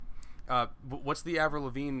What's the Avril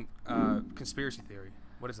Lavigne conspiracy theory?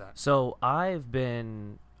 What is that? So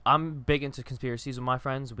I'm big into conspiracies with my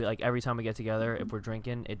friends. We, like, every time we get together, if we're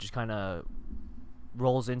drinking, it just kind of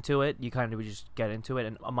rolls into it. We just get into it.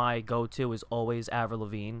 And my go-to is always Avril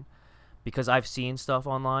Lavigne, because I've seen stuff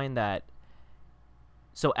online that.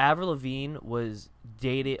 So Avril Lavigne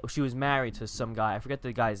she was married to some guy. I forget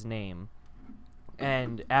the guy's name.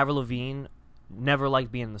 And Avril Lavigne never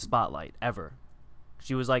liked being in the spotlight, ever.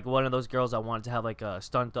 She was like one of those girls that wanted to have like a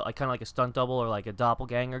stunt, like kind of like a stunt double or like a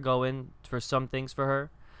doppelganger go in for some things for her.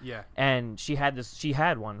 Yeah. And she had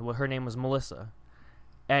one. Her name was Melissa.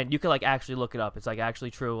 And you could like actually look it up. It's like actually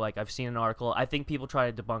true. Like I've seen an article. I think people try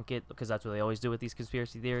to debunk it because that's what they always do with these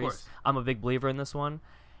conspiracy theories. Of course. I'm a big believer in this one.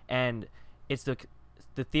 And it's the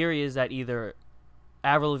theory is that either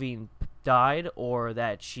Avril Lavigne died or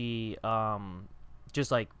that she just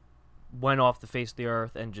like went off the face of the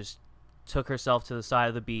earth and just took herself to the side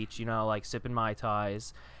of the beach, like sipping Mai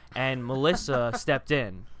Tais, and Melissa stepped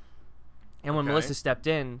in. And when Melissa stepped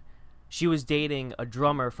in, she was dating a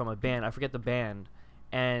drummer from a band. I forget the band.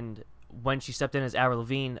 And when she stepped in as Avril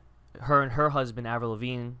Lavigne, her and her husband, Avril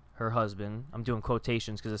Lavigne, her husband, I'm doing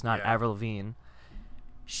quotations because it's not Avril Lavigne,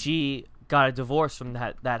 she got a divorce from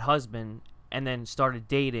that husband and then started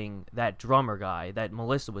dating that drummer guy that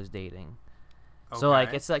Melissa was dating. So,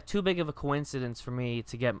 like, it's, like, too big of a coincidence for me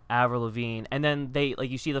to get Avril Lavigne. And then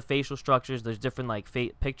you see the facial structures. There's different, like,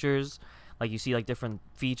 pictures. Like, you see, like, different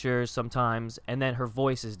features sometimes. And then her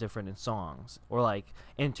voice is different in songs or, like,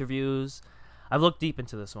 interviews. I've looked deep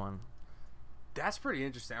into this one. That's pretty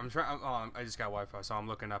interesting. I'm trying. I just got Wi-Fi, so I'm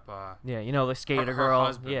looking up. Yeah, the skater her girl.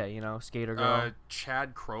 husband. Yeah, skater girl.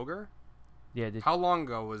 Chad Kroger? Yeah. How long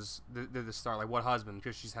ago did this start? Like, what husband?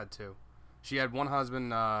 Because she's had two. She had one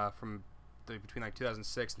husband from... between like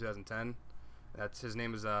 2006 and 2010. His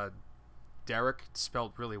name is Derek,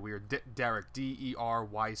 spelled really weird. Derek,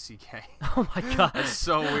 Deryck. Oh my god, that's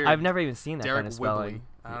so weird. I've never even seen that Derek kind of spelling. Whibley.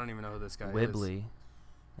 I don't even know who this guy is. Whibley,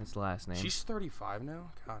 that's the last name. She's 35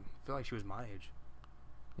 now. God, I feel like she was my age.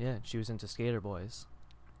 Yeah, she was into Skater Boys.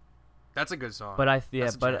 That's a good song. But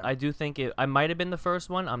I do think I might have been the first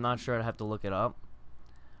one. I'm not sure. I'd have to look it up.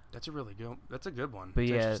 That's a good one. But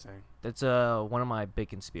it's yeah, interesting. It's one of my big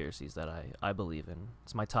conspiracies that I believe in.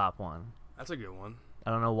 It's my top one. That's a good one.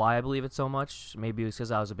 I don't know why I believe it so much. Maybe it was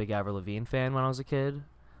because I was a big Avril Lavigne fan when I was a kid.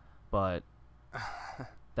 But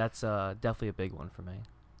that's definitely a big one for me.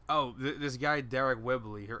 Oh, this guy Derek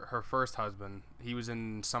Whibley, her first husband, he was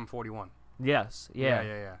in Sum 41. Yes. Yeah.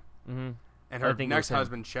 Yeah. Mm-hmm. And her next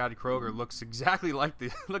husband, Chad Kroger, looks exactly like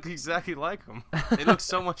him. They look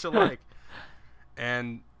so much alike.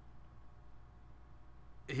 And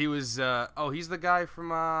he was he's the guy from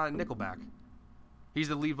Nickelback. He's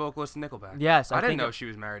the lead vocalist of Nickelback. Yes, I didn't know she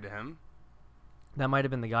was married to him. That might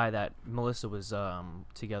have been the guy that Melissa was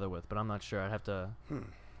together with, but I'm not sure. I'd have to.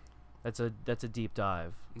 That's a deep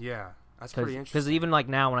dive. Yeah, that's pretty interesting. Because even like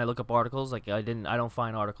now, when I look up articles, like I don't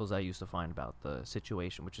find articles I used to find about the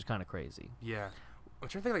situation, which is kind of crazy. Yeah, I'm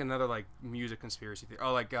trying to think like another like music conspiracy theory.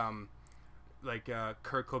 Oh, like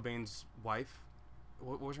Kurt Cobain's wife.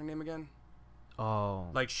 What was her name again? Oh,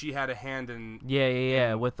 like she had a hand in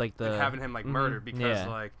with like the having him like murdered because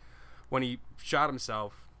like when he shot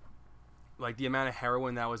himself, like the amount of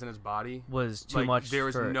heroin that was in his body was too much. There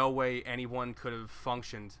was no way anyone could have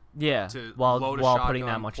functioned. Yeah, to while load a putting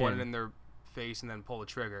that shotgun, much put it in their face, and then pull the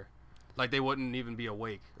trigger. Like they wouldn't even be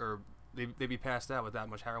awake, or they'd be passed out with that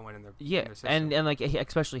much heroin in their in their system. and like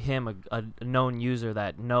especially him, a known user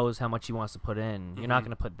that knows how much he wants to put in. You're not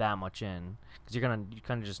gonna put that much in because you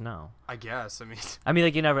kind of just know. I guess.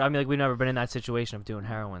 We've never been in that situation of doing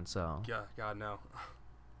heroin, so. Yeah, God no.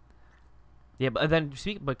 Yeah,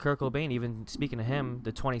 but Kurt Cobain, even speaking to him,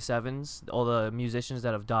 the 27s, all the musicians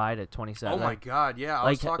that have died at 27. Oh my God, yeah.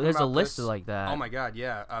 I was talking there's about a list this. like that. Oh my God,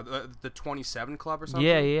 yeah. The 27 Club or something.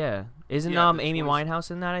 Yeah. Isn't Yeah, Amy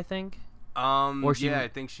Winehouse in that? I think. I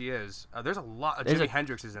think she is. There's a lot. Jimi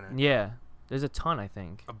Hendrix is in it. Yeah, there's a ton. I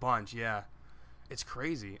think. A bunch, yeah. It's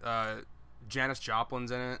crazy. Janis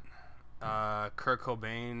Joplin's in it. Kurt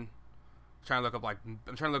Cobain. I'm trying to look up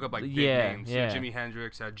like big names. Yeah. Jimi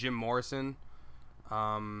Hendrix. Jim Morrison.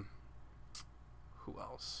 Who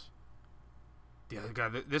else? The other guy.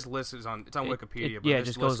 This list is on. It's on Wikipedia. But it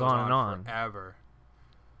just goes on and on forever.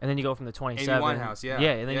 And then you go from the 27s. Amy Winehouse, yeah.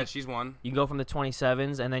 Yeah, and then she's one. You can go from the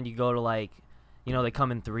 27s, and then you go to like, they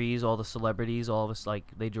come in threes. All the celebrities, all of us, like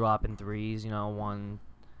they drop in threes. one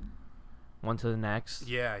to the next.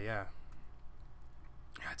 Yeah. Yeah,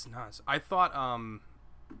 it's nuts. I thought,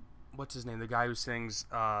 what's his name? The guy who sings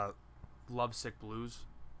 "Lovesick Blues."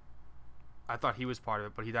 I thought he was part of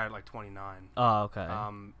it, but he died at like 29. Oh, okay.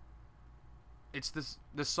 It's this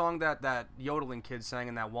song that yodeling kid sang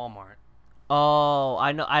in that Walmart. Oh,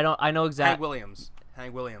 I know. I know exactly.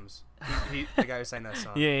 Hank Williams. He the guy who sang that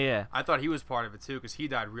song. Yeah. I thought he was part of it too because he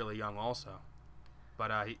died really young also,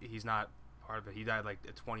 but he's not part of it. He died like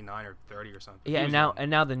at 29 or 30 or something. Yeah, and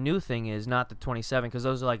now the new thing is not the 27 because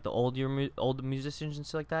those are like the older musicians and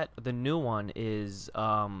stuff like that. The new one is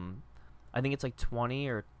I think it's like 20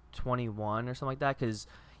 or 21 or something like that because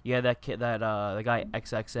you had that kid the guy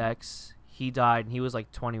XXX. He died and he was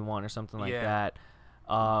like 21 or something like that.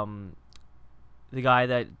 The guy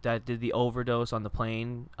that did the overdose on the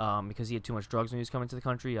plane because he had too much drugs when he was coming to the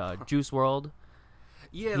country. Juice WRLD.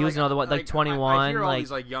 Yeah, he was another one, like 21. I hear all like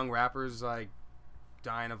these like young rappers like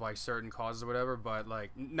dying of like certain causes or whatever, but like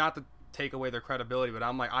not to take away their credibility, but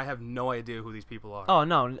I'm like I have no idea who these people are. Oh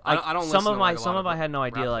no, I don't. Some listen of to, my like, some of I had no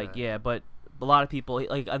idea. Like that. yeah, but a lot of people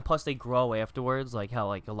like, and plus they grow afterwards, like how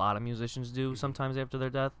like a lot of musicians do sometimes after their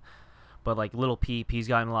death. But like Lil Peep, he's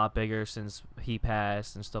gotten a lot bigger since he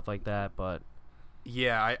passed and stuff like that. But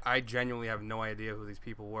yeah, I genuinely have no idea who these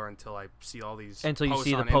people were until I see all these. Until you posts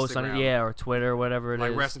see the on post on Instagram. it, yeah, or Twitter, or whatever it is.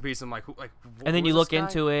 Like rest in peace. I'm like, who, like. And then who you is look this guy?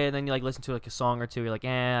 into it, and then you like listen to like a song or two. You're like,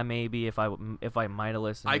 maybe if I might have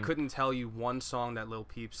listened. I couldn't tell you one song that Lil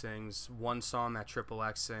Peep sings, one song that Triple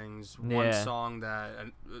X sings, one Yeah. song that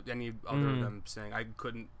any other of them sing. I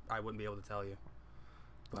wouldn't be able to tell you.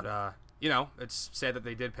 But you know, it's sad that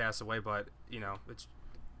they did pass away. But you know,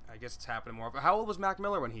 I guess it's happening more. How old was Mac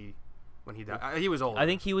Miller when he died? He was old. I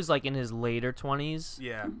think he was like in his later 20s.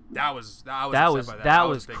 Yeah, that was That was a big fan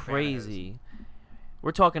of his. crazy.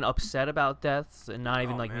 We're talking upset about deaths and not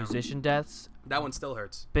even Oh, like man. musician deaths. That one still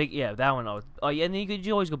hurts. Big, yeah, that one. Oh yeah, and then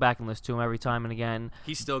you always go back and listen to him every time and again.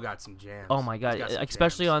 He still got some jams. Oh my god, He's got some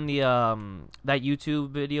especially jams. on the that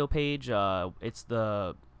YouTube video page. It's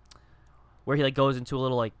the where he like goes into a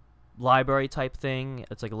little like library type thing.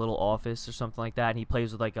 It's like a little office or something like that, and he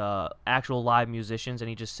plays with like actual live musicians, and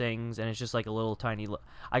he just sings, and it's just like a little tiny.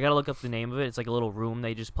 I gotta look up the name of it. It's like a little room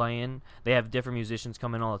they just play in. They have different musicians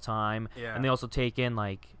come in all the time, Yeah. and they also take in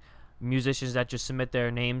like musicians that just submit their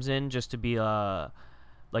names in just to be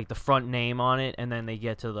like the front name on it, and then they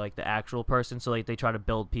get to like the actual person. So like they try to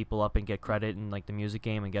build people up and get credit in like the music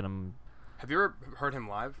game and get them. Have you ever heard him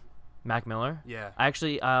live? Mac Miller. Yeah.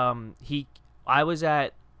 Actually, I was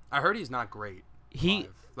at. I heard he's not great. He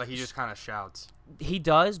live. Like he just kind of shouts. He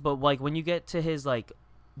does, but like when you get to his like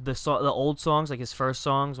the old songs, like his first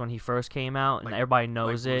songs when he first came out, and Like- everybody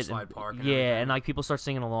knows Blue it. Slide And, Park and yeah, everything. and like people start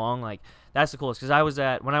singing along. Like that's the coolest. Because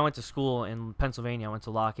when I went to school in Pennsylvania, I went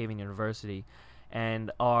to Lock Haven University,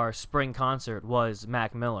 and our spring concert was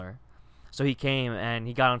Mac Miller. So he came and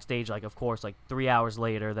he got on stage like of course like 3 hours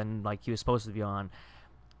later than like he was supposed to be on.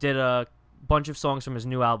 Did a bunch of songs from his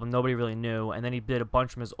new album nobody really knew, and then he did a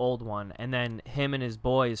bunch from his old one, and then him and his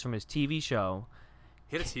boys from his TV show.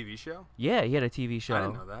 He had a TV show? Yeah, he had a TV show. I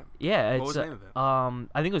didn't know that. Yeah, What it's was the name of it?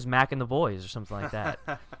 I think it was Mac and the Boys or something like that.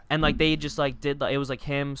 And like they just like did it was like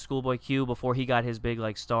him, Schoolboy Q before he got his big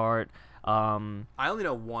like start. I only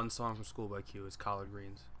know one song from Schoolboy Q. Is Collard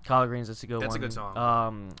Greens. Collard Greens, that's a good one. That's a good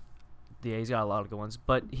song. Yeah, he's got a lot of good ones.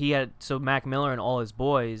 But he had Mac Miller and all his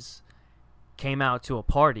boys came out to a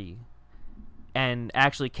party. And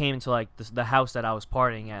actually came to like the house that I was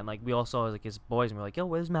partying at, and like we all saw like his boys, and we're like, "Yo,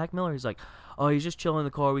 where's Mac Miller?" He's like, "Oh, he's just chilling in the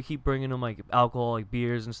car. We keep bringing him like alcohol, like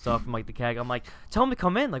beers and stuff from like the keg." I'm like, "Tell him to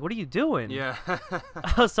come in. Like, what are you doing?" Yeah.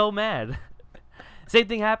 I was so mad. Same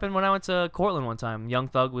thing happened when I went to Cortland one time. Young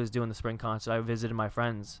Thug was doing the spring concert. I visited my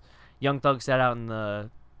friends. Young Thug sat out in the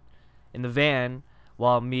van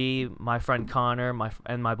while me, my friend Connor,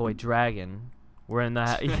 and my boy Dragon. We're in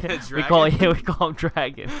the we call him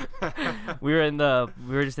Dragon. we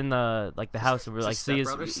were just in the like the house, and we were like, Step see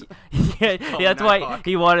Brothers? yeah, Call that's him why Nighthawk.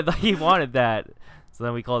 he wanted that. So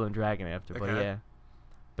then we called him Dragon after. But Okay.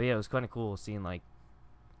 yeah, it was kind of cool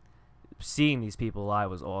seeing these people live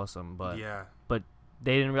was awesome. But Yeah.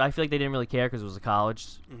 they didn't. I feel like they didn't really care because it was a college,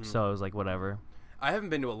 Mhm. so it was like whatever. I haven't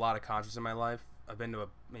been to a lot of concerts in my life. I've been to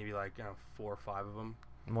maybe like 4 or 5 of them.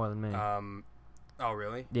 More than me. Oh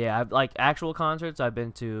really? Yeah, I've like actual concerts. I've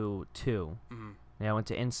been to 2. Mhm. Yeah, I went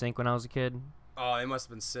to NSYNC when I was a kid. Oh, it must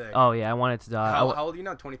have been sick. Oh yeah, I wanted to die. How old are you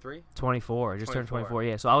now? 23? 24. I just turned 24. 24.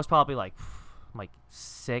 Yeah, so I was probably like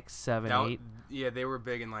 6, 7, That- 8. Yeah, they were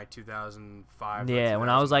big in like 2005. or Yeah, when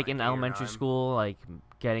I was like in 2008 or elementary 9. school, like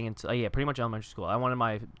getting into pretty much elementary school. I wanted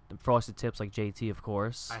my Frosted Tips like JT, of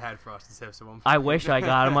course. I had Frosted Tips at one point. I wish I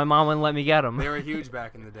got them. My mom wouldn't let me get them. They were huge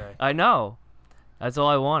back in the day. I know. That's all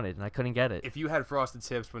I wanted, and I couldn't get it. If you had Frosted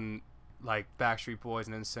Tips when like Backstreet Boys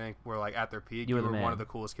and NSYNC were like at their peak, You you were were the one man. of the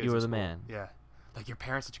coolest kids. You were in the school. man. Yeah. Like, your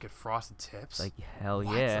parents let you get frosted tips? Like, hell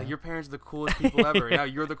What? yeah. Like, your parents are the coolest people ever. Now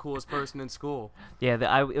you're the coolest person in school.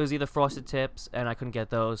 Yeah, it was either frosted tips, and I couldn't get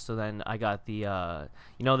those, so then I got the,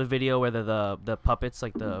 the video where the puppets,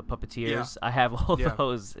 like the puppeteers. Yeah. I have all Yeah.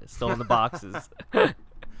 those still in the boxes.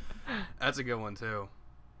 That's a good one, too.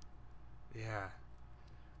 Yeah.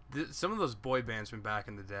 Some of those boy bands from back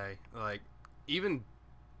in the day, like, even...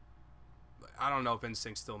 I don't know if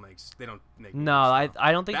NSYNC still makes... They don't make No,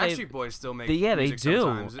 I don't think Backstreet Boys still make they music do,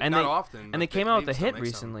 sometimes. and Not they often. and they came out with a still hit make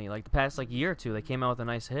some. recently, like the past year or two. They came out with a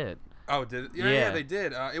nice hit. Oh, did yeah, Yeah. they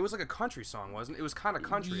did. It was like a country song, wasn't it? It was kind of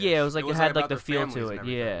country. Yeah, it was like it had like about the their feel families to and it.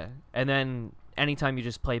 everything. Yeah, and then anytime you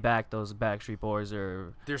just play back those Backstreet Boys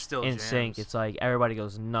or They're still In jams. Sync, it's like everybody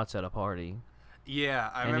goes nuts at a party,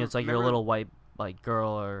 Yeah, I and remember, it's like your little white like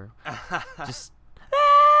girl or just.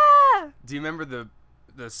 Do you remember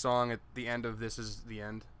the song at the end of This Is the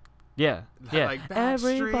End? Yeah, yeah. Like,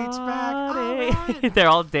 Backstreet's back, alright. They're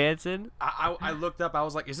all dancing. I looked up. I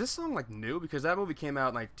was like, is this song like new? Because that movie came out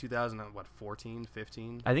in like 2014,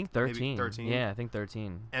 15. I think Maybe 13. 13. Yeah, I think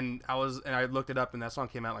 13. And I looked it up, and that song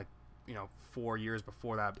came out like 4 years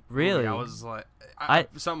before that. Really? Movie. I was like,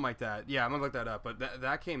 something like that. Yeah, I'm gonna look that up. But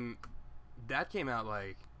that came out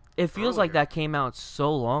like. It feels like earlier. that came out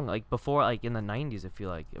so long, like before, like in the 90s. I feel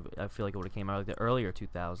like it would have came out like the earlier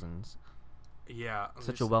 2000s. Yeah.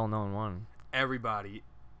 Such a well-known one. Everybody.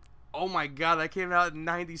 Oh my god, that came out in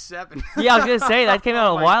 97. Yeah, I was gonna say that came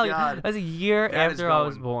out Oh a my while ago. God. That's a year That is after I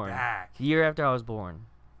was going born. back. Year after I was born.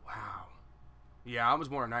 Wow. Yeah, I was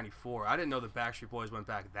born in 94. I didn't know the Backstreet Boys went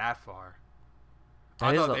back that far.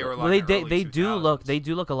 I thought they were like well, they the early they 2000s.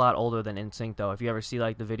 do look a lot older than NSYNC though. If you ever see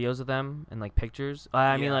like the videos of them and like pictures,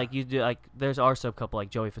 I mean Yeah. like you do like there's also a couple like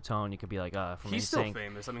Joey Fatone. You could be like from He's NSYNC. still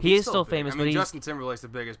famous. I mean, He he's is still big. famous, I but mean, he's- Justin Timberlake's the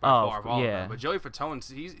biggest by Oh, far of all of yeah. them. But Joey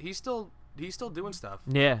Fatone, he's still doing stuff.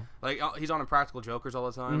 Yeah. Like he's on Impractical Jokers all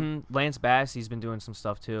the time. Lance Bass, he's been doing some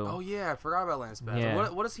stuff too. Oh yeah, I forgot about Lance Bass. Yeah.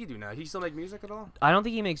 What does he do now? He still make music at all? I don't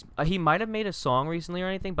think he makes. He might have made a song recently or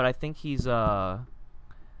anything, but I think he's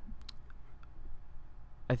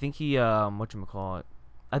I think he whatchamacallit.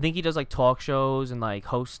 I think he does like talk shows and like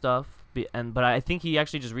host stuff. But I think he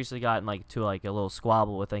actually just recently got to like a little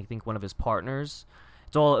squabble with I think one of his partners.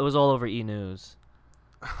 It was all over E News.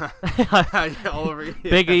 Yeah, all over. Yeah.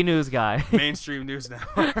 Big E News guy. Mainstream news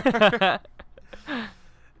network.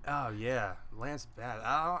 Oh yeah, Lance Bass.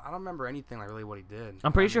 I don't remember anything like really what he did.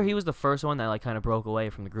 I'm pretty I sure mean, he was the first one that like kind of broke away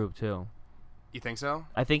from the group too. You think so?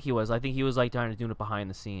 I think he was. I think he was like trying to do it behind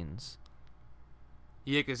the scenes.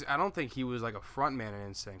 Yeah, because I don't think he was like a front man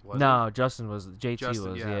in NSYNC, was No, Justin was. JT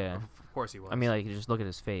Justin, was. yeah, Yeah. of course he was. I mean, like, just look at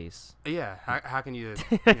his face. yeah. How can you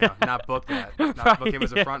not book that? Not book Right, him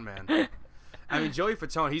as a yeah. front man. I mean, Joey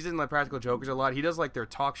Fatone, he's in like Practical Jokers a lot. He does like their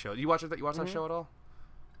talk show. You watch that? You watch that show at all?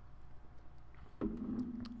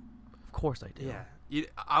 Of course I do. Yeah.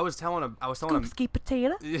 I was telling him. Ski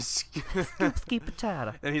potato. Scoop, Ski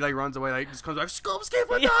potato. and he like runs away, like just comes back, scoop, skip,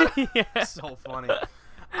 potato. Yeah. So funny.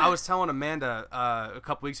 I was telling Amanda a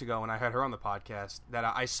couple weeks ago when I had her on the podcast that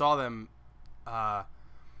I saw them. I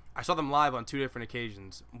saw them live on 2 different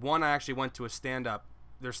occasions. One, I actually went to their stand up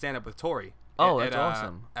with Tori. Oh, that's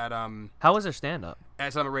awesome. How was their stand up?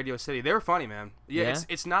 At Summit Radio City. They were funny, man. Yeah, Yeah?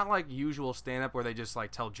 it's not like usual stand up where they just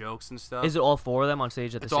like tell jokes and stuff. Is it all 4 of them on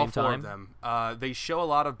stage at the It's same all 4 time? of them. They show a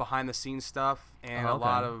lot of behind the scenes stuff and Oh, a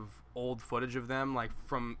lot okay. of old footage of them, like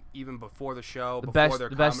from even before the show, The before best, their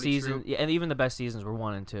the best comedy season, troupe. yeah, and even the best seasons were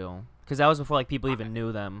 1 and 2, because that was before like people even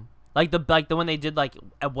knew them. Like the when they did like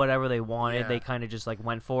whatever they wanted, Yeah. they kind of just like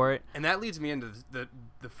went for it. And that leads me into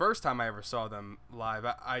the first time I ever saw them live.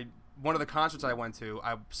 I one of the concerts I went to,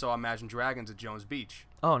 I saw Imagine Dragons at Jones Beach.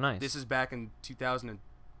 Oh, nice. This is back in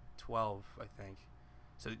 2012, I think.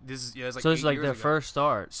 So this is it's like so this 8 is like years their ago. first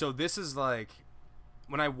start. So this is like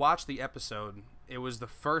when I watched the episode, it was the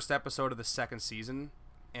first episode of the 2nd season,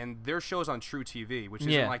 and their show's on True TV, which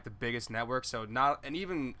isn't Yeah. like the biggest network. So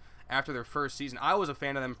even after their first season, I was a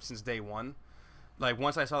fan of them since day one. Like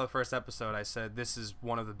once I saw the first episode, I said this is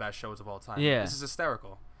one of the best shows of all time. Yeah. This is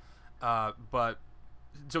hysterical. But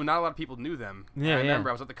so not a lot of people knew them. And Yeah, I remember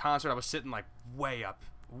yeah. I was at the concert. I was sitting like way up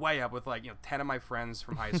with like 10 of my friends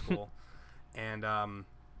from high school, and I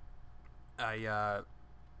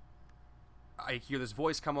hear this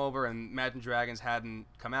voice come over, and Imagine Dragons hadn't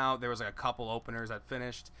come out. There was like a couple openers that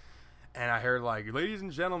finished, and I heard like, "Ladies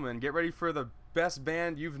and gentlemen, get ready for the best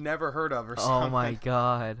band you've never heard of," or something. Oh my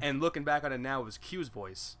god. And looking back on it now, it was Q's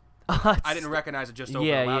voice. I didn't recognize it just over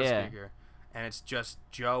Yeah, the yeah. loudspeaker, and it's just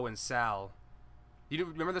Joe and Sal. You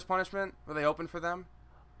remember this Punishment where they opened for them?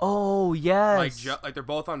 Oh yes. Like they're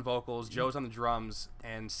both on vocals. Joe's on the drums,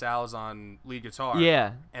 and Sal's on lead guitar.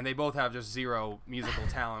 Yeah. And they both have just zero musical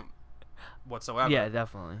talent whatsoever. Yeah,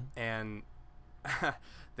 definitely. And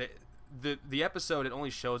the episode, it only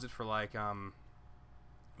shows it for like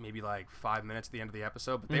maybe like 5 minutes at the end of the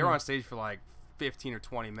episode, but they were on stage for like 15 or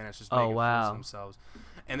 20 minutes just making fools of themselves.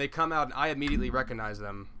 And they come out, and I immediately recognize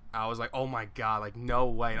them. I was like, oh my god, like no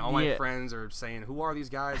way. And all my friends are saying, who are these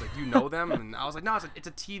guys? Like, do you know them? And I was like, no, it's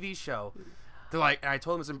a TV show. They're like, and I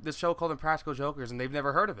told them it's this show called Impractical Jokers, and they've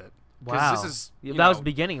never heard of it. Wow. This is, that was the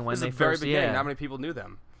beginning when this they is the very first, beginning. Not many people knew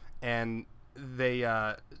them. And they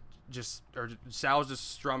Sal was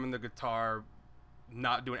just strumming the guitar,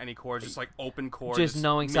 not doing any chords, just like open chords. Just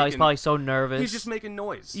knowing Sal, he's probably so nervous. He's just making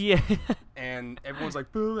noise. Yeah. And everyone's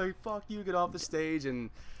like, boo, like, fuck you, get off the stage. And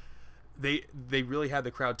they really had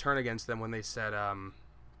the crowd turn against them when they said,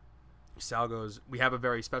 Sal goes, we have a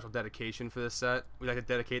very special dedication for this set. We like to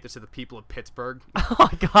dedicate this to the people of Pittsburgh. Oh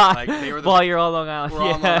my god! Like, they were while you're on Long Island, we're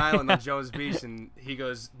on Long Island on Jones Beach, and he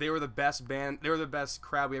goes, they were the best band, they were the best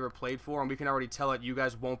crowd we ever played for, and we can already tell that you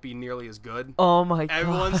guys won't be nearly as good. Oh my god!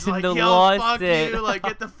 Everyone's like, yo, fuck you, like,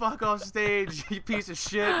 get the fuck off stage, you piece of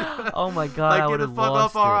shit. Oh my god! Like, get the fuck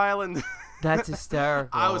off our island. That's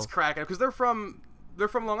hysterical. I was cracking because they're from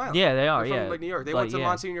Long Island. Yeah, they are. They're from, like, New York. They went to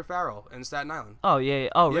Monsignor Farrell in Staten Island. Oh yeah.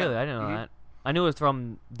 Oh really? Yeah. I didn't know that. I knew it was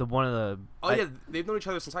from one of the. Oh yeah, they've known each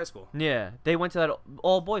other since high school. Yeah, they went to that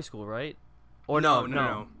all boys school, right? Or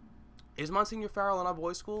no. Is Monsignor Farrell an all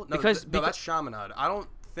boys school? No, because that's Chaminade. I don't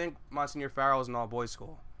think Monsignor Farrell is an all boys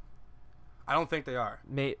school. I don't think they are.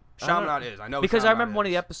 Chaminade is. I know because Chaminade I remember is. one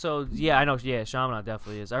of the episodes. Yeah, I know. Yeah, Chaminade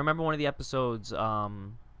definitely is. I remember one of the episodes.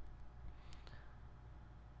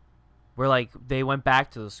 Where like they went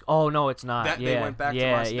back to the oh no it's not they went back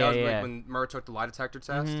to Monsignor. That was like when Murr took the lie detector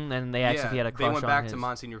test, and they asked if he had a crush on they went back his... to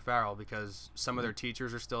Monsignor Farrell because some of their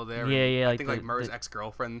teachers are still there. Yeah, I think like Murr's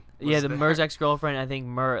ex-girlfriend was there. Murr's ex-girlfriend. I think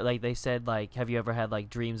Murr, like they said, like, have you ever had like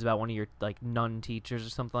dreams about one of your like nun teachers or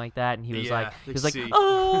something like that? And he was like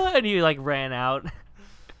oh, and he like ran out.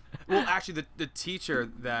 Well, actually, the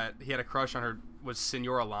teacher that he had a crush on her was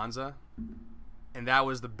Senora Lanza. And that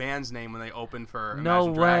was the band's name when they opened for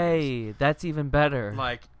Imagine Dragons. No way. That's even better.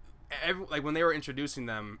 Like when they were introducing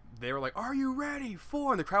them, they were like, "Are you ready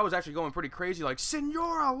for?" And the crowd was actually going pretty crazy, like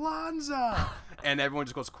 "Senora Lanza," and everyone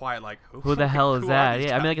just goes quiet, like, "Who the hell is that?"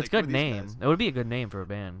 Yeah, I mean, like, it's a good like, name. It would be a good name for a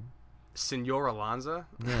band. Senora Lanza.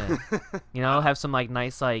 Yeah. You know, have some like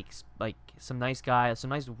nice some nice guy, some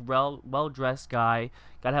nice well dressed guy.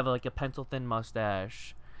 Gotta have like a pencil thin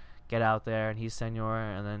mustache. Get out there, and he's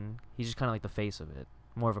Senora, and then he's just kind of like the face of it,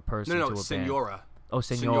 more of a person. No, to a Senora. Band. Oh,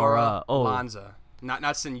 Senora. Oh, Lanza.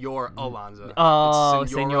 Not Senora Alonza. Oh,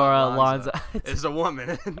 Senora Lanza. It's a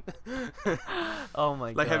woman. Oh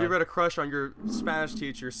my god. Like, have you ever had a crush on your Spanish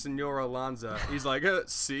teacher, Senora Lanza? He's like,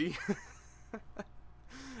 see.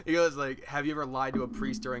 He goes like, have you ever lied to a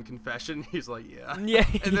priest during confession? He's like, yeah. Yeah.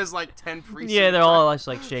 And there's like 10 priests. Yeah, they're all just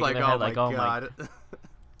like shaking like, their head like, oh my.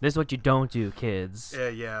 This is what you don't do, kids.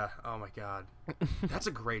 Yeah. Oh my god, that's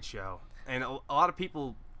a great show. And a lot of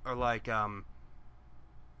people are like, how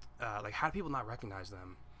do people not recognize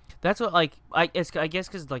them? That's what I guess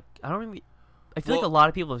because like I feel like a lot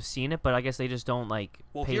of people have seen it, but I guess they just don't like.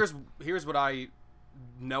 Well, here's what I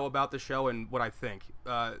know about the show and what I think.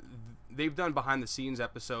 They've done behind the scenes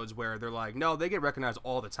episodes where they're like, no, they get recognized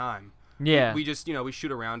all the time. Yeah. We just we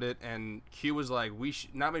shoot around it, and Q was like,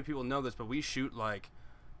 not many people know this, but we shoot like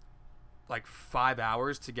 5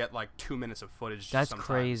 hours to get like 2 minutes of footage. That's sometimes.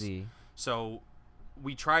 Crazy. So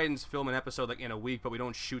we try and film an episode like in a week, but we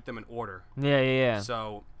don't shoot them in order. Yeah.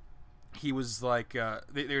 So he was like,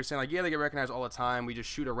 they were saying like, yeah, they get recognized all the time. We just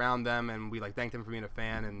shoot around them, and we like thank them for being a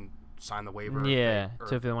fan and sign the waiver. Yeah,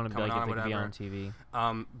 so if they want to be like, if they can be on TV.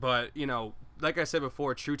 But like I said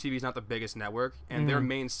before, True TV is not the biggest network, and their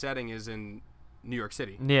main setting is in New York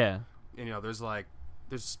City. Yeah. And, there's like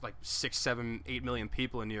 6, 7, 8 million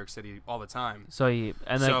people in New York City all the time. So to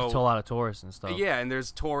a lot of tourists and stuff. Yeah, and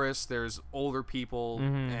there's tourists, there's older people,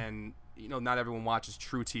 and not everyone watches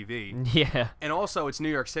True TV. Yeah. And also, it's New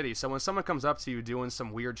York City, so when someone comes up to you doing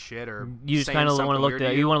some weird shit or you just kind of want to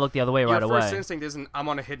look the other way right away. Your first instinct isn't I'm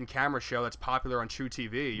on a hidden camera show that's popular on True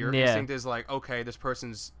TV. Your instinct is like, okay, this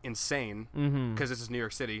person's insane because this is New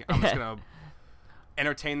York City. I'm just gonna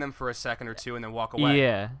entertain them for a second or two and then walk away.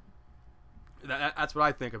 Yeah. That's what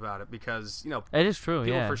I think about it because it is true.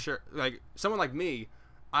 People for sure, like someone like me,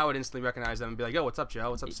 I would instantly recognize them and be like, "Yo, what's up,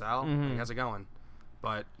 Joe? What's up, Sal? Like, how's it going?"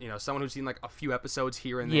 But someone who's seen like a few episodes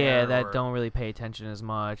here and there, that don't really pay attention as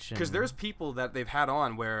much. Because there's people that they've had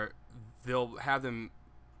on where they'll have them.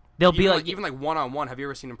 They'll be like even like one-on-one. Have you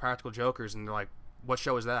ever seen Impractical Jokers? And they're like, What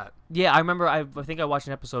show is that? Yeah, I remember. I think I watched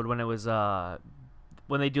an episode when it was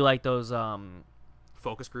when they do like those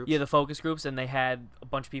Focus groups? yeah, the focus groups, and they had a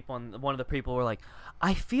bunch of people, and one of the people were like,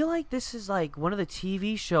 I feel like this is like one of the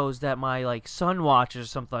TV shows that my like son watches or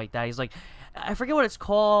something like that. He's like, I forget what it's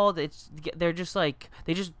called. They're just like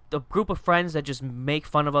a group of friends that just make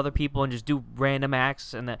fun of other people and just do random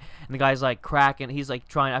acts, and the guy's like cracking. He's like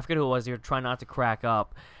trying. I forget who it was. He was trying not to crack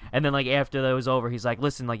up, and then like after that was over, he's like,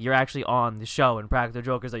 listen, like you're actually on the show in Practical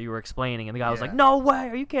Jokers that you were explaining, and the guy was like, no way,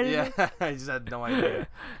 are you kidding me? Yeah, I just had no idea.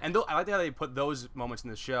 And I like how they put those moments in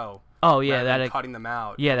the show. Oh yeah, rather than that cutting them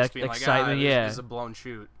out. yeah, just that being excitement. Like, yeah, this is a blown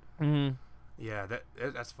shoot. mm-hmm. Yeah,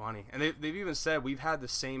 that's funny. And they've even said we've had the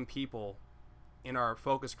same people in our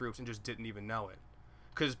focus groups and just didn't even know it,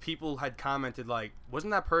 because people had commented like, wasn't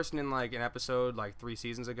that person in like an episode like 3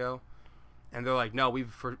 seasons ago? And they're like, no,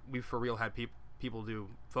 we've for real had people do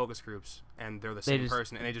focus groups, and they're the same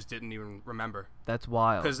person, and they just didn't even remember. That's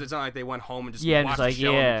wild. Because it's not like they went home and just Yeah, watched just like, the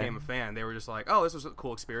show yeah. and became a fan. They were just like, oh, this was a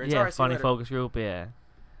cool experience. Yeah, All right, see you funny later. focus group. Yeah.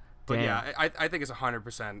 But Damn. yeah, I think it's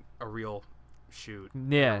 100% a real shoot.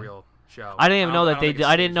 Yeah. A real show. I didn't even know that don't think it's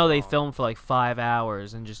I didn't staged know at they all. filmed for like 5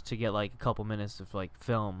 hours and just to get like a couple minutes of like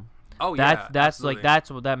film. Oh yeah, That's absolutely. like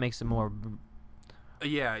that's what that makes it more.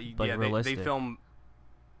 Yeah, like, yeah. realistic. They film.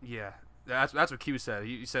 Yeah, that's what Q said.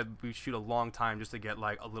 He said we shoot a long time just to get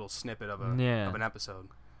like a little snippet of an episode.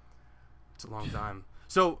 It's a long time.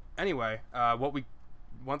 So anyway,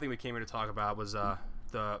 one thing we came here to talk about was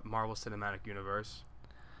the Marvel Cinematic Universe.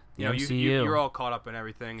 The You know, MCU. you're all caught up in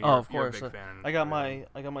everything. Oh, You're, of you're course. a big fan. I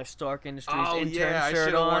got my Stark Industries Oh intern yeah, I shirt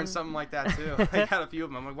should have on. worn something like that too. I got a few of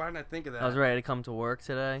them. I'm like, why didn't I think of that? I was ready to come to work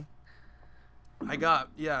today. I got,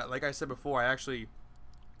 yeah, like I said before, I actually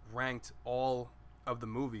ranked all of the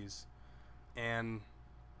movies, and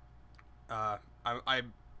I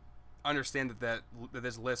understand that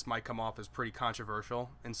this list might come off as pretty controversial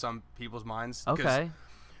in some people's minds. Okay.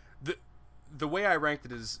 The way I ranked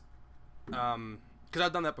it is, because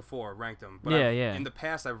I've done that before, ranked them. But Yeah. in the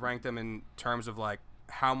past, I've ranked them in terms of like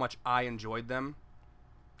how much I enjoyed them.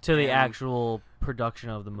 To the And- actual production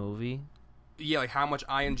of the movie. Yeah, like how much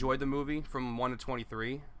I enjoyed the movie from 1 to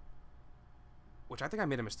 23. Which I think I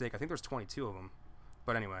made a mistake. I think there's 22 of them.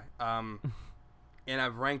 But anyway, and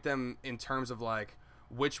I've ranked them in terms of like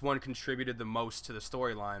which one contributed the most to the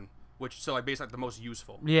storyline, so like basically like the most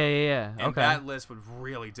useful. Yeah. And Okay. that list would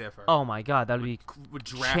really differ. Oh my God, that would be would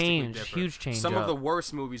drastically differ. huge change. Some of up. the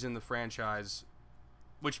worst movies in the franchise,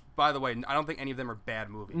 which by the way, I don't think any of them are bad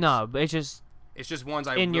movies. No, but it's just It's just ones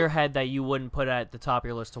in your head that you wouldn't put at the top of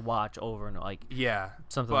your list to watch over and like Yeah.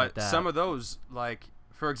 something But like that. some of those, like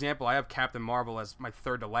for example, I have Captain Marvel as my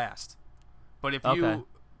third to last. But if Okay. you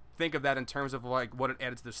think of that in terms of like what it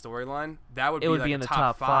added to the storyline, that would it be would like be a in the top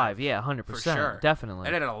top 5. Yeah, 100%. for sure. Definitely.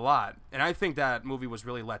 It added a lot, and I think that movie was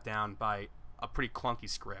really let down by a pretty clunky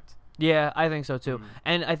script. Yeah, I think so too.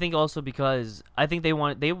 And I think also because I think they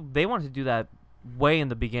wanted to do that way in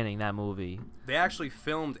the beginning, that movie. They actually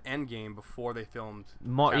filmed Endgame before they filmed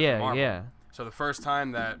Captain Marvel. Yeah. So the first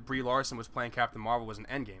time that Brie Larson was playing Captain Marvel was in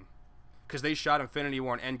Endgame, because they shot Infinity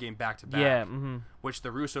War and Endgame back to back. Yeah, Which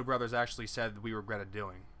the Russo brothers actually said we regretted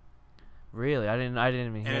doing. Really? I didn't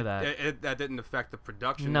even hear And that. that didn't affect the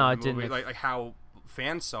production. No, of the it movie, didn't. like how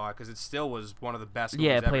fans saw it, because it still was one of the best.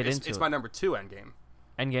 Yeah, movies it played ever. into It's it. my number 2 Endgame.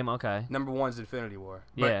 Endgame, okay. Number 1's Infinity War.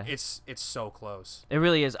 But Yeah. it's so close. It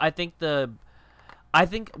really is. I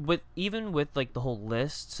think with even with like the whole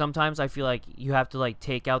list, sometimes I feel like you have to like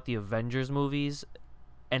take out the Avengers movies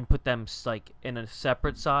and put them like in a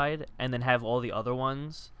separate side and then have all the other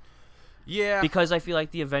ones. Yeah. Because I feel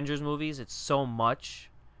like the Avengers movies, it's so much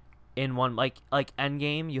in one. Like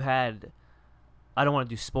Endgame, you had. I don't want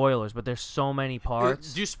to do spoilers, but there's so many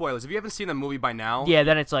parts. Do spoilers. If you haven't seen the movie by now, Yeah,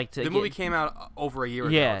 then it's like the movie came out over a year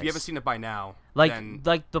ago. Yes. If you haven't seen it by now, like then,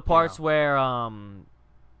 the parts know. where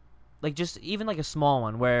like just even like a small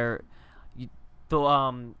one where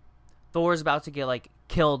Thor's about to get like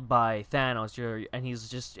killed by Thanos, and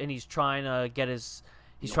he's trying to get his.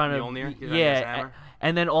 He's trying to, Mjolnir? He's trying to get his hammer?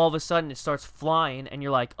 and then all of a sudden it starts flying, and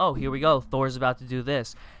you're like, oh, here we go, Thor's about to do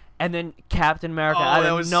this, and then Captain America out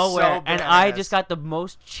that of was nowhere, so and I badass. just got the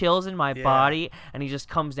most chills in my Yeah. body, and he just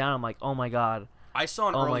comes down, I'm like, oh my God, I saw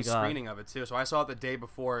an Oh my early God. screening of it too. So I saw it the day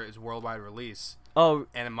before its worldwide release, oh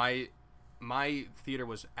and my theater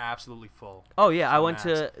was absolutely full. yeah, I So went max.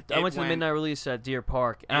 to It the midnight went- release at Deer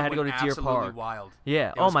Park, and It I had to go to went Deer absolutely Park. Wild. Yeah.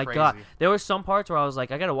 It Oh was my God. crazy. There were some parts where I was like,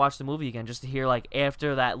 I gotta watch the movie again just to hear like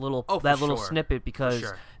after that little Oh, for sure. snippet because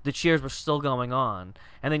sure. the cheers were still going on,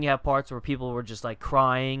 and then you have parts where people were just like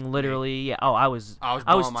crying, literally. Yeah. Oh, I was I was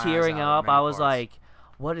blowing my eyes tearing out at up. many I was parts. like,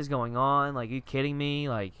 what is going on? Like, are you kidding me?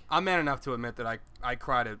 Like, I'm man enough to admit that I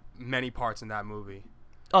cried at many parts in that movie.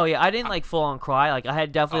 oh yeah, I didn't like full on cry. Like, I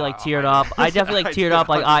had definitely like teared I- up. I definitely like I teared did up.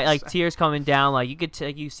 Like, I like 100%. tears coming down. Like, you could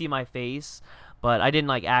you see my face, but I didn't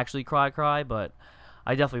like actually cry. But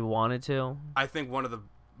I definitely wanted to. I think one of the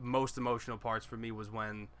most emotional parts for me was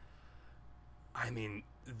when, I mean,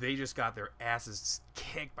 they just got their asses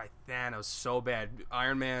kicked by Thanos so bad.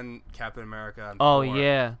 Iron Man, Captain America, and Oh Thor,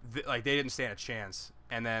 yeah, like they didn't stand a chance.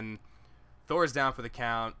 And then Thor's down for the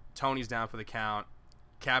count. Tony's down for the count.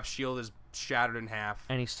 Cap's shield is shattered in half.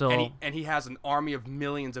 and he's still. And he has an army of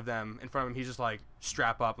millions of them in front of him. He's just like,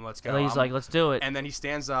 strap up and let's go. He's like, let's do it. And then he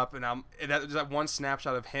stands up, and there's that one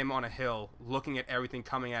snapshot of him on a hill looking at everything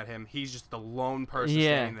coming at him. He's just the lone person Yeah.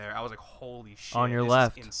 standing there. I was like, holy shit. On your this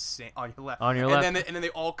left. is insane. On your left. On your and left. Then they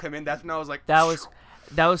all come in. That's when I was like, That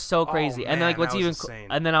was so crazy. And then, like, man, what's that was even insane.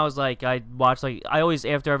 and then I was like, I watched like I always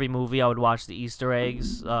after every movie I would watch the Easter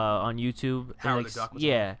eggs on YouTube. And, Howard like, the Duck was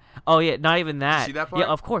yeah. Oh yeah, not even that. see that Yeah, part?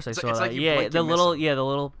 of course I It's saw like- it's that. like you Yeah, blink, the you miss little them. the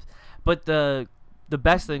little, but the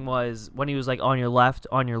best thing was when he was like on your left.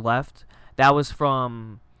 That was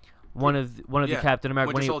from one of the Yeah, Captain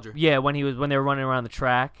America. Winter When Soldier. when they were running around the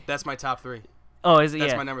track. That's my top 3. Oh, is it?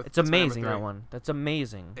 That's Yeah, my number- it's that's my number amazing that 3. one. That's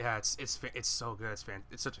amazing. Yeah, it's so good.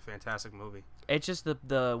 It's such a fantastic movie. It's just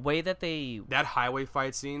the way that they That highway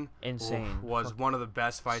fight scene insane was one of the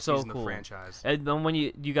best fight So scenes in cool. the franchise. And then when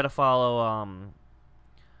you got to follow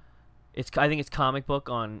I think it's Comic Book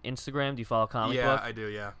on Instagram. Do you follow Comic Yeah, Book? I do.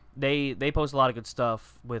 Yeah, They post a lot of good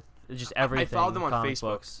stuff with just everything. I follow them on comic Facebook,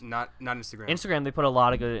 books. not Instagram. Instagram, they put a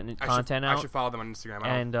lot of good content I out, should follow them on Instagram. I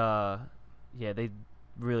don't- and yeah, they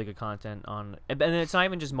really good content on. And then it's not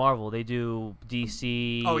even just Marvel. They do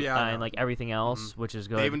DC. Oh, yeah, I and know. like everything else, which is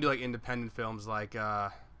good. They even do like independent films, like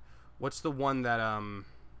what's the one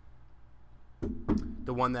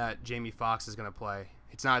that Jamie Foxx is gonna play?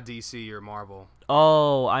 It's not DC or Marvel.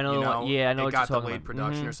 oh, I know. You know, Yeah, I know it what got you're talking delayed about.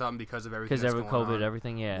 production or something because of everything. Because That's every going COVID, on.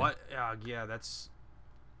 everything. Yeah. What? Yeah, that's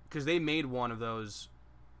because they made one of those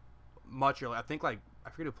much earlier. I think like I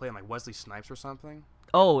forget who played him, like Wesley Snipes or something.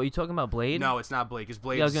 Oh, are you talking about Blade? No, it's not Blade. Because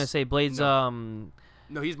Blade. Yeah, I was gonna say Blade's no.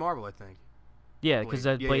 No, he's Marvel, I think. yeah, because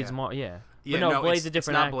Blade. Yeah, Blade's yeah. yeah. Yeah, But no, no, Blade's it's, a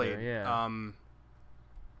different it's not actor. Blade. Yeah.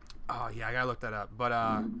 Oh yeah, I gotta look that up.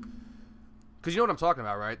 But because you know what I'm talking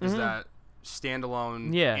about, right? There's Mhm. that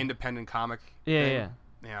standalone, Yeah. independent comic. Yeah, thing. yeah.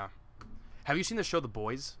 Yeah. Have you seen the show The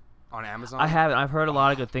Boys on Amazon? I haven't. I've heard a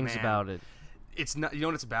lot of good things man. about it. It's not. You know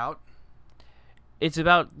what it's about? It's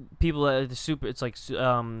about people that are the super. It's like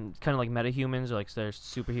kind of like metahumans, or like they're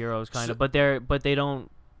superheroes, kind So- of. But they don't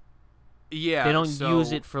Yeah. they don't so-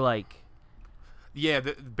 use it for like Yeah.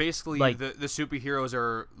 Basically, like- the superheroes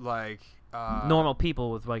are like normal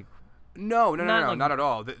people with like. No, not like- not at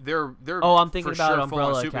all. They're. Oh, I'm thinking for about sure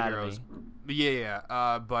full-on Umbrella superheroes. Academy.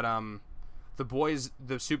 Yeah. But the boys,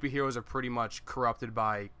 the superheroes are pretty much corrupted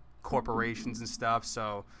by corporations and stuff.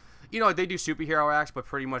 So, you know, they do superhero acts, but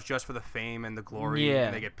pretty much just for the fame and the glory. Yeah.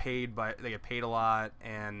 And they get paid a lot,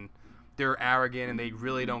 and they're arrogant, and they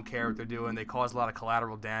really don't care what they're doing. They cause a lot of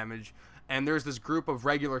collateral damage. And there's this group of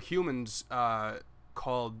regular humans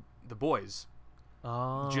called the Boys,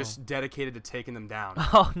 Oh. just dedicated to taking them down.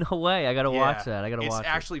 Oh no way! I gotta watch Yeah. that. I gotta watch It's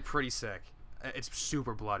actually pretty sick. It's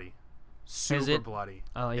super bloody. Is it? Bloody. it.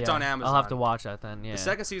 Oh yeah. It's on Amazon. I'll have to watch that then. Yeah. The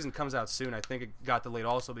second season comes out soon. I think it got delayed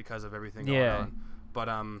also because of everything going Yeah. on. But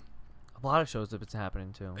A lot of shows that it's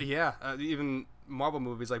happening too. yeah, even Marvel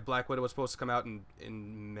movies like Black Widow was supposed to come out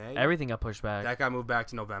in May. Everything got pushed back. That got moved back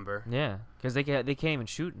to November. Yeah, because they can't even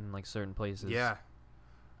shoot in like certain places. Yeah.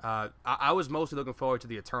 I was mostly looking forward to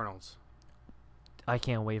the Eternals. I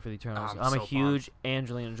can't wait for the Eternals. I'm I'm so a huge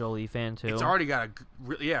Angelina Jolie fan too. It's already got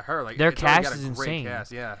her like Their it's already cast got is a great insane.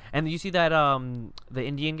 Cast, yeah. And you see that the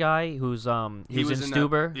Indian guy who's he was in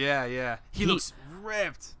Stuber. Yeah. He looks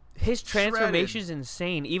ripped. His transformation shredded. is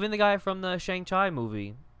insane. Even the guy from the Shang-Chi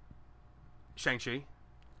movie. Shang-Chi.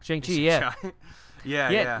 Shang-Chi, yeah. Shang-Chi.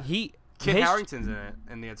 yeah. He Kit his- Harington's in it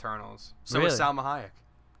in the Eternals. So Really? is Salma Hayek.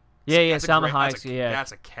 Yeah, That's a Salma great- Hayek, yeah.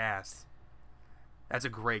 That's a cast. That's a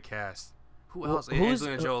great cast. Who Wh- else? who's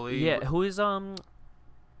Angelina Jolie. Yeah,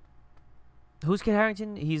 who's Kit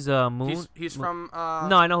Harington? He's Moon. He's Mo- from.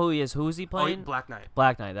 No, I know who he is. Who's he Oh, playing? Black Knight.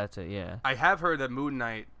 Black Knight. That's it. Yeah. I have heard that Moon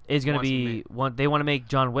Knight. Is gonna wants to be one. They want to make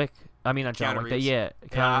John Wick. I mean, not John Keanu Wick. Reeves. Yeah,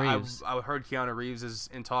 Keanu Reeves. I heard Keanu Reeves is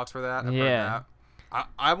in talks for that. I've Yeah. Heard that.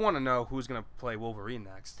 I want to know who's gonna play Wolverine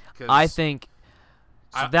next. 'Cause I think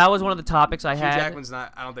so that was one of the topics I Hugh had. Jackman's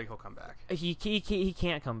not. I don't think he'll come back. He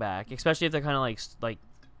can't come back, especially if they're kind of like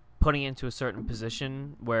putting it into a certain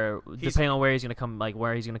position where depending on where he's gonna come, like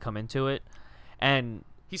where he's gonna come into it, and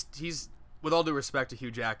He's with all due respect to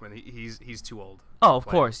Hugh Jackman, he's too old. Oh, of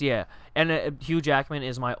course, yeah. And Hugh Jackman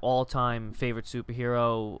is my all-time favorite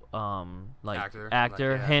superhero actor. Like,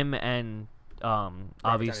 yeah. Him and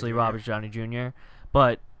obviously Robert Downey Jr.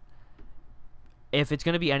 But if it's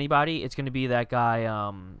gonna be anybody, it's gonna be that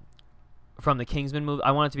guy from the Kingsman movie.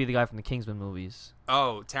 I want it to be the guy from the Kingsman movies.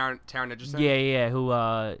 Oh, Taron Egerton? Yeah. Who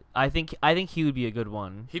I think he would be a good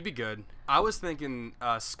one. He'd be good. I was thinking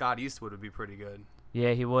Scott Eastwood would be pretty good.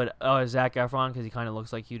 Yeah, he would. Oh, Zac Efron, because he kind of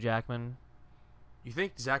looks like Hugh Jackman. You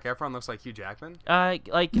think Zac Efron looks like Hugh Jackman?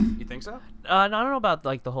 You think so? No, I don't know about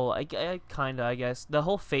like the whole. I guess the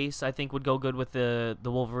whole face I think would go good with the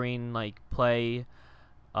Wolverine like play,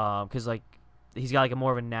 because like he's got like a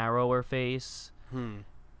more of a narrower face.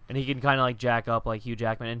 And he can kind of like jack up like Hugh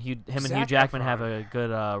Jackman, and him and Hugh Jackman have a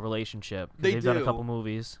good relationship. They've done a couple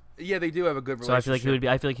movies. Yeah, they do have a good relationship. So I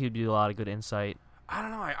feel like he would do a lot of good insight. I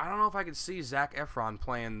don't know. I don't know if I could see Zac Efron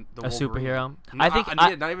playing the Wolverine. Superhero. No, I think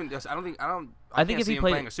I think if he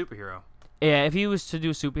played playing a superhero. Yeah, if he was to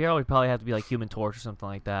do superhero, he'd probably have to be like Human Torch or something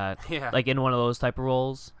like that. Yeah, like in one of those type of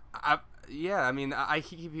roles. I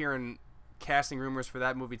keep hearing casting rumors for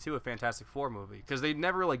that movie too, a Fantastic Four movie, because they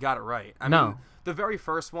never really got it right. I mean, the very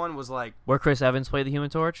first one was like where Chris Evans played the Human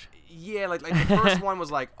Torch. Yeah, like the first one was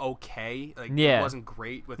like okay, like it wasn't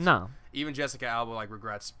great. Even Jessica Alba like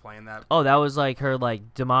regrets playing that. Oh, that was like her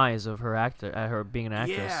like demise of her her being an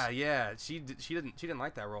actress. Yeah, she didn't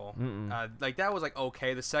like that role. Like that was like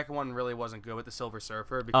okay. The second one really wasn't good with the Silver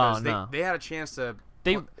Surfer because they had a chance to.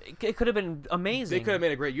 It could have been amazing. They could have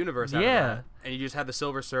made a great universe out of that. And you just had the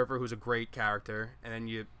Silver Surfer, who's a great character, and then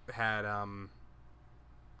you had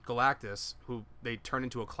Galactus, who they turned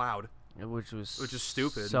into a cloud, which is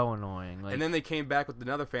stupid, so annoying. Like, and then they came back with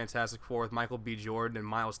another Fantastic Four with Michael B. Jordan and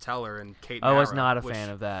Miles Teller and Kate. I was not a fan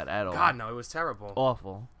of that at all. God, no, it was terrible,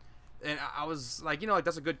 awful. And I was like, like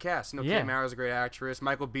that's a good cast. Kate Mara's a great actress.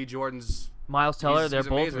 Michael B. Jordan's Miles Teller. They're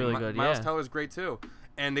both amazing. really good. Miles Teller's great too,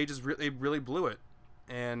 and they just really blew it.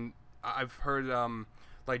 And I've heard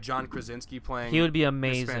like John Krasinski playing. He would be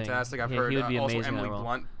amazing. Fantastic. I've heard he would be also amazing Emily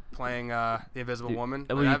Blunt playing the Invisible Woman.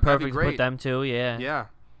 It would be perfect with them too. Yeah. Yeah.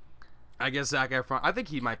 I guess Zac Efron. I think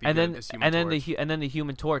he might be. And good then as Human Torch. then the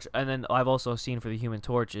Human Torch, and then I've also seen for the Human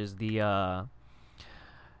Torch is the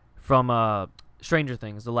from Stranger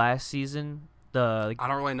Things, the last season. I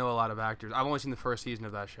don't really know a lot of actors. I've only seen the first season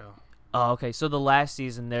of that show. Oh, okay. So the last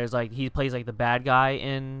season, there's like he plays like the bad guy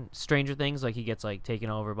in Stranger Things. Like he gets like taken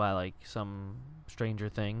over by like some stranger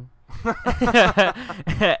thing,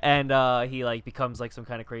 and he like becomes like some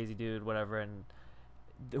kind of crazy dude, whatever. And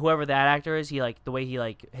whoever that actor is, he like the way he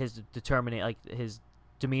like his his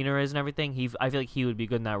demeanor is and everything. I feel like he would be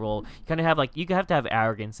good in that role. You kind of have like you have to have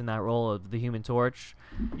arrogance in that role of the Human Torch.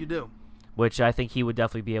 You do, which I think he would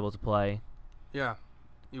definitely be able to play. Yeah,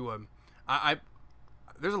 you would.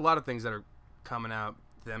 There's a lot of things that are coming out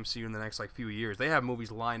the MCU in the next like few years. They have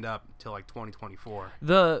movies lined up till like 2024.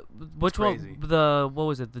 What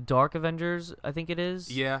was it? The Dark Avengers, I think it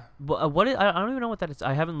is. Yeah. I don't even know what that is.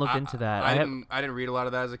 I haven't looked into that. I didn't read a lot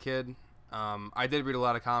of that as a kid. I did read a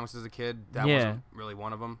lot of comics as a kid. That wasn't really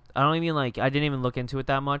one of them. I didn't even look into it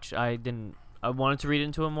that much. I wanted to read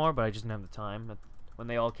into it more, but I just didn't have the time. When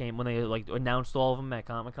they like announced all of them at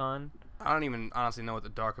Comic-Con. I don't even honestly know what the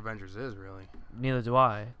Dark Avengers is, really. Neither do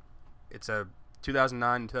I. It's a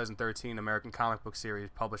 2009 and 2013 American comic book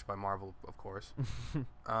series published by Marvel, of course.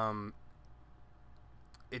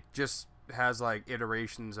 It just has like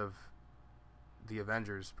iterations of the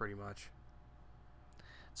Avengers, pretty much.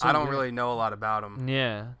 So I don't really know a lot about them.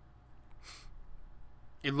 Yeah.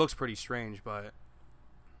 It looks pretty strange, but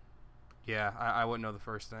yeah, I wouldn't know the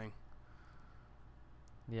first thing.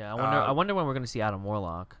 Yeah, I wonder when we're going to see Adam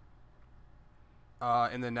Warlock.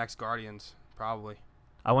 In the next Guardians, probably.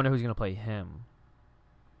 I wonder who's going to play him.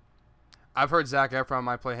 I've heard Zac Efron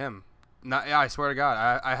might play him. I swear to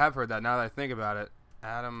God, I have heard that. Now that I think about it,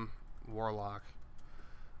 Adam Warlock,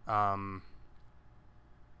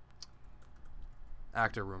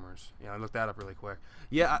 actor rumors. I looked that up really quick.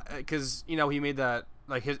 Yeah, because he made that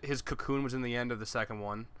like his cocoon was in the end of the second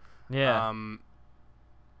one. Yeah. And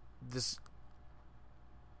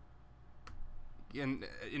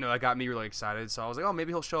that got me really excited. So I was like, oh,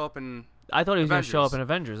 maybe he'll show up in. I thought he was going to show up in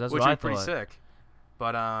Avengers. That's what I thought. Which would be pretty sick,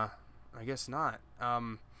 but I guess not.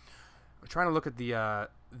 I'm trying to look at the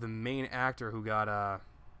main actor who got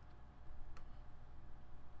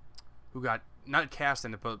not cast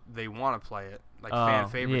in it, but they want to play it, like fan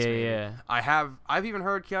favorites. Yeah, maybe. yeah. I've even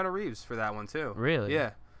heard Keanu Reeves for that one too. Really?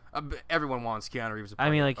 Yeah. Everyone wants Keanu Reeves to play I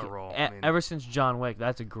mean, like a role. ever since John Wick,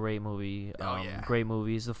 that's a great movie. Oh, yeah. Great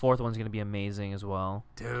movies. The fourth one's gonna be amazing as well.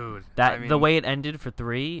 Dude, The way it ended for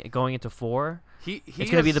 3, going into 4,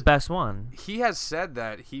 it's gonna be the best one. He has said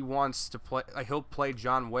that he wants to play. He'll play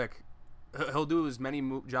John Wick. He'll do as many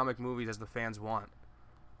John Wick movies as the fans want.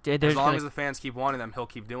 As long as the fans keep wanting them, he'll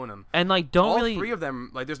keep doing them. And like, all 3 of them,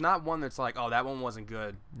 like, there's not one that's like, oh, that one wasn't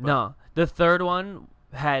good. No, the third one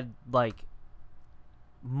had like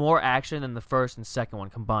more action than the first and second one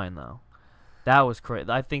combined, though. That was crazy.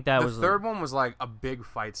 I think that was the third one was like a big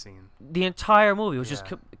fight scene. The entire movie was just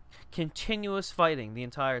continuous fighting the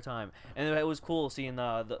entire time, and it was cool seeing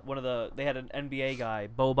they had an NBA guy,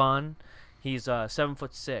 Boban. He's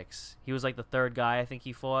 7'6". He was like the third guy I think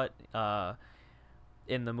he fought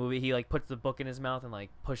in the movie. He like puts the book in his mouth and like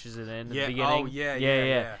pushes it in the beginning. Oh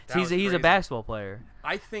yeah. He's a basketball player.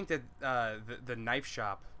 I think that the knife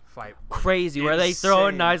shop fight crazy insane. Where they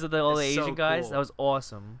throwing knives at all the Asian so guys. cool. That was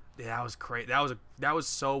awesome. Yeah, that was great. That was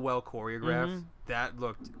so well choreographed. That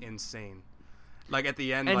looked insane. Like at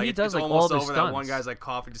the end, and like he does it's like almost all the over. stunts. That one guy's like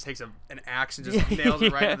coughing, just takes an axe and just nails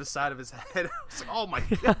it right to the side of his head. It's like, oh my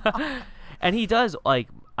god. And he does like,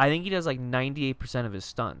 I think he does like 98% of his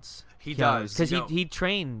stunts. He does, because he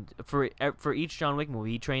trained for each John Wick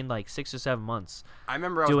movie. He trained like 6 or 7 months. I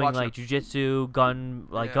remember I was doing watching like jujitsu,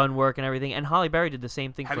 gun work, and everything. And Halle Berry did the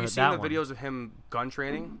same thing. Have for you seen that the one. videos of him gun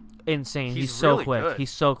training? Insane. He's really so quick. good. He's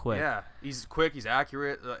so quick. Yeah, he's quick. He's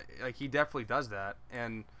accurate. Like he definitely does that.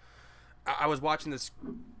 And I was watching this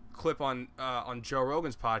clip on Joe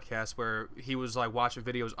Rogan's podcast where he was like watching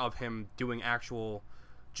videos of him doing actual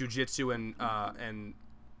jujitsu and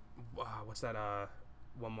what's that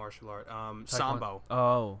one martial art sambo.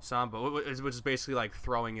 Sambo, which is basically like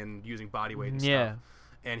throwing and using body weight and stuff.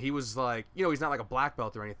 And he was like, he's not like a black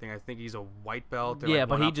belt or anything. I think he's a white belt. Yeah,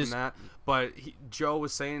 but he just But Joe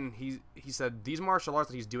was saying he said these martial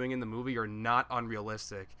arts that he's doing in the movie are not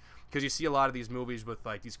unrealistic, because you see a lot of these movies with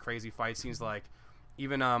like these crazy fight scenes, like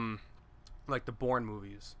even like the Bourne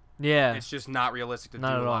movies. Yeah, it's just not realistic to do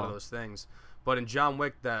a lot of those things. But in John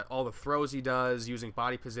Wick, that all the throws he does using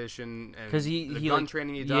body position and the gun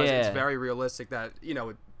training he does, it's very realistic that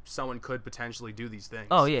someone could potentially do these things.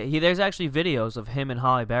 Oh yeah, there's actually videos of him and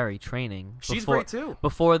Halle Berry training. She's great too.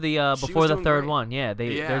 Before the third one,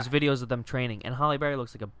 there's videos of them training, and Halle Berry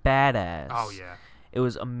looks like a badass. Oh yeah. It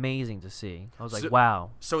was amazing to see. I was like,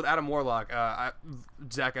 wow. So with Adam Warlock,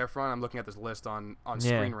 Zac Efron, I'm looking at this list on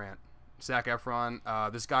Screen Rant. Zac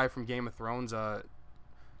Efron, this guy from Game of Thrones.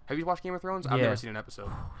 Have you watched Game of Thrones? I've never seen an episode.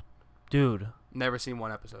 Dude. Never seen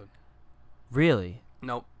one episode. Really?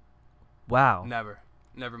 Nope. Wow. Never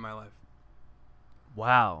in my life.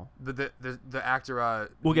 Wow. The actor.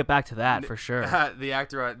 We'll get back to that for sure. The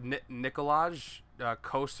actor Nikolaj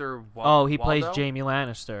Coster-Waldau. He plays Jaime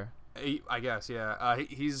Lannister. I guess, yeah.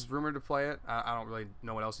 He's rumored to play it. I don't really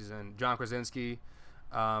know what else he's in. John Krasinski,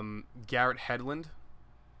 Garrett Hedlund.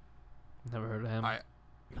 Never heard of him.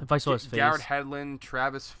 If I saw his face. Garrett Hedlund,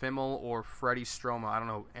 Travis Fimmel, or Freddie Stroma. I don't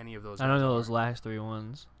know any of those. I don't know those last 3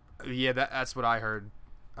 ones. Yeah, that's what I heard.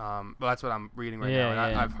 But that's what I'm reading right now. And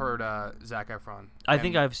I've heard Zac Efron. I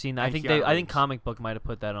think I've seen that. I think Comic Book might have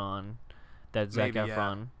put that on. That Zac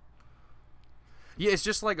Efron. Yeah, it's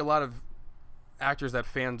just like a lot of actors that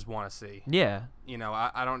fans want to see. Yeah.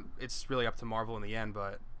 I don't. It's really up to Marvel in the end,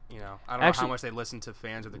 but I don't know how much they listen to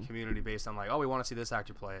fans or the community based on like, oh, we want to see this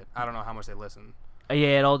actor play it. I don't know how much they listen.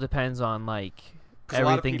 Yeah, it all depends on like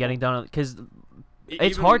everything getting done, because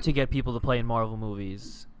it's hard to get people to play in Marvel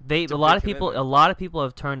movies. A lot of people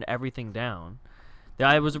have turned everything down.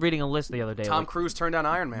 I was reading a list the other day. Tom Cruise turned down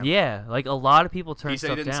Iron Man. Yeah, like a lot of people turned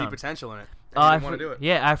stuff down. He said he didn't see potential in it. He didn't want to do it.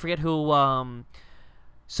 Yeah, I forget who.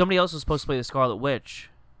 Somebody else was supposed to play the Scarlet Witch.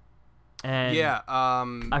 And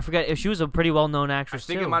I forget if she was a pretty well-known actress. I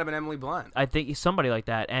think it might have been Emily Blunt. I think somebody like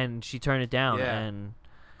that, and she turned it down. Yeah. And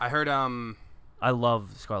I heard I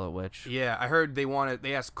love Scarlet Witch. Yeah, I heard they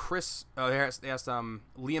asked Liam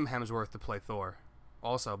Hemsworth to play Thor,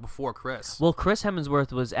 also before Chris. Well, Chris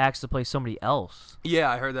Hemsworth was asked to play somebody else. Yeah,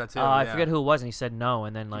 I heard that too. I forget who it was, and he said no,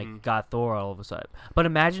 and then got Thor all of a sudden. But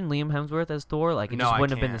imagine Liam Hemsworth as Thor, like it just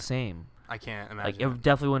wouldn't have been the same. I can't imagine. Like it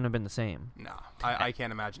definitely wouldn't have been the same. No, I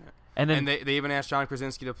can't imagine it. And then they even asked John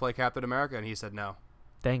Krasinski to play Captain America, and he said no.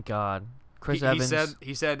 Thank God. Chris Evans.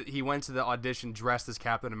 He said he went to the audition dressed as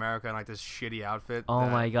Captain America in like this shitty outfit. Oh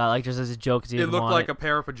my God! Like just as a joke, it looked like a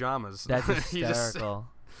pair of pajamas. That's hysterical.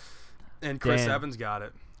 And Chris Evans got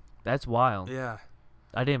it. That's wild. Yeah,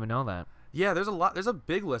 I didn't even know that. Yeah, there's a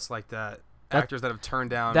big list like that. Actors that have turned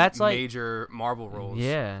down major Marvel roles.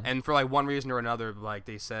 Yeah. And for like one reason or another, like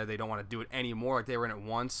they said they don't want to do it anymore. Like they were in it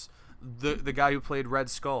once. the guy who played Red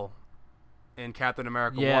Skull in Captain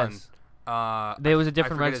America Yes. 1. There was a I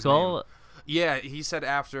different forget Red his Skull. name. Yeah, he said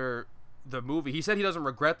after the movie, he said he doesn't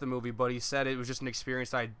regret the movie, but he said it was just an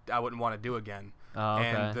experience I wouldn't want to do again. Oh, okay.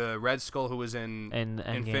 And the Red Skull who was in And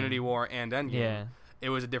Infinity Endgame. War and Endgame, Yeah. it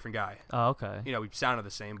was a different guy. Oh, okay. You know, he sounded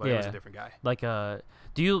the same, but it was a Yeah. different guy. Like how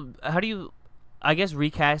do you I guess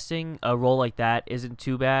recasting a role like that isn't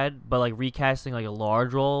too bad, but like recasting like a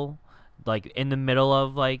large role like in the middle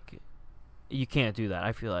of like you can't do that,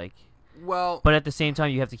 I feel like. Well, But at the same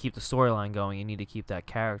time you have to keep the storyline going. You need to keep that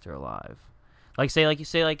character alive. Like say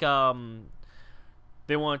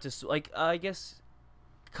they wanted to I guess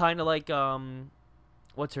kind of like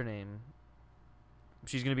what's her name?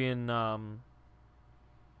 She's going to be in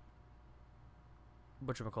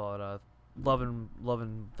whatchamacallit, Love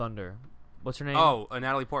and Thunder. What's her name? oh,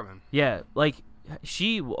 Natalie Portman. Yeah, like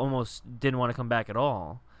she almost didn't want to come back at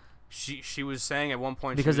all. She was saying at one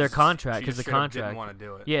point Because she their was, contract- she 'cause just the straight up contract. didn't want to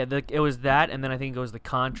do it. Yeah, it was that, and then I think it was the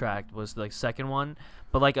contract was like second one.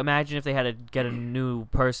 But like, imagine if they had to get a new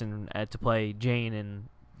person to play Jane in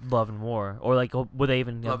Love and War, or like, would they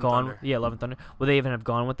even have Love and gone? Thunder. Yeah, Love and Thunder. Would they even have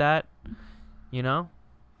gone with that? You know?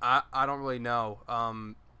 I don't really know.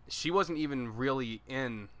 She wasn't even really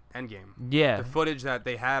in Endgame. Yeah. The footage that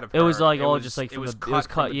they had of It her, was, like, all was, just, like, it from was the- cut it was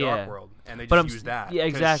from cut, the yeah. Dark World, and they But just I'm used that. yeah, 'cause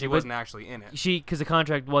exactly, She but wasn't actually in it. Because the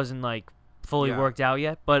contract wasn't like fully Yeah. worked out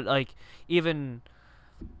yet. But like, even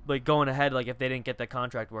like going ahead, like if they didn't get that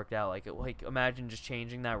contract worked out, like imagine just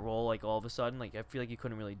changing that role like all of a sudden. Like I feel like you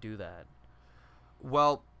couldn't really do that.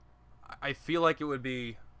 Well, I feel like it would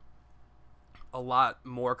be a lot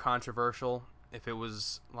more controversial if it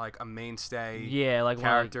was like a mainstay Yeah, like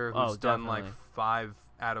character one, who's done definitely. like 5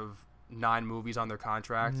 out of 9 movies on their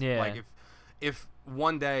contract. Yeah. Like if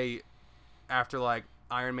one day after like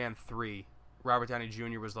Iron Man 3, Robert Downey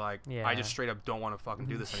Jr. was like, Yeah. I just straight up don't want to fucking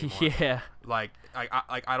do this anymore. yeah, Like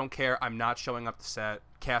I don't care. I'm not showing up to set.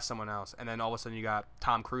 Cast someone else. And then all of a sudden you got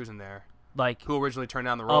Tom Cruise in there, like who originally turned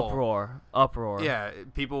down the role. uproar. Yeah,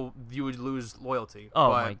 people, you would lose loyalty. Oh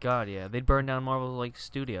but, my god, yeah, they'd burn down Marvel like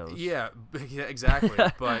studios. Yeah, yeah, exactly.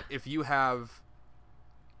 But if you have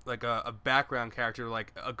like a background character,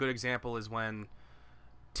 like a good example is when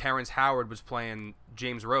Terrence Howard was playing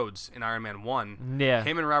James Rhodes in Iron Man 1. Yeah.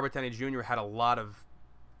 Him and Robert Downey Jr. had a lot of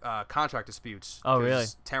contract disputes. Oh, 'cause really?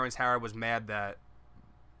 Terrence Howard was mad that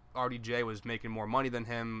RDJ was making more money than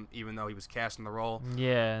him, even though he was cast in the role.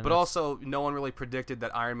 Yeah. But also, no one really predicted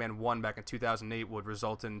that Iron Man 1 back in 2008 would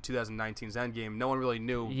result in 2019's Endgame. No one really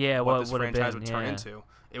knew Yeah, what what this would've franchise been, would turn yeah. into.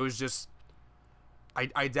 It was just...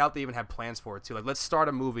 I doubt they even had plans for it, too. Like, let's start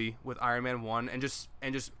a movie with Iron Man 1 and just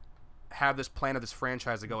have this plan of this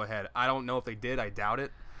franchise to go ahead. I don't know if they did. I doubt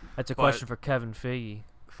it. That's a but- question for Kevin Feige.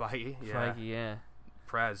 Feige, yeah. Feige, yeah.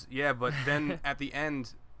 Prez. Yeah, but then at the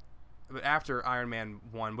end... But after Iron Man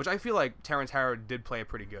 1, which I feel like Terrence Howard did play it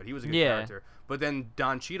pretty good. He was a good Yeah. character. But then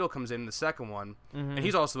Don Cheadle comes in the second one, Mhm. and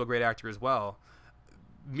he's also a great actor as well.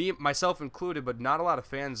 Myself included, but not a lot of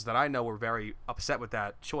fans that I know were very upset with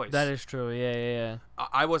that choice. That is true. Yeah, yeah, yeah.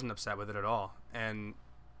 I wasn't upset with it at all, and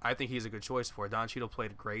I think he's a good choice for it. Don Cheadle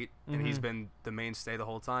played great, and he's Mhm. been the mainstay the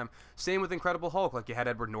whole time. Same with Incredible Hulk, like you had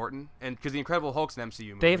Edward Norton, and because the Incredible Hulk's an MCU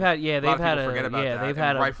movie. They've had a lot they've of had people forget about that, they've and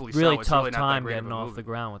had a rightfully so. really It's tough really not that time great of getting a off movie. the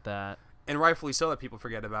ground with that. And rightfully so that people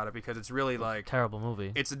forget about it, because it's really like Terrible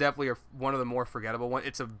movie. it's definitely one of the more forgettable one.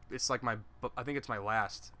 It's like I think it's my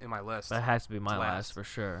last in my list. That has to be my It's last for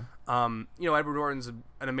sure. Edward Norton's an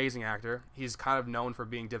amazing actor. He's kind of known for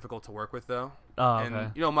being difficult to work with, though. Oh, And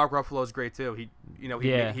okay. Mark Ruffalo's great too. He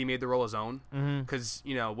Yeah. he made the role his own. Mhm. Because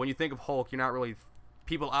when you think of Hulk, you're not really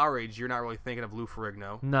people our age. You're not really thinking of Lou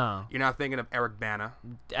Ferrigno. No, You're not thinking of Eric Bana.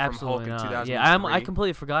 absolutely Hulk in not. 2003. Yeah, I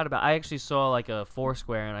completely forgot about. I actually saw like a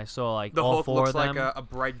Foursquare, and I saw like The all Hulk four looks of them. like a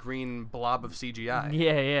bright green blob of CGI.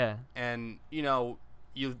 Yeah, yeah. And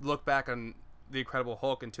you look back on the Incredible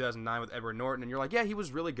Hulk in 2009 with Edward Norton, and you're like, yeah, he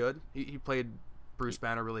was really good. He played Bruce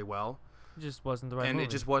Banner really well. It just wasn't the right and movie. it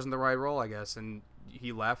just wasn't the right role, I guess. And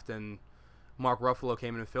he left, and Mark Ruffalo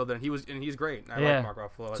came in and filled it. And he's great. I Yeah. like Mark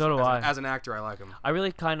Ruffalo. So do I. As an actor, I like him. I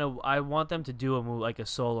really I want them to do a movie, like a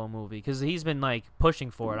solo movie, because he's been like pushing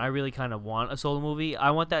for it. I really kind of want a solo movie.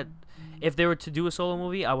 I want that. If they were to do a solo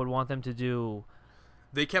movie, I would want them to do.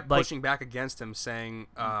 They kept like- pushing back against him, saying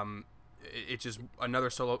it just a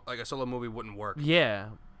solo movie wouldn't work. Yeah,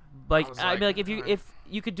 like was I mean, like, like if alright.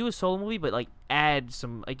 you could do a solo movie, but like add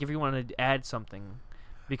some, like if you wanted to add something,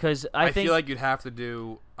 because I think feel like you'd have to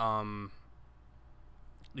do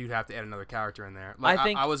you'd have to add another character in there. Like, I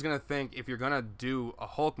think- I was gonna think if you're gonna do a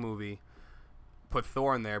Hulk movie, put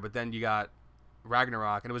Thor in there, but then you got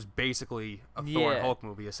Ragnarok, and it was basically a Thor and Yeah. Hulk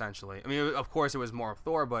movie essentially. I mean, of course it was more of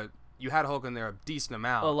Thor, but you had Hulk in there a decent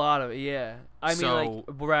amount. A lot of it, yeah. I mean, like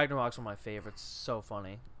So- Ragnarok's one of my favorites. So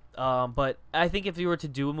funny. But I think if you were to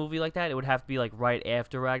do a movie like that, it would have to be like right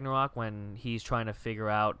after Ragnarok when he's trying to figure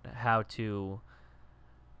out how to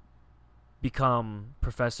become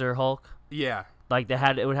Professor Hulk. Yeah, Like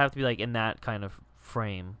it would have to be like in that kind of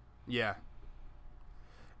frame. yeah.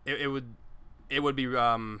 It would be.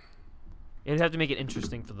 It'd have to make it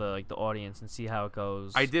interesting for the audience and see how it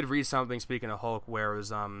goes. I did read something, speaking of Hulk, where it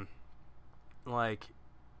was like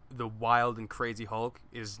the wild and crazy Hulk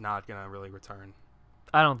is not gonna really return.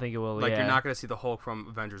 I don't think it will. Like yeah. you're not gonna see the Hulk from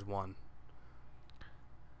Avengers 1,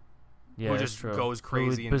 Yeah, who that's just true. goes Who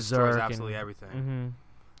crazy and berserk destroys and- absolutely everything. Mm-hmm.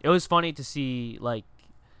 It was funny to see like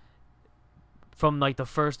from like the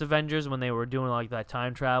first Avengers when they were doing like that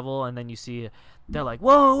time travel, and then you see they're like,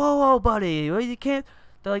 whoa, whoa, whoa, buddy, you can't.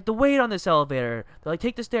 They're like, the weight on this elevator. They're like,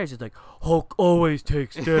 take the stairs. It's like, Hulk always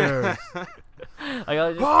takes stairs. Like, I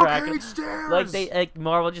was just Hulk cracking. hates stairs! Like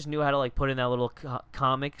Marvel just knew how to like put in that little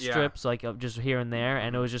comic Yeah. strips like just here and there,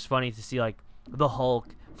 and it was just funny to see like the Hulk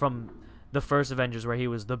from the first Avengers where he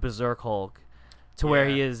was the Berserk Hulk to where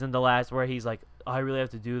he Yeah. is in the last where he's like, I really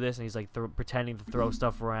have to do this, and he's like pretending to throw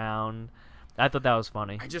stuff around. I thought that was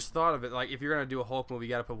funny. I just thought of it. Like, if you're gonna do a Hulk movie, you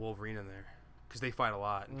gotta put Wolverine in there because they fight a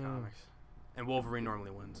lot in comics, and Wolverine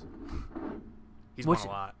normally wins. He's won Which- a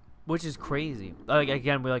lot. Which is crazy. Like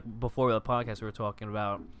again, before the podcast we were talking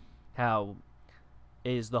about how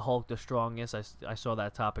is the Hulk the strongest. I saw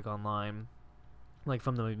that topic online, like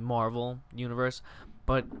from the Marvel universe,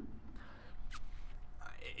 but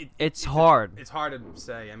it's hard It's hard to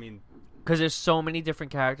say. I mean, because there's so many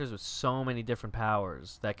different characters with so many different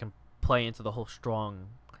powers that can play into the whole strong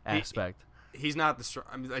aspect. he's not the strong.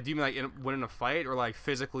 I mean, do you mean like winning a fight or like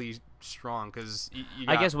physically strong? Because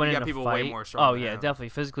I guess winning you got a people fight. way more strong. Oh than yeah, him. definitely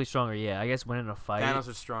physically stronger. Yeah, I guess winning a fight. Thanos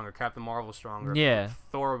was stronger. Captain Marvel was stronger. Yeah.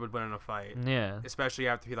 Thor would win in a fight, Yeah, especially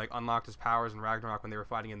after he like unlocked his powers in Ragnarok when they were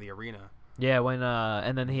fighting in the arena. yeah. When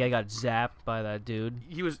and then he got zapped by that dude.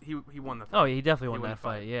 He won the fight. Oh, he definitely won won that the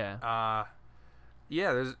fight. fight. Yeah.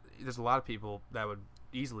 Yeah. There's a lot of people that would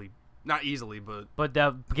not easily, but But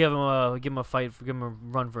that give him a fight, give him a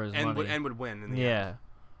run for his and money. would win. In the Yeah. end.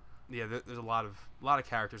 Yeah. There's a lot of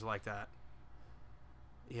characters like that.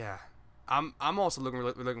 Yeah. I'm also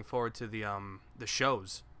looking forward to the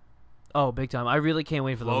shows. Oh, big time! I really can't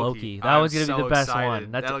wait for the Loki. That I'm was gonna be so the best excited.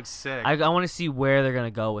 one. That looks sick. I want to see where they're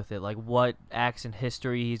gonna go with it. Like what acts in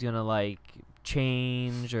history he's gonna like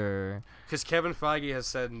change or. Because Kevin Feige has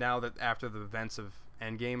said now that after the events of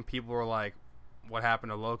Endgame, people were like, "What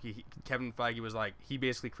happened to Loki?" Kevin Feige was like, he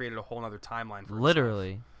basically created a whole other timeline for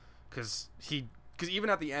Literally. Because even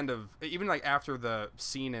at the end of like after the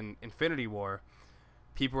scene in Infinity War,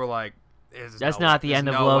 people were like, That's not the end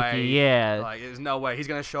of Loki. Yeah. Like, there's no way he's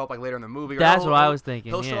gonna show up like later in the movie. Or, That's what I was thinking.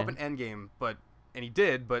 He'll yeah. show up in Endgame, and he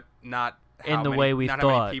did, but not In how the many- way we not how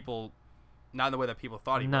thought. many people, not in the way that people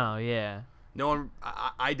thought he would. No, yeah. No one.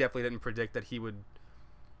 I definitely didn't predict that he would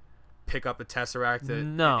pick up the Tesseract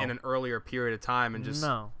No. in an earlier period of time and just.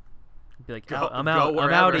 no. Be like, go- I'm go out. I'm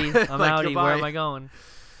wherever." outie. I'm Like, outie. Where am goodbye. I going?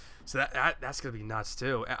 So that's gonna be nuts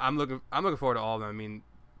too. I'm looking forward to all of them. I mean,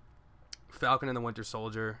 Falcon and the Winter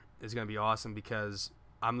Soldier is gonna be awesome because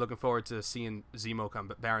I'm looking forward to seeing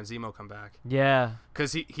Baron Zemo come back. Yeah.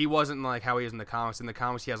 Because he wasn't like how he is in the comics. In the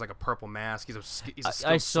comics, he has like a purple mask. He's a I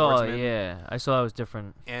skilled saw. swordsman. Yeah. I saw it was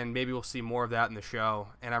different. And maybe we'll see more of that in the show.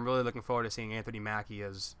 And I'm really looking forward to seeing Anthony Mackie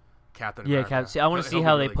as Captain Yeah. America. See, I want to see He'll be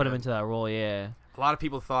how they really put him good. into that role. Yeah. A lot of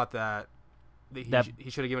people thought that That-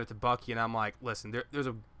 he should have given it to Bucky, and I'm like, listen, there's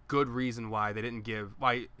a good reason why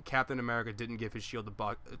Captain America didn't give his shield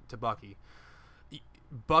to Bucky.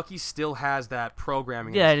 Bucky still has that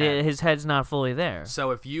programming. Yeah. in his head. His head's not fully there.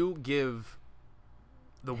 So if you give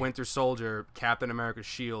the Winter Soldier Captain America's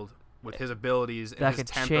shield with his abilities and That his could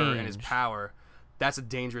temper and his change. power, that's a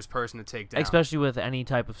dangerous person to take down. Especially with any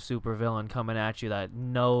type of supervillain coming at you that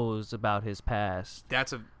knows about his past.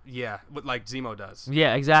 That's what like Zemo does.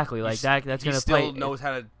 Yeah, exactly. Like that. That's he gonna still play. knows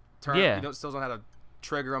how to turn. Yeah. He still knows how to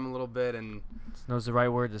trigger him a little bit, and Knows the right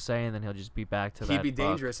word to say, and then he'll just be back to that. he'd be buck.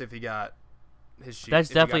 dangerous if he got his shield. That's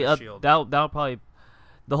if he got definitely his shield. that'll probably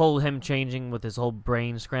the whole him changing with his whole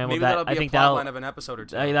brain scramble. Maybe that'll I be think a plot that'll. line of an episode or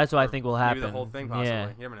two. That's what I Or think will Maybe happen. the whole thing, possibly. Yeah.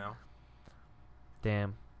 You never know.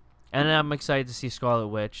 Damn. And then I'm excited to see Scarlet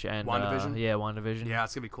Witch and WandaVision? yeah, WandaVision. Yeah,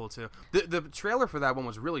 it's gonna be cool too. The trailer for that one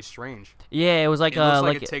was really strange. Yeah, it was like It looks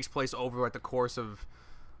like like it takes place over like the course of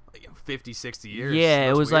 50, 60 years. yeah, it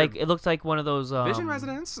Looks was weird. like it looked like one of those Vision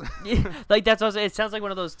Residence. Yeah, like that's what I was, it sounds like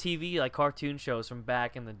one of those TV like cartoon shows from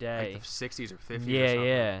back in the day. Like the 60s or 50s. or Yeah, something.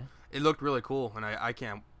 yeah. It looked really cool, and I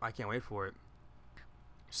can't wait for it.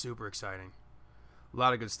 Super exciting. A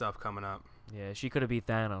lot of good stuff coming up. Yeah, she could have beat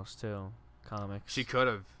Thanos too. Comics. She could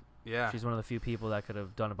have. Yeah. She's one of the few people that could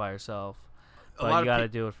have done it by herself. A But lot you of got to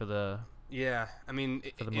do it for the Yeah, I mean,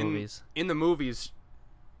 for the movies. In the movies,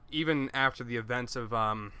 even after the events of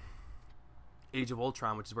Age of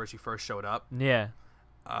Ultron, which is where she first showed up, Yeah.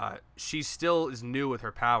 she still is new with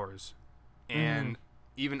her powers, and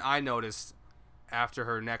even I noticed after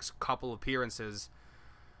her next couple appearances,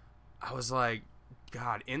 I was like,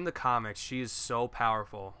 God, in the comics, she is so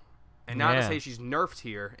powerful, and not to say she's nerfed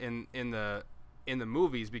here in the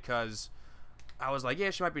movies, because I was like, yeah,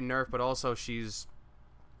 she might be nerfed, but also she's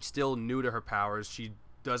still new to her powers. She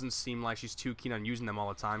doesn't seem like she's too keen on using them all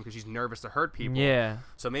the time because she's nervous to hurt people. Yeah.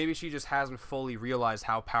 So maybe she just hasn't fully realized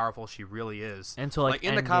how powerful she really is. Until like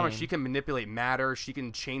in the comics, Endgame. she can manipulate matter. She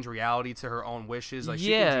can change reality to her own wishes. Like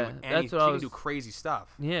she Yeah, can do that's what she I can was- do crazy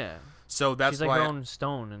stuff. Yeah. So that's She's like why. her own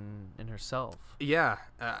stone in herself. Yeah,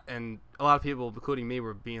 and a lot of people, including me,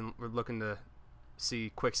 were looking to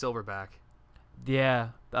see Quicksilver back. Yeah,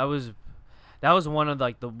 that was one of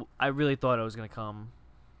like I really thought it was gonna come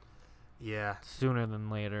Yeah, sooner than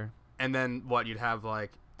later. and then what? You'd have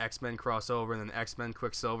like X-Men crossover, and then X-Men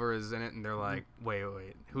Quicksilver is in it, and they're like, wait,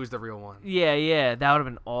 who's the real one? Yeah, that would have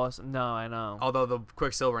been awesome. No, I know. Although the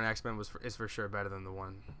Quicksilver in X-Men is for sure better than the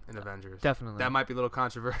one in Avengers. Definitely. That might be a little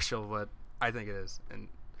controversial, but I think it is. And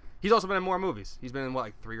he's also been in more movies. He's been in what,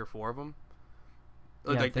 like 3 or 4 of them?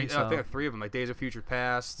 Yeah, I like, think I so. think 3 of them, like Days of Future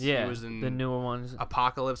Past. Yeah, he was in the newer ones.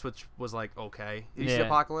 Apocalypse, which was like okay. Did you see Yeah.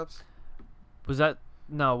 Apocalypse? Was that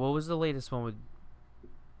no? What was the latest one with?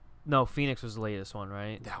 No, Phoenix was the latest one,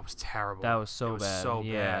 right? That was terrible. That was so it was bad. So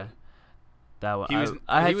yeah. bad. That one. He was-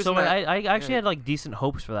 I he had was so in many. that- I actually yeah. had like decent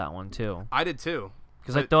hopes for that one too, I did too.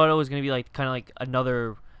 because I But- thought it was gonna be like kind of like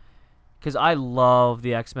another. Because I love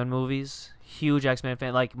the X-Men movies. Huge X-Men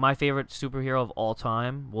fan. Like my favorite superhero of all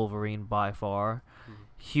time, Wolverine by far.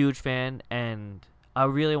 Huge fan, and I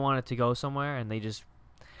really wanted to go somewhere, and they just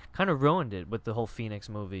kind of ruined it with the whole Phoenix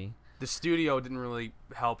movie. The studio didn't really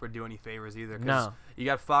help or do any favors either. 'Cause No. you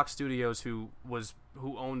got Fox Studios who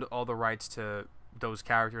owned all the rights to those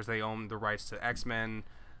characters. They owned the rights to X-Men,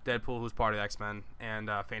 Deadpool, who's part of X-Men, and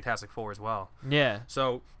Fantastic Four as well. Yeah.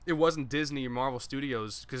 So it wasn't Disney or Marvel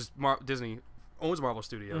Studios, because Disney owns Marvel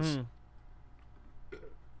Studios. Mhm.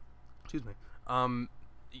 Excuse me.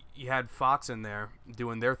 You had Fox in there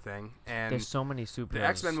doing their thing, and There's so many superheroes. the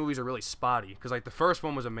X-Men movies are really spotty, because like the first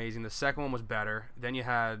one was amazing, the second one was better, then you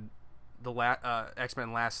had the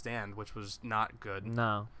X-Men Last Stand, which was not good.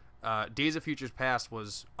 No. Days of Futures Past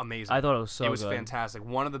was amazing. I thought it was so it was good. fantastic.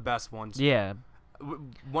 One of the best ones. Yeah.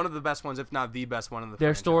 One of the best ones, if not the best one in the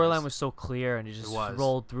Their franchise. storyline was so clear, and it just was.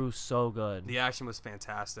 rolled through so good. The action was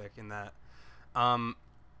fantastic in that.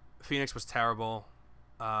 Phoenix was terrible.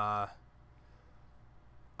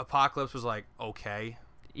 Apocalypse was like okay.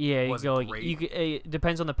 Yeah, you wasn't go. great. It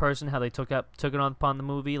depends on the person how they took it on upon the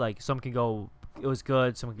movie. Like some can go, it was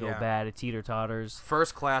good. Some can Yeah. go bad. It teeter totters.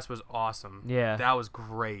 First Class was awesome. Yeah. That was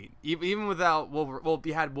great. Even without Wolverine, well,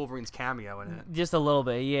 you had Wolverine's cameo in it. Just a little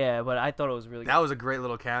bit, yeah. But I thought it was really. That was a great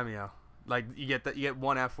little cameo. Like you get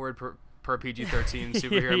one F word per PG-13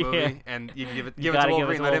 superhero Yeah. movie, and you can give it You to gotta Wolverine.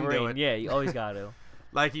 give it to Let him do Wolverine. it. Yeah, you always got to.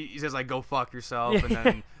 Like he says, like go fuck yourself, and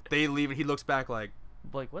then they leave, and he looks back like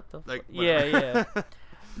Like what the? like Yeah, whatever. yeah.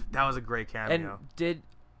 That was a great cameo. And did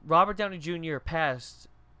Robert Downey Jr. passed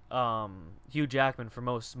Hugh Jackman for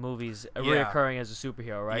most movies, Yeah. reoccurring as a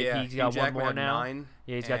superhero, right? Yeah, He's Hugh got Jackman one more had now. 9,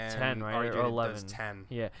 Yeah, he's got and 10, right? RJ Or 11. does 10.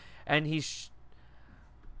 Yeah, and he's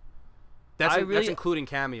That's I that's really- including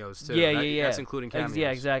cameos too. yeah, That- yeah. That's including cameos. Yeah,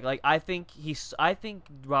 exactly. Like I think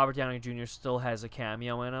Robert Downey Jr. still has a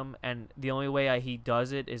cameo in him, and the only way he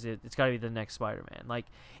does it is it's got to be the next Spider-Man. Like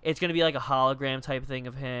it's gonna be like a hologram type thing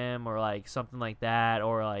of him, or like something like that,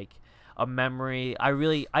 or like a memory.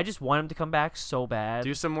 I just want him to come back so bad.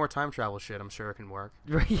 Do some more time travel shit. I'm sure it can work.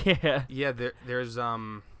 Yeah. Yeah, there's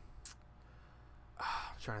I'm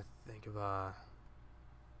trying to think of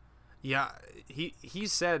yeah, he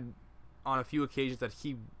said on a few occasions that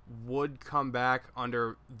he would come back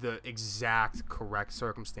under the exact correct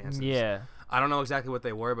circumstances. Yeah. I don't know exactly what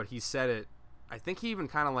they were, but he said it. I think he even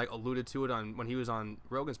kind of like alluded to it when he was on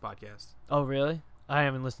Rogan's podcast. Oh, really? I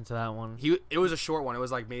haven't listened to that one. It was a short one. It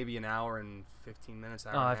was like maybe an hour and 15 minutes.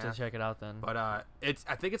 Oh, I have to check it out then. But I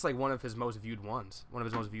think it's like one of his most viewed ones, one of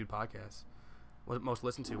his most viewed podcasts, most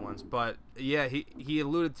listened to ones. But yeah, he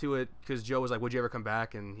alluded to it because Joe was like, "Would you ever come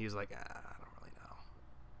back?" And he's like, "I don't really know,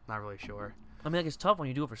 not really sure." I mean, like it's tough when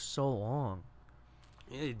you do it for so long.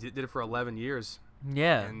 Yeah, he did it for 11 years,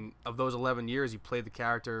 Yeah. and of those 11 years, he played the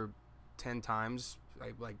character 10 times.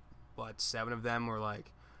 Like what, 7 of them were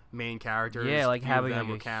like main characters. Yeah, like few of having them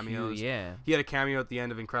like were cameos. Yeah. He had a cameo at the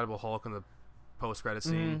end of Incredible Hulk in the post-credit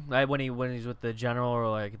scene. Like when he's with the general or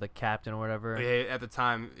like the captain or whatever. Yeah, at the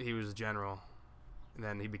time, he was a general, and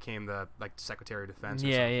then he became the Secretary of Defense. Or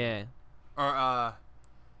Yeah, something. yeah. Or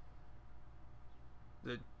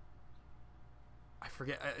I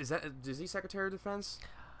forget. Is he Secretary of Defense?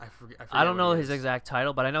 I forget. I don't what know he his is. exact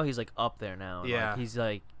title, but I know he's like up there now. Yeah. Like, he's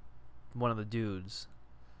like one of the dudes.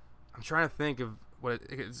 I'm trying to think of what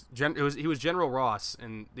he was General Ross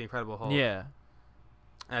in The Incredible Hulk. Yeah.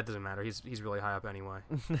 That doesn't matter. He's really high up anyway.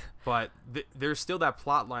 But there's still that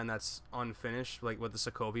plot line that's unfinished, like with the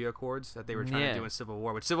Sokovia Accords that they were trying to do in Civil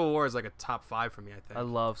War. Which Civil War is like a top 5 for me, I think. I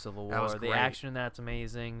love Civil War. That was The great. action in that's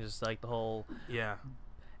amazing. Just like the whole Yeah.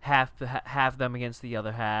 half them against the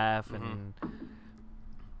other half, Mhm. and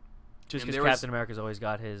just And because there was- Captain America's always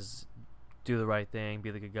got his do the right thing, be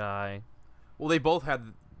the good guy. Well, they both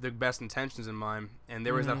had the best intentions in mind, and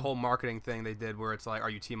there was that Mhm. whole marketing thing they did where it's like, are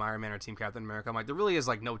you Team Iron Man or Team Captain America? I'm like, there really is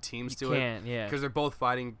like no teams You to it can't, yeah. because they're both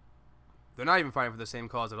fighting. They're not even fighting for the same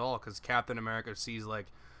cause at all because Captain America sees like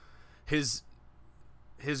his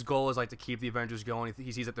goal is like to keep the Avengers going.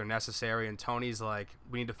 He sees that they're necessary, and Tony's like,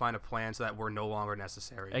 we need to find a plan so that we're no longer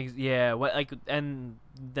necessary. Yeah, what like, and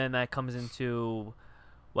then that comes into,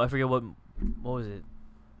 well, I forget what was it,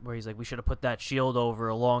 where he's like, we should have put that shield over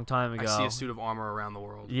a long time ago. I see a suit of armor around the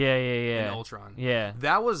world. Yeah, yeah, yeah. In Ultron. Yeah.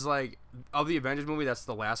 That was like, of the Avengers movie, that's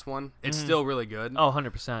the last one. It's Mhm. still really good. Oh,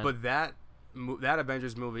 100%. But that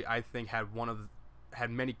Avengers movie, I think, had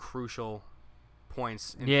many crucial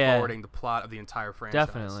points in Yeah. forwarding the plot of the entire franchise.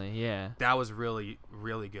 Definitely, yeah. That was really,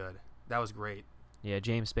 really good. That was great. Yeah,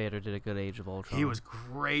 James Spader did a good Age of Ultron. He was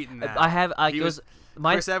great in that.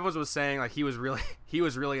 My Chris Evans was saying like he was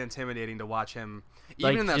really intimidating to watch him.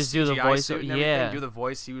 Like, Even in that just do the CGI voice, suit and yeah. everything, do the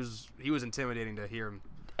voice. He was intimidating to hear him.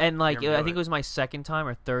 And like Never I do think it. it was my second time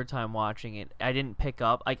or third time watching it. I didn't pick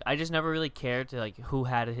up. Like I just never really cared to like who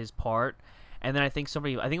had his part. And then I think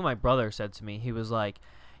my brother said to me, he was like,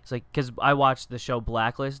 it's like because I watched the show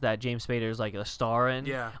Blacklist that James Spader is like a star in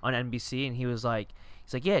Yeah. on NBC, and he's like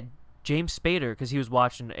yeah, James Spader, because he was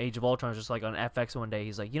watching Age of Ultron just like on FX one day.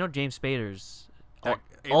 He's like, James Spader's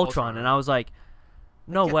Ultron, and I was like,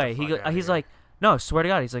 no Get the way. fuck outta He's here. like, no, swear to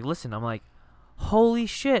God. He's like, listen. I'm like, holy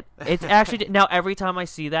shit! It's actually now every time I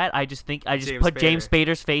see that, I just James put Spader. James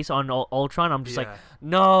Spader's face on Ultron. I'm just like, Yeah.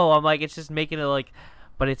 no. I'm like, it's just making it like,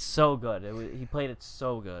 but it's so good. He played it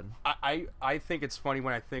so good. I think it's funny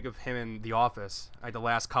when I think of him in The Office, like the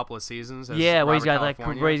last couple of seasons. As Yeah, where he's Robert got like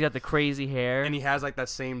California. where he's got the crazy hair. And he has like that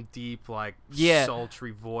same deep, like Yeah.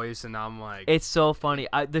 sultry voice, and I'm like, It's so funny.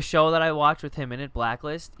 The show that I watched with him in it,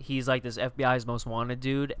 Blacklist, he's like this FBI's most wanted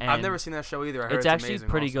dude. And I've never seen that show either. I heard it's actually amazing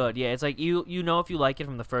pretty also. good. Yeah, it's like you know if you like it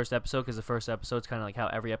from the first episode, because the first episode's kind of like how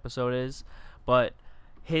every episode is. But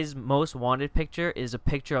his most wanted picture is a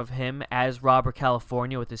picture of him as Robert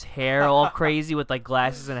California with his hair all crazy with like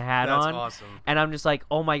glasses and a hat That's on. awesome. And I'm just like,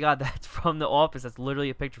 oh my God, that's from The Office. That's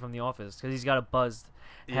literally a picture from The Office because he's got a buzzed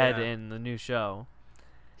head Yeah. in the new show.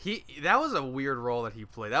 That was a weird role that he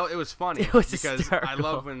played. It was funny It was because hysterical. I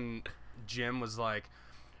love when Jim was like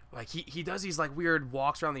he does these like weird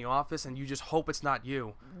walks around the office, and you just hope it's not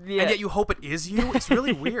you, Yeah. and yet you hope it is you. It's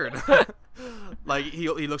really weird. Like he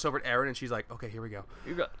looks over at Erin, and she's like, "Okay, here we go,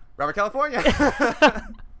 Robert California."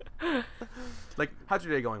 Like, how's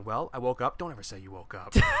your day going? Well, I woke up. Don't ever say you woke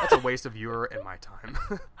up. That's a waste of your and my time.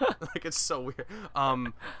 Like, it's so weird.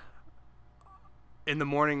 In the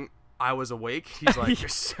morning, I was awake. He's like,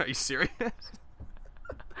 "Are you serious?"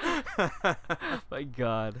 My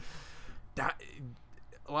God.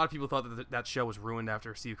 A lot of people thought that show was ruined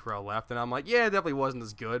after Steve Carell left, and I'm like, yeah, it definitely wasn't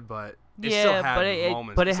as good, but it still had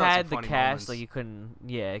moments. but it still had some the funny cast. moments. Like you couldn't.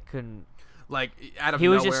 Yeah, it couldn't. Like out of He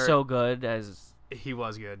was nowhere, just so good as. He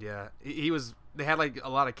was good, yeah. He was. They had like a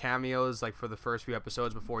lot of cameos, like for the first few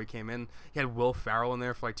episodes before he came in. He had Will Ferrell in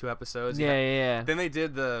there for like 2 episodes. Yeah. Then they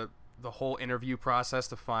did the whole interview process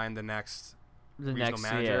to find the next The regional next,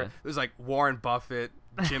 manager. yeah. It was like Warren Buffett,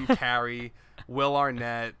 Jim Carrey, Will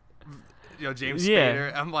Arnett, James Yeah.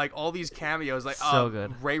 Spader. I'm like all these cameos, like So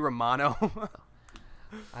good. Ray Romano.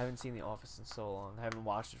 I haven't seen The Office in so long. I haven't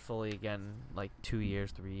watched it fully again like 2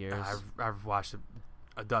 years, 3 years. I've watched it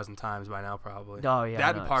a dozen times by now, probably. Oh yeah, that no,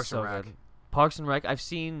 and it's Parks so and Rec. good. Parks and Rec. I've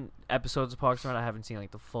seen episodes of Parks and Rec. I haven't seen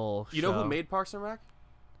like the full. You know who made Parks and Rec?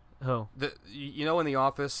 Who? You know in The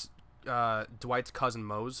Office, Dwight's cousin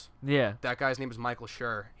Mose. Yeah, That guy's name is Michael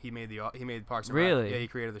Schur. He made Parks and Really? Rec. Yeah, he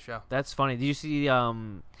created the show. that's funny. Did you see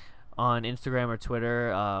on Instagram or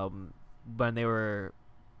Twitter when they were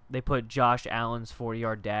they put Josh Allen's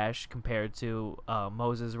 40-yard dash compared to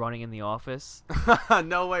Moses running in The Office.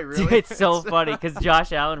 No way, really? Dude, it's so funny because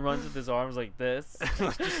Josh Allen runs with his arms like this.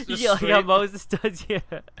 Just Yeah, straight. Moses does. Yeah,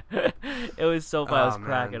 it was so funny. I was Oh,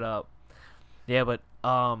 cracking man. up. Yeah, but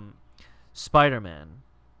Spider-Man.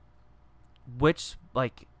 Which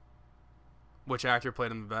Which actor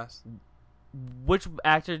played him the best? which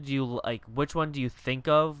actor do you like? Which one do you think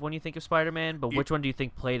of when you think of Spider-Man? But You- which one do you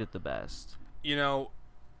think played it the best? You know,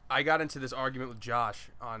 I got into this argument with Josh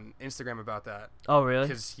on Instagram about that Oh, really?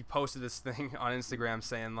 because he posted this thing on Instagram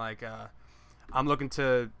saying like, I'm looking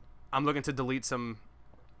to delete some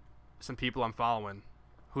people I'm following.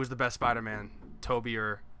 Who's the best Spider-Man, Toby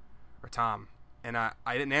or Tom? And I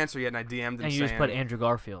didn't answer yet, and I DM'd him And you saying, just put Andrew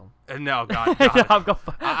Garfield. No, God. No, God.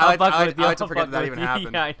 I'm I like to I'm forget that fucking even with you.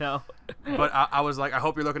 happened. Yeah, I know. But I was like, I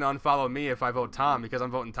hope you're looking to unfollow me if I vote Tom because I'm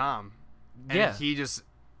voting Tom. And Yeah.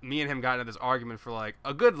 me and him got into this argument for like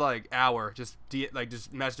a good like hour, just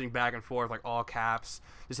messaging back and forth, like all caps,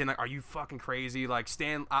 just saying like, "Are you fucking crazy?" Like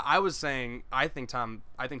Stan, I was saying, I think Tom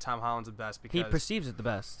Holland's the best because He perceives it the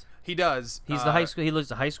best. he does. He's the high school. He looks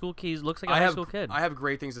a high school kid. He looks like a high school kid. I have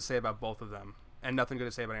great things to say about both of them, and nothing good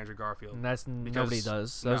to say about Andrew Garfield. And that's nobody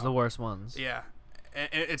does. Those are no. the worst ones. Yeah. And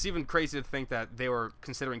it's even crazy to think that they were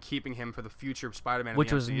considering keeping him for the future of Spider-Man, in Which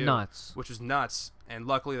the was MCU, nuts. Which was nuts, and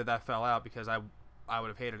luckily that fell out because I would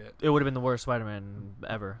have hated it. It would have been the worst Spider-Man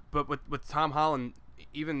ever. But with Tom Holland,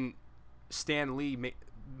 even Stan Lee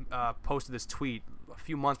posted this tweet a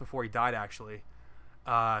few months before he died. Actually,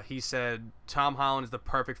 he said Tom Holland is the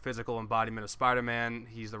perfect physical embodiment of Spider-Man.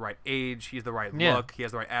 He's the right age. He's the right Yeah. look. He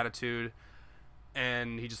has the right attitude.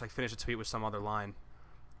 And he just like finished the tweet with some other line.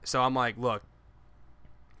 So I'm like, look,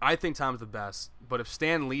 I think Tom's the best. But if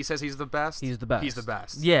Stan Lee says he's the best, He's the best. He's the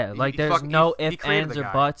best. Yeah, like there's fucking- no he ifs, created ands, the or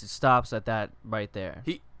guy. buts. It stops at that right there.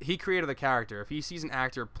 He created the character. If he sees an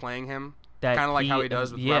actor playing him, That kind of like how he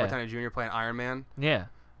does with yeah, Robert Downey Jr. playing Iron Man, yeah.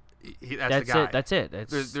 that's the That's guy. it. That's it. There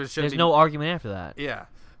shouldn't There's be- no argument after that. Yeah,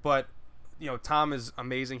 but Tom is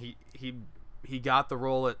amazing. He got the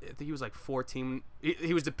role at, I think he was like 14.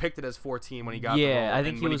 He was depicted as 14 when he got the role. Yeah, I think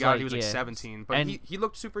and he when was he got it, like, he was like yeah. 17. But And- he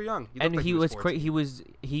looked super young. He And looked like he was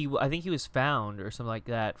 14. I think he was found or something like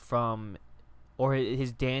that from, or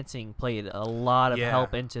his dancing played a lot of Yeah.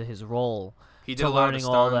 help into his role. He did to a lot of learning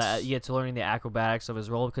the all stunts. that, yeah, to learning the acrobatics of his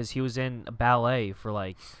role because he was in ballet for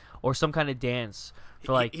like, or some kind of dance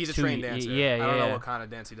for like. He's a 2 trained dancer. Yeah, yeah. I don't know what kind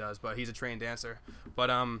of dance he does, but he's a trained dancer.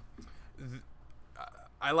 But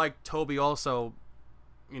I like Toby also,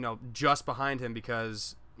 just behind him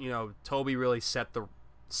because Toby really set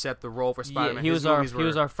the role for Spider-Man. Yeah, he His was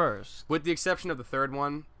movies our first. with the exception of the third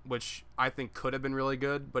one, which I think could have been really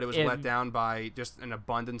good, but it was Yeah. let down by just an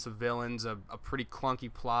abundance of villains, a pretty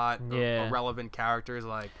clunky plot, Yeah. irrelevant characters.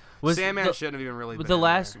 Like Was Sandman the- shouldn't have even really been The in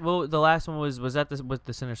last, there. well, the last one was that with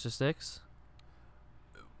the Sinister Six?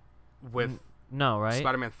 with No, right?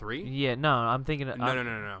 Spider-Man 3. Yeah, no, I'm thinking. No.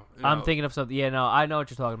 I'm No. thinking of something. Yeah, no, I know what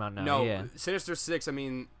you're talking about now. No, yeah, Sinister Six. I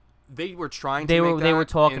mean, they were trying to. they make were they were that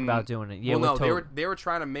talking in- about doing it. Yeah, well, no, with they Toby. were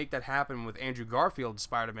trying to make that happen with Andrew Garfield's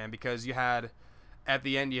Spider-Man because you had, at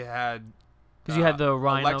the end, you had. Because you had the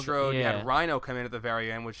Rhino. Electro, yeah. you had Rhino come in at the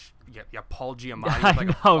very end, which Paul Giamatti I with like a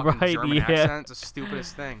know, fucking right, German yeah. accent. It's the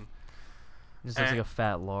stupidest thing. Just looks and- like a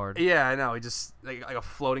fat lord. Yeah, I know. He just like a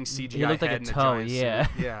floating CGI looked like a head in a toe, giant yeah.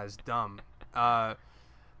 suit. Yeah, it's dumb.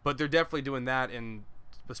 But they're definitely doing that in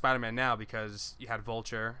the Spider-Man now because you had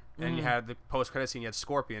Vulture and you had the post-credit scene. You had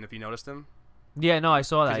Scorpion, if you noticed him. Yeah, no, I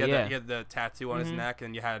saw 'Cause that. he had the tattoo on his Mhm. neck,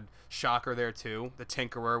 and you had Shocker there too. The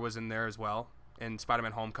Tinkerer was in there as well in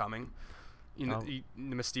Spider-Man: Homecoming. Oh. The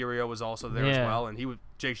Mysterio was also there as Yeah. well, and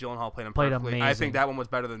Jake Gyllenhaal played him Played perfectly. I amazing. think that one was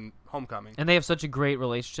better than Homecoming. And they have such a great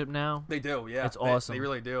relationship now. They do, yeah. It's They awesome.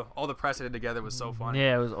 really do. All the press they did together was so funny.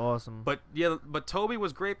 Yeah, it was awesome. But Toby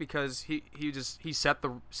was great because he set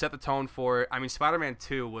the tone for it. I mean, Spider-Man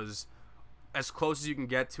 2 was as close as you can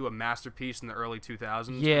get to a masterpiece in the early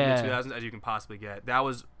 2000s, Yeah. mid 2000s as you can possibly get. That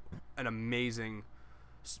was an amazing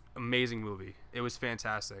movie. It was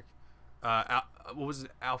fantastic. What was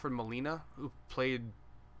it? Alfred Molina who played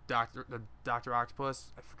Dr.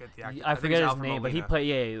 Octopus? I forget the actor. I think forget it's his Alfred name, but he Molina. played.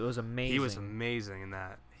 Yeah, it was amazing. He was amazing in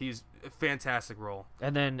that. He's a fantastic role.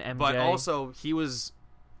 And then MJ. But also,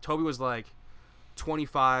 Toby was like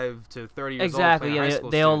 25 to 30 years exactly. old. Playing a Yeah, high school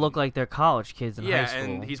they all student. look like they're college kids in Yeah, high school.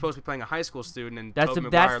 and he's supposed to be playing a high school student, and That's Tobey the-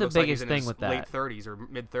 Maguire that's the looks like biggest he's in thing his with that. late 30s or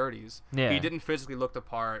mid 30s. Yeah. He didn't physically look the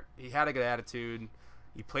part. He had a good attitude.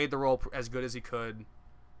 He played the role as good as he could.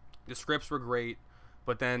 The scripts were great,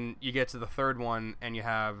 but then you get to the third one, and you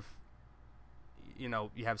have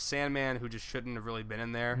Sandman, who just shouldn't have really been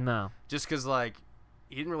in there. No. Just because, like,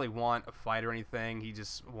 he didn't really want a fight or anything. He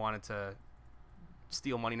just wanted to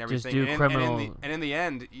steal money and Just everything. do and, criminal. and in the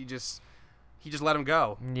end, he just let him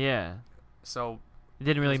go. Yeah. So It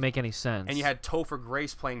didn't really make any sense. and you had Topher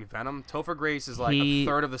Grace playing Venom. Topher Grace is like He- a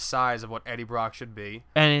third of the size of what Eddie Brock should be.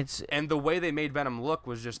 and it's And the way they made Venom look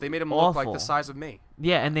was just they made him look like Awful. the size of me.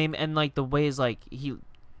 yeah, and like the ways like he,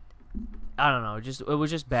 I don't know, just it was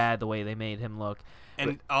just bad the way they made him look.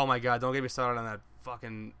 And oh my god, don't get me started on that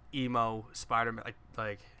fucking emo Spider-Man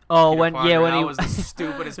like Oh, Peter when Parker. yeah, when that he was the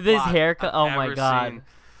stupidest with his plot haircut. I've Oh my ever god. seen.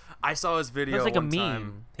 I saw his video Looks like a one meme.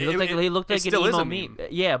 time. He looked like it an still is emo a meme. meme.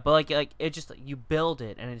 Yeah, but like it just you build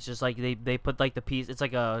it and it's just like they put like the piece. It's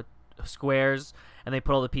like a squares and they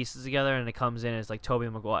put all the pieces together and it comes in. It's like Tobey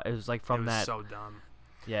Maguire. It was like from it was that. so dumb.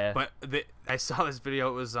 Yeah. But I saw this video.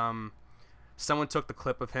 It was someone took the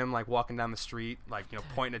clip of him like walking down the street, like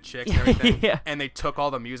pointing at chicks and everything, Yeah. and they took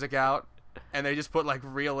all the music out, and they just put like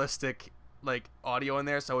realistic like audio in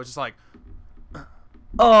there, so it's just like,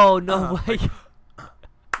 Oh no way.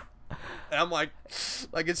 and I'm like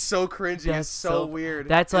it's so cringy, That's it's so so- weird.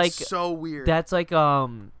 that's It's like- so weird. That's like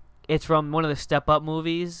it's from one of the Step Up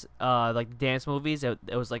movies, like dance movies. It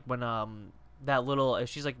was like when that little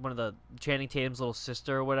she's like one of the Channing Tatum's little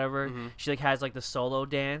sister or whatever. Mhm. She like has like the solo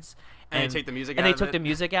dance. and they take the music and out they of took it. the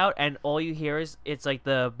music out, and all you hear is it's like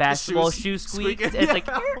the basketball shoe squeak. squeaking. It's like,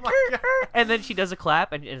 Oh my God. and then she does a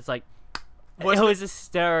clap, and it's like, it Wasn't was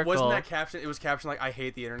hysterical. Wasn't that caption? It was captioned like "I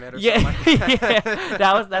hate the internet" or yeah, something like that.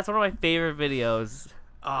 yeah. That's one of my favorite videos.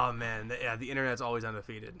 Oh man, the internet's always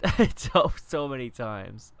undefeated. so many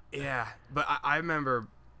times. Yeah, but I remember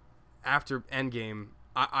after Endgame,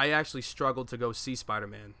 I actually struggled to go see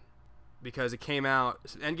Spider-Man because it came out.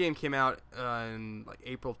 Endgame came out in like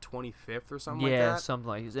April 25th or something like Yeah, that. something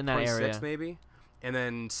like it's in that area. maybe. And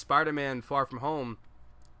then Spider-Man: Far From Home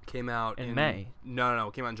came out In May. No,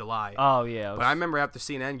 it came out in July. Oh yeah, But I remember after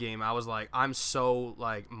seeing Endgame, I was like, I'm so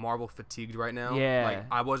like Marvel fatigued right now. Yeah. Like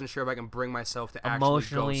I wasn't sure if I can bring myself to actually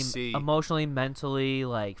go see. emotionally, mentally,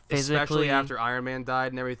 like physically. Especially after Iron Man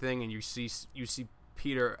died and everything, and you see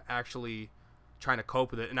Peter actually trying to cope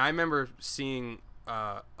with it. And I remember seeing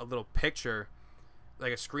a little picture,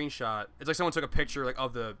 like a screenshot. It's like someone took a picture like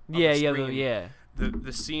of the screen.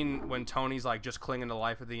 The scene when Tony's like just clinging to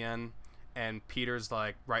life at the end, and Peter's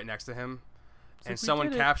like right next to him, and like, we someone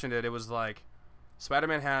did it. captioned it. It was like,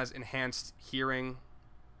 Spider-Man has enhanced hearing,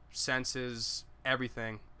 senses,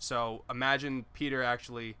 everything. So imagine Peter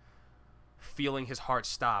actually feeling his heart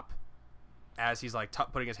stop as he's like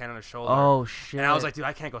putting his hand on his shoulder. Oh shit! And I was like, dude,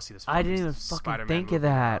 I can't go see this. I didn't even This fucking Spider-Man think of movie.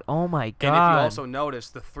 that. Oh my god! And if you also notice,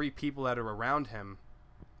 the three people that are around him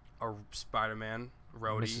are Spider-Man,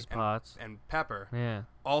 Rhodey, Mrs. Potts. and Pepper. Yeah.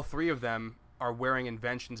 All three of them are wearing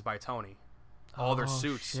inventions by Tony. All their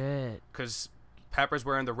suits. Shit. Because Pepper's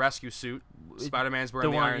wearing the rescue suit, Spider-Man's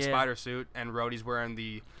wearing the one, Iron yeah. Spider suit, and Rhodey's wearing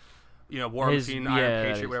the, War His- Machine, yeah, Iron that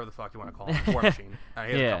Patriot, is- whatever the fuck you want to call him. War Machine. He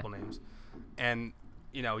has Yeah. a couple names. And,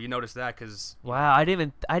 you notice that because... Wow, I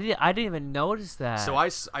didn't even notice that. So I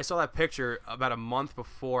saw that picture about a month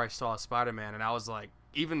before I saw Spider-Man, and I was like,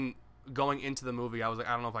 even going into the movie, I was like,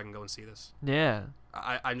 I don't know if I can go and see this. Yeah.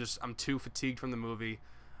 I'm too fatigued from the movie.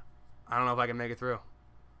 I don't know if I can make it through.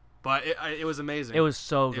 But it was amazing. It was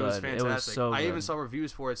so good. It was fantastic. It was so I good. even saw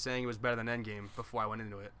reviews for it saying it was better than Endgame before I went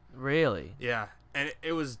into it. Really? Yeah, and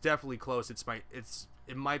it was definitely close. It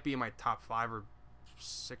might be in my top 5 or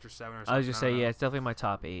 6 or 7 or something. I was just don't say know. yeah, it's definitely my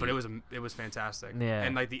top 8. But it was fantastic. Yeah.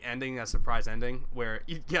 And like the ending, that surprise ending where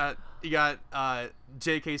you got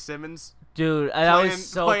J.K. Simmons. Dude, that playing- was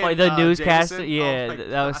so playing, funny. The newscaster, Jameson. yeah, Oh my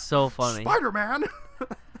that was God. so funny. Spider-Man.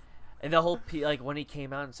 And the whole like when he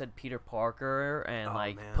came out and said Peter Parker and Oh,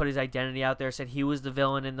 like man. put his identity out there, said he was the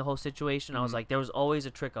villain in the whole situation. I was Mhm. like, there was always a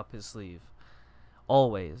trick up his sleeve,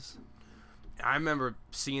 always. I remember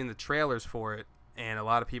seeing the trailers for it, and a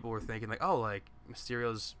lot of people were thinking like, "Oh, like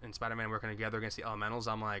Mysterio's and Spider-Man working together against the Elementals."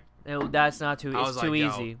 I'm like, That's not too. I It's was too like, yo,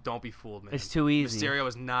 easy. don't be fooled, man. It's too easy. Mysterio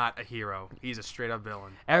is not a hero. He's a straight up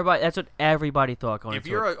villain. Everybody, that's what everybody thought going If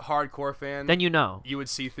into you're it. a hardcore fan, Then you know. you would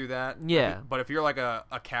see through that. Yeah. But if you're like a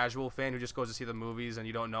casual fan who just goes to see the movies and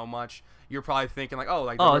you don't know much, you're probably thinking like, oh,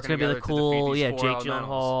 like they're Oh, it's working gonna be the together to defeat cool, these yeah, four Jake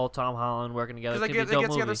elementals. Gyllenhaal, Tom Holland working together. Because It's they gonna be a get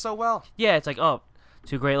dope together movie. so well. Yeah, it's like, oh,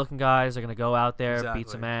 two great looking guys are gonna go out there, Exactly. beat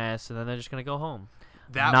some ass, and then they're just gonna go home.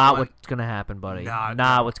 That Not one, what's gonna happen, buddy. Nah,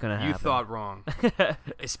 Not no, what's gonna happen. You thought wrong.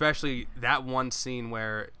 Especially that one scene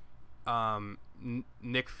where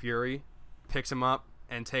Nick Fury picks him up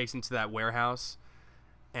and takes him to that warehouse,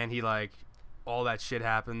 and he like all that shit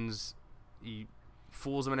happens. He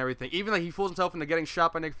fools him and everything. Even like he fools himself into getting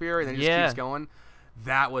shot by Nick Fury, and then he just Yeah. keeps going.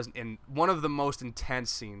 That was in one of the most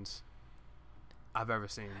intense scenes I've ever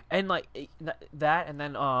seen. And like that, and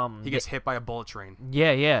then He gets hit by a bullet train.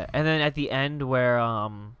 yeah, and then at the end where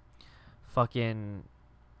fucking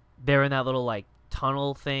they're in that little like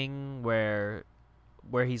tunnel thing where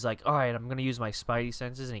he's like, all right, I'm gonna use my spidey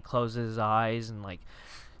senses, and he closes his eyes and like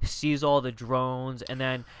sees all the drones, and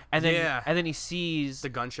then he sees the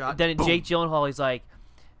gunshot. Then Boom. Jake Gyllenhaal, he's like,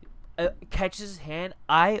 catches his hand.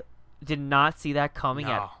 I did not see that coming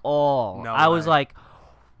at all. No I was way. like,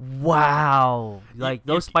 wow, like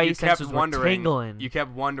those spidey senses were tingling. You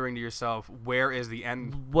kept wondering to yourself, where is the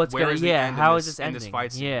end? What's where gonna? is the Yeah, end how in is this, this in ending? this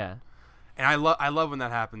fight scene? Yeah. And I love when that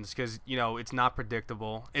happens because it's not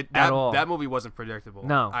predictable. At all. That movie wasn't predictable.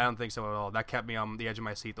 No. I don't think so at all. That kept me on the edge of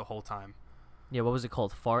my seat the whole time. Yeah, what was it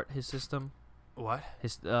called? Fart, his system? What?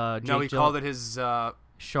 His No, he called it his Shart?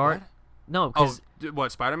 what? No, because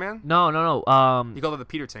What, Spider-Man? no. He called it the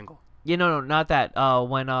Peter Tingle. Yeah, no, not that.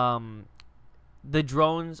 When the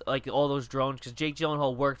drones, like all those drones, because Jake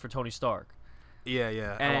Gyllenhaal worked for Tony Stark.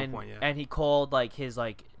 Yeah, at one point, yeah. And he called like his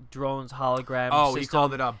like drones hologram. Oh, system. he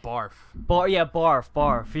called it Barf.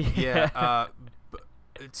 Barf. Yeah,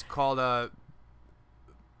 it's called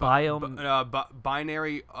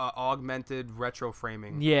binary augmented retro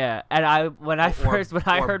framing. Yeah, and when I heard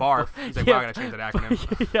Barf, he's like, wow, I gotta change that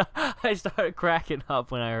acronym. Yeah, I started cracking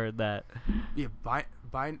up when I heard that. Yeah,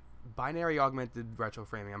 binary augmented retro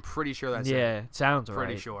framing. I'm pretty sure that's it. Yeah, it sounds right.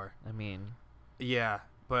 Pretty sure. I mean, yeah,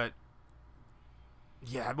 but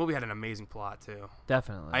yeah, that movie had an amazing plot too.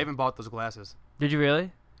 definitely. I even bought those glasses. Did you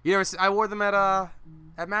really? You ever I wore them at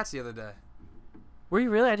Matt's the other day. Were you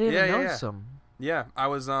really? I didn't even Yeah. notice them. Yeah, I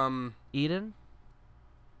was Eden?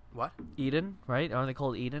 What? Eden, right? Aren't they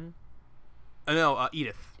called Eden? No,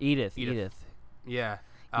 Edith. Edith. Yeah.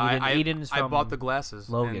 Eden's I from bought the glasses.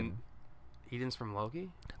 Logan. And Eden's from Loki?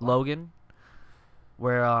 Logan,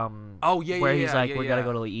 where where he's like, we gotta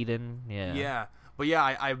go to Eden. Yeah. Yeah, but yeah,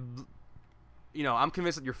 I I'm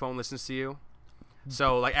convinced that your phone listens to you.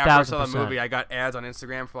 So like after I saw the 1000%. movie, I got ads on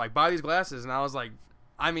Instagram for like, buy these glasses, and I was like,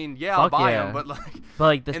 I mean, yeah, I'll Fuck buy yeah. them, but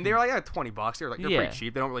like, and they were like $20. They're Yeah. pretty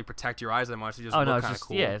cheap. They don't really protect your eyes that much. They just oh look no, kind it's of just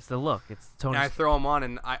cool. yeah, it's the look. It's Tony's. And I throw them on,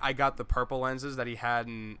 and I got the purple lenses that he had,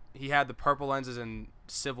 and he had the purple lenses in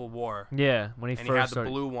Civil War. Yeah, when he And first he had started.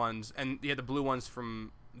 the blue ones, and he had the blue ones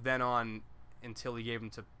from then on until he gave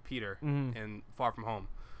them to Peter in Far From Home.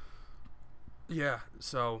 Yeah,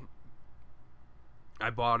 so I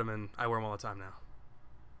bought them, and I wear them all the time now.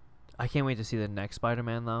 I can't wait to see the next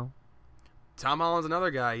Spider-Man though. Tom Holland's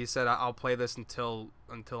another guy. He said, I'll play this until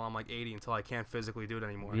I'm like 80, until I can't physically do it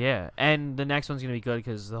anymore. Yeah, and the next one's gonna be good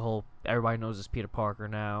because everybody knows it's Peter Parker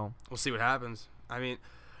now. We'll see what happens. I mean,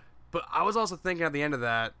 but I was also thinking at the end of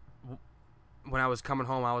that, when I was coming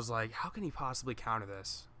home, I was like, how can he possibly counter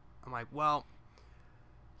this? I'm like, well,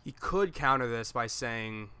 he could counter this by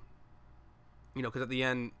saying, because at the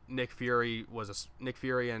end, Nick Fury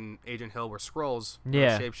and Agent Hill were Skrulls,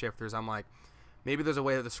 Yeah. shapeshifters. I'm like, maybe there's a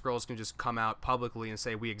way that the Skrulls can just come out publicly and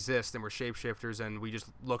say we exist and we're shapeshifters and we just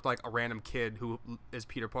look like a random kid who is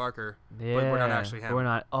Peter Parker, Yeah, but we're not actually him. We're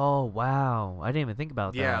not. Oh wow, I didn't even think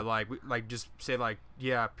about Yeah, that. like just say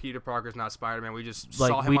yeah, Peter Parker's not Spider-Man. We just Like,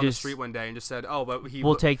 saw him we on the just- street one day and just said, oh, but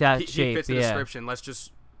We'll take that he shape, fits the yeah. description. Let's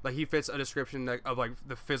just he fits a description of like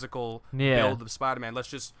the physical Yeah. build of Spider-Man. Let's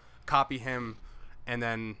just copy him and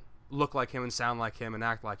then look like him and sound like him and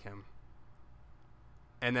act like him.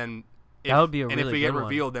 And then That would be a and really if we get good one.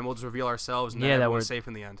 revealed, then we'll just reveal ourselves and Yeah, then that everyone's would- safe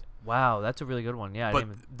in the end. Wow, that's a really good one. Yeah, I But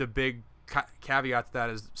didn't even, the big caveat to that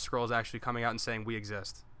is Skrulls actually coming out and saying we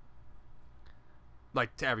exist.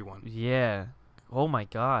 Like to everyone. yeah. Oh my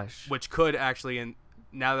gosh. Which could actually, and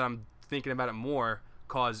now that I'm thinking about it more,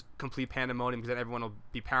 cause complete pandemonium because then everyone will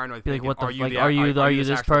be paranoid. Be like, Thinking, what the are you like? the, Are you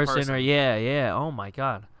this actual person? Or yeah. Oh my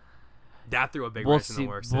god. That threw a big We'll wrench in see. the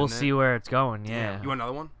works. We'll didn't see it? where it's going. Yeah. You want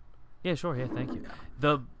another one? Yeah, sure. Yeah, thank you.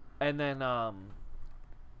 And then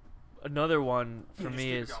another one for Just me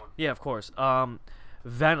keep it is going. of course.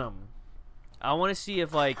 Venom. I want to see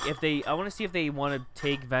if I want to see if they want to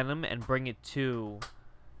take Venom and bring it to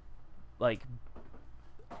like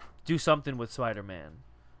do something with Spider-Man.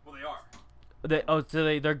 Well, they are.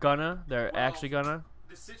 They're actually gonna.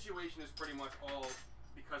 The situation is pretty much all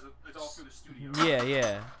because it's all through the studio.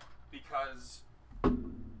 Yeah. Because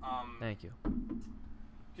Thank you.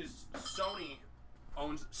 because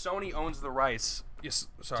Sony owns the rights. Yes,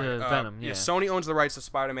 sorry. To Venom, yeah. Sony owns the rights to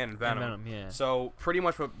Spider-Man and Venom. Venom, yeah. So pretty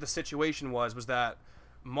much what the situation was that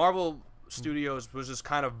Marvel Studios was just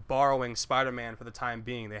kind of borrowing Spider-Man for the time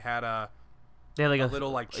being. They had They had like a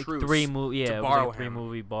little like truce three movie. Yeah, to it was borrow like a him.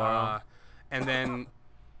 3-movie borrow. And then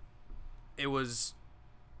it was,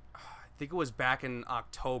 I think it was back in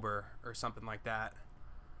October or something like that.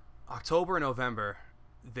 October and November,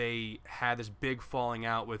 they had this big falling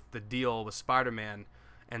out with the deal with Spider-Man,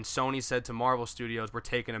 and Sony said to Marvel Studios, "We're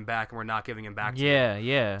taking him back, and we're not giving him back." To Yeah,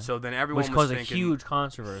 you. yeah. So then everyone Which was caused a thinking, huge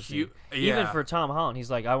controversy. yeah. Even for Tom Holland, he's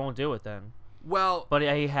like, I won't do it then. Well, But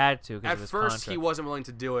he had to. at of his first contract. he wasn't willing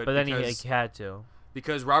to do it, But then he because, had to.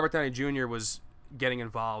 because Robert Downey Jr. was getting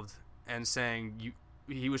involved and saying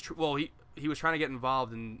he was he was trying to get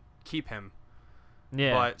involved and keep him.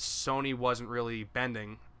 Yeah. But Sony wasn't really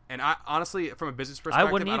bending. And I honestly, from a business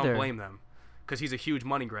perspective, wouldn't I don't either. blame them, because he's a huge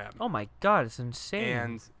money grab. Oh my God, it's insane.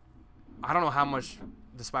 And I don't know how much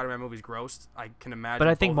the Spider-Man movies grossed. I can imagine. But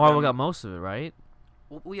I think both of Marvel them- got most of it, right?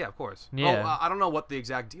 Well, yeah, of course. Yeah. Oh, I don't know what the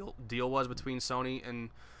exact deal was between Sony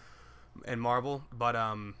and Marvel, but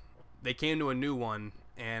they came to a new one,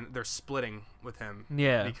 and they're splitting with him.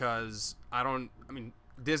 Yeah. Because I mean,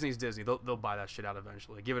 Disney's Disney. They'll buy that shit out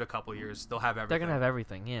eventually. Give it a couple years, they'll have everything. They're gonna have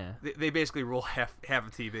everything. Yeah. They basically rule half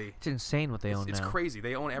of TV. It's insane what they own It's now. crazy.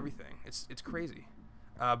 They own everything. It's crazy.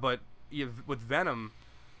 But with Venom,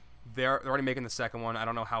 they're already making the second one. I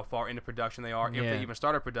don't know how far into production they are, if Yeah. they even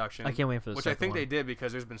started production. I can't wait for the which I second think one. they did,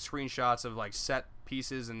 because there's been screenshots of like set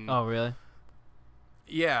pieces and Oh really?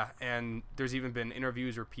 yeah, and there's even been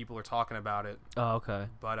interviews where people are talking about it. Oh okay.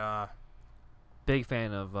 But Big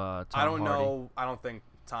fan of Tom I don't Hardy. know. I don't think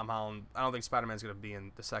Tom Holland. I don't think Spider-Man's gonna be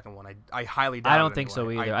in the second one. I highly doubt. I don't it think so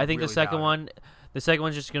anyway. either. I think really the second doubt it. one, the second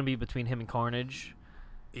one's just gonna be between him and Carnage.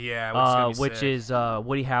 Yeah, Which sick. is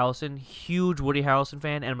Woody Harrelson. Huge Woody Harrelson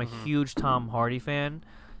fan, and I'm a Mm-hmm. huge Tom Hardy fan.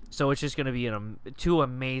 So it's just gonna be two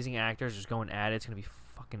amazing actors just going at it. It's gonna be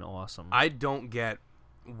fucking awesome. I don't get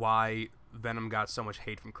why Venom got so much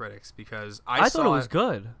hate from critics, because I saw thought it was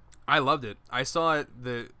good. I loved it. I saw it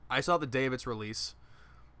the day of its release,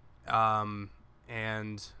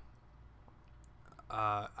 and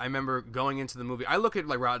I remember going into the movie. I look at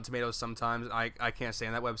like Rotten Tomatoes sometimes. I can't stay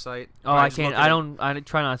on that website. Oh, but I just look can't. at I it- don't. I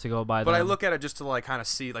try not to go by. But I them. look at it just to like kind of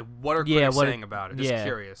see like what are Yeah, critics what saying about it. Just yeah.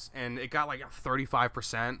 curious, and it got like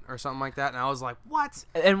 35% or something like that, and I was like, what?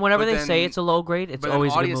 And whenever But they say then- it's a low grade, it's But then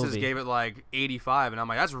always a good audiences movie. gave it like 85, and I'm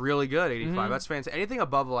like, that's really good. 85, Mhm. that's fantastic. Anything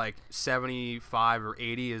above like 75 or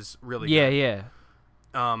 80 is really yeah, good. yeah.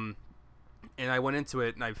 And I went into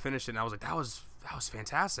it and I finished it, and I was like, that was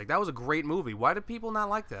fantastic. That was a great movie. Why did people not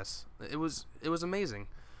like this? It was amazing,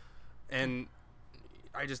 and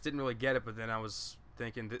I just didn't really get it. But then I was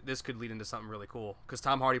thinking this could lead into something really cool, because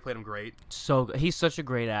Tom Hardy played him great. So he's such a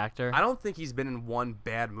great actor. I don't think he's been in one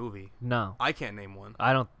bad movie. No, I can't name one.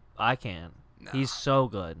 I don't. I can't. Nah. He's so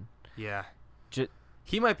good. Yeah, Ju-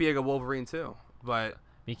 he might be a good Wolverine too, but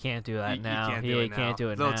You can't do that You now. can't He do it now. can't do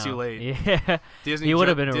it It's a little now. too late. Yeah. Disney He would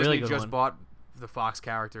have been a Disney really good just one. bought the Fox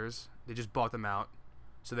characters. They just bought them out,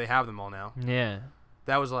 so they have them all now. Yeah.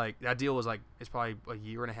 That deal was like, it's probably a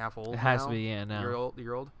year and a half old. It has now. to be, yeah, now. Year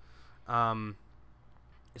old.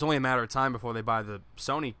 It's only a matter of time before they buy the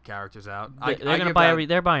Sony characters out. They're gonna buy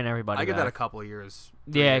They're buying everybody. I give that a back. couple of years.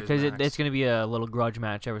 Yeah, because because it's gonna be a little grudge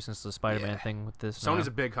match ever since the Spider-Man Yeah. thing with this. Sony's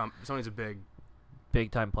now. Sony's a big.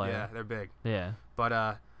 big time Yeah, player. they're big. Yeah. But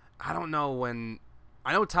I don't know when.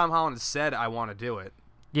 I know Tom Holland said I want to do it.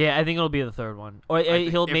 Yeah, I think it'll be the third one, or think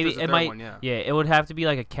he'll if maybe there's a it third might. one, yeah. It would have to be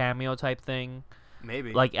like a cameo type thing,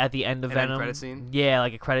 Maybe. like at the end of An end Venom. credit scene? Yeah,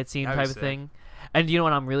 like a credit scene That'd be type of sick. thing. And you know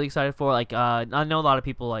what I'm really excited for? Like, I know a lot of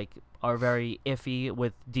people like are very iffy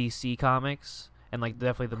with DC comics and like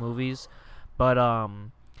definitely the movies, but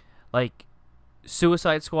like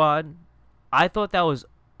Suicide Squad, I thought that was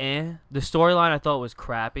The storyline I thought was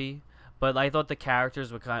crappy. But I thought the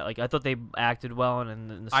characters were kind of like I thought they acted well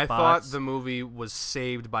in the spots. I thought the movie was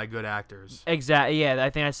saved by good actors. Exactly. Yeah,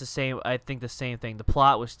 I think that's the same. I think the same thing. The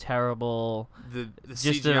plot was terrible. The Just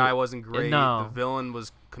CGI wasn't great. no. The villain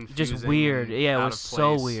was confusing. Just weird. Yeah, it out was of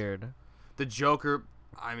so place. weird. The Joker.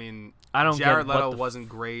 I mean, I don't Jared get what Leto the wasn't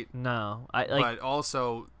great, No, I like. but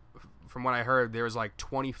also, from what I heard, there was like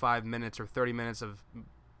 25 minutes or 30 minutes of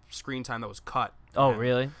screen time that was cut. Oh,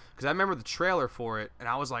 really? Because I remember the trailer for it, and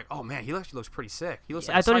I was like, "Oh man, he actually looks pretty sick. He looks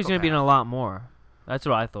like I a thought he was gonna be in a psychopath." lot more. That's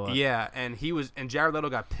what I thought. Yeah, and Jared Leto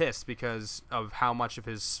got pissed because of how much of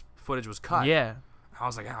his footage was cut. Yeah. I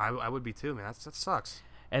was like, yeah, I would be too, man. That sucks.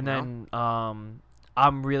 And You then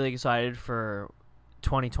I'm really excited for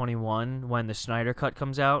 2021 when the Snyder Cut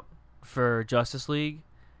comes out for Justice League.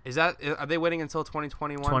 Are they waiting until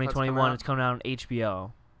 2021? 2021, it's coming out on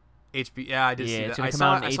HBO. Yeah, I did see Yeah, that. it's gonna I come saw,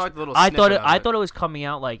 out. I on saw H- like the little I snippet thought of I thought it was coming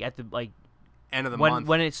out like at the end of the when month.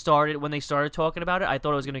 when it started when they started talking about it. I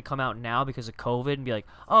thought it was gonna come out now because of COVID and be like,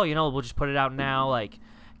 oh, we'll just put it out now, like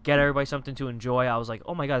get everybody something to enjoy. I was like,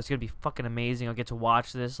 oh my god, it's gonna be fucking amazing. I'll get to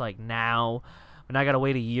watch this like now, and I gotta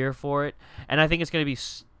wait a year for it. And I think it's gonna be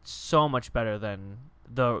so much better than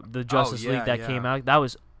the Justice League that yeah. came out. That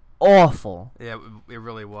was awful. Yeah, it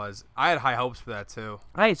really was. I had high hopes for that too.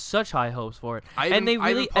 I had such high hopes for it. I and they even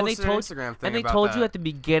really posted an Instagram thing and they about told you that. at the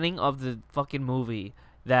beginning of the fucking movie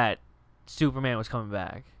that Superman was coming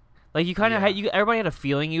back. Like you kind of Yeah. everybody had a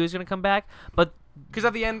feeling he was gonna come back, but Because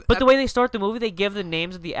at the end, the way they start the movie, they give the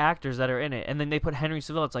names of the actors that are in it, and then they put Henry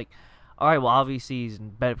Cavill. It's like, all right, well, obviously he's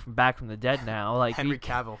back from the dead now. Like Henry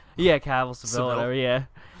Cavill. yeah, Cavill, Cavill, whatever. Yeah,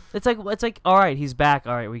 it's like, all right, he's back.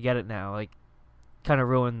 All right, we get it now. Like, kind of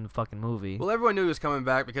ruined the fucking movie. Well, everyone knew he was coming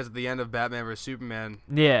back because at the end of Batman vs Superman,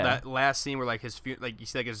 Yeah, that last scene where like like you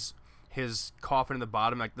see like his coffin in the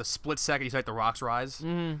bottom, like the split second you see like the rocks rise.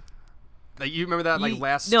 mm-hmm. Like you remember that like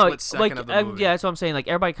last no, split second like, of the movie. yeah, that's what I'm saying. Like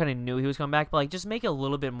everybody kind of knew he was coming back, but like just make it a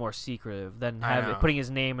little bit more secretive than I have know. it putting his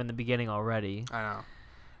name in the beginning already. I know.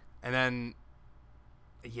 And then,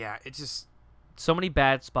 yeah, it just So many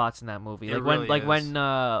bad spots in that movie. It Like when, really like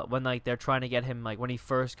is. when like they're trying to get him, like when he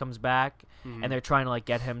first comes back, mhm. and they're trying to like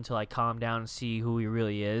get him to like calm down and see who he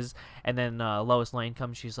really is, and then Lois Lane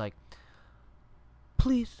comes, she's like,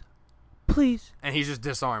 please, and he's just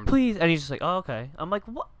disarmed. please, and he's just like, oh, okay. I'm like,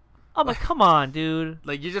 what? I'm like, come on, dude.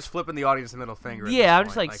 Like you're just flipping the audience the middle finger. At Yeah, this I'm point.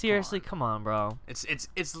 just like, come seriously, on. come on, bro. It's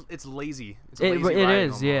lazy. It's It lazy writing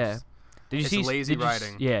is, yeah. almost. Did you It's see lazy did you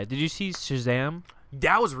writing. Yeah, did you see Shazam?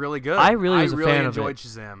 That was really good. I really was a fan of enjoyed it.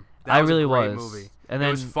 Shazam. That I was really a great was. movie. And It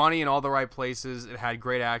then was funny in all the right places. It had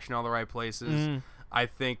great action in all the right places. mm, I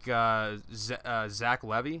think Zach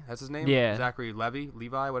Levy, that's his name. Yeah. Zachary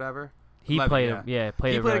Levi, whatever. he Levy, played yeah. him. Yeah,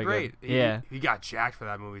 played He it played very it great. good. Yeah, He got jacked for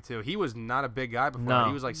that movie too. He was not a big guy before. No.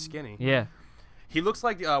 He was like skinny. yeah. He looks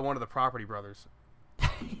like one of the Property Brothers.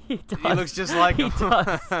 He does. He looks just like He him.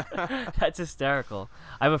 does. That's hysterical.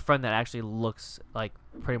 I have a friend that actually looks like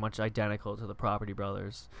pretty much identical to the Property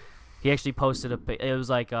Brothers. He actually posted it was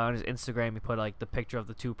like on his Instagram. He put like the picture of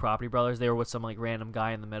the two Property Brothers. They were with some like random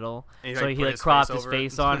guy in the middle. And So like, he put like his cropped face his over it.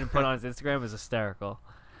 face on and put it on his Instagram. It was hysterical.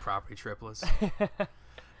 Property triplets.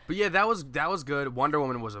 But yeah, that was good. Wonder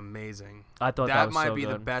Woman was amazing. I thought that That was might so be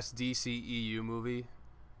good. the best DCEU movie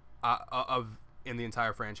in the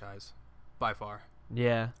entire franchise, by far.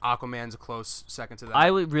 Yeah. Aquaman's a close second to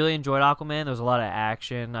that. Really enjoyed Aquaman. There was a lot of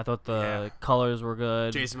action. I thought the Yeah. colors were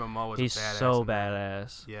good. Jason Momoa was He's a badass. so in that.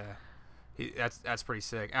 badass. Yeah. That's pretty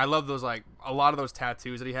sick. And I love those, like, a lot of those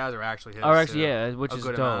tattoos that he has are actually his. Or actually, too. yeah, which A is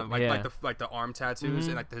good dope. amount. Yeah. Like the arm tattoos Mhm.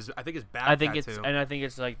 and like I think his back I think tattoo. I think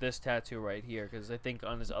it's like this tattoo right here because I think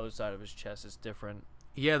on his other side of his chest is different.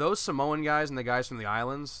 Yeah, those Samoan guys and the guys from the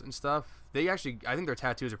islands and stuff, I think their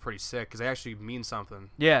tattoos are pretty sick because they actually mean something.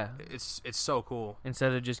 Yeah. It's so cool.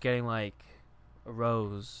 Instead of just getting like a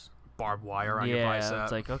rose. Barbed wire on yeah, your bicep.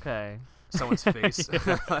 it's like okay. Someone's face,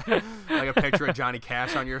 like a picture of Johnny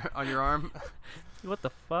Cash on your arm. What the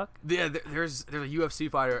fuck? Yeah, there's a UFC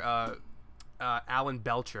fighter, Alan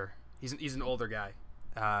Belcher. He's an older guy.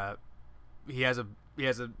 He has a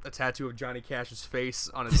tattoo of Johnny Cash's face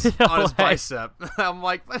on his No on his way. bicep. I'm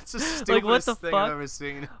like, that's the stupidest what the thing fuck? I've ever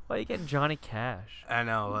seen. Why are you getting Johnny Cash? I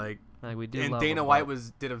know, like. Like we do. And love Dana him, White but-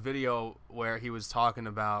 did a video where he was talking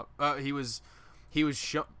about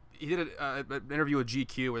he did an interview with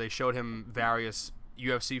GQ where they showed him various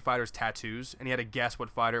UFC fighters' tattoos, and he had to guess what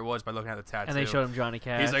fighter it was by looking at the tattoo. and they showed him Johnny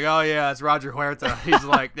Cash. He's like, "Oh yeah, it's Roger Huerta." He's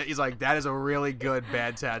like, "That is a really good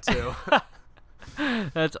bad tattoo."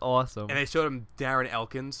 That's awesome. And they showed him Darren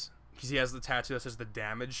Elkins because he has the tattoo that says "The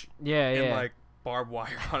Damage" Yeah, and yeah. like barbed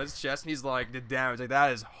wire on his chest, and he's like, "The Damage." Like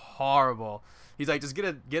that is horrible. He's like, just get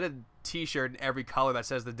a T-shirt in every color that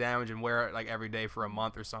says "The Damage" and wear it like every day for a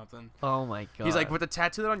month or something. Oh my god. He's like, with the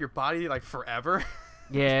tattoo that on your body like forever.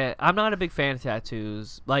 Yeah, I'm not a big fan of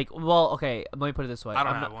tattoos. Like, well, okay, let me put it this way. I don't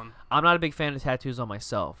I'm have not, one. I'm not a big fan of tattoos on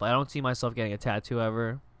myself. I don't see myself getting a tattoo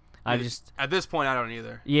ever. I just At this point, I don't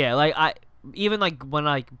either. yeah, like even like when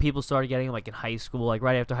like people started getting them, like in high school, like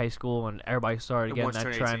right after high school when everybody started getting Once that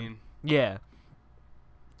turned trend. 18. Yeah.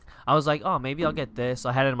 I was like, oh, maybe I'll get this.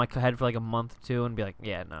 I had it in my head for like a month or two and be like,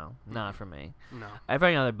 yeah, no, not for me. No. If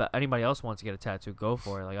anybody else wants to get a tattoo, go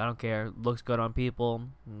for it. Like, I don't care. It looks good on people.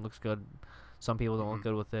 It looks good. Some people don't look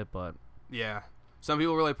good with it, but Yeah. Some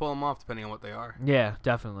people really pull them off depending on what they are. yeah,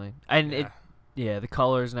 definitely. And Yeah. the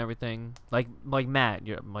colors and everything. Like Matt,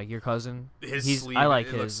 your cousin. His sleeve, I like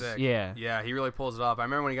it looks his. sick. Yeah. Yeah, he really pulls it off. I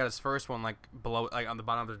remember when he got his first one, like below, like on the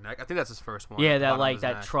bottom of his neck. I think that's his first one. Yeah, the that bottom of like his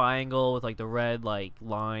that neck. triangle with like the red like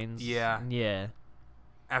lines. Yeah. Yeah.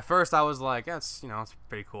 At first, I was like, it's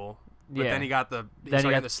pretty cool. But Yeah. then he got the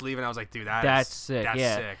sleeve, and I was like, dude, That's sick. That's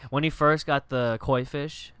yeah. sick. When he first got the koi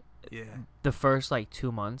fish, Yeah. the first like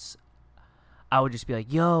 2 months, I would just be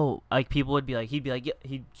like, yo, like people would be like, he'd be like, yeah,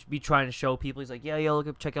 he'd be trying to show people. He's like, yeah, yo,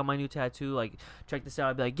 check out my new tattoo. Like, check this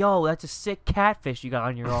out. I'd be like, yo, that's a sick catfish you got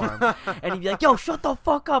on your arm. And he'd be like, yo, shut the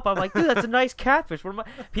fuck up. I'm like, dude, that's a nice catfish. What am I?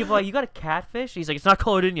 People are like, you got a catfish? He's like, it's not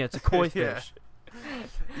colored in yet. It's a koi fish.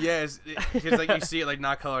 Yeah, it's like you see it like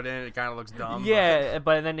not colored in. It kind of looks dumb. Yeah,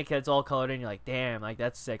 but then it gets all colored in. You're like, damn, like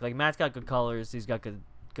that's sick. Like Matt's got good colors. He's got good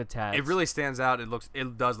tats. It really stands out.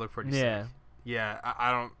 It does look pretty sick.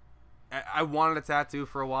 Yeah, I wanted a tattoo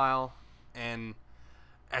for a while, and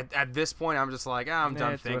at this point, I'm just like, I'm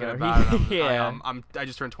done thinking about it. I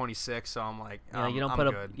just turned 26, so I'm like, you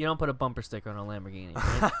don't put a bumper sticker on a Lamborghini.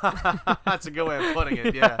 Right? That's a good way of putting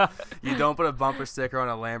it. Yeah, you don't put a bumper sticker on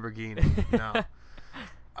a Lamborghini. No.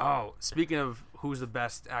 Oh, speaking of who's the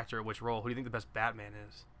best actor at which role, who do you think the best Batman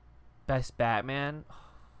is? Best Batman?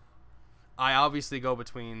 I obviously go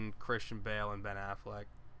between Christian Bale and Ben Affleck,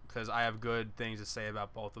 because I have good things to say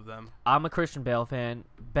about both of them. I'm a Christian Bale fan.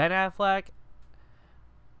 Ben Affleck,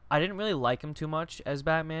 I didn't really like him too much as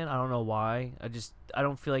Batman. I don't know why. I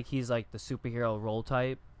don't feel like he's like the superhero role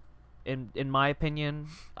type. In my opinion,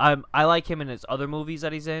 I like him in his other movies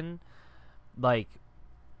that he's in, like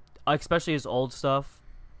especially his old stuff.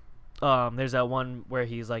 There's that one where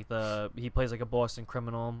he plays like a Boston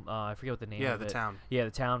criminal. I forget what the name of it. Yeah, The Town. Yeah,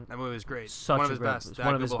 The Town. That movie was great. One of his best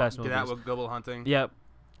movies. That with Good Will Hunting. Yep.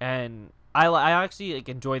 And I actually like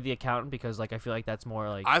enjoyed The Accountant because like I feel like that's more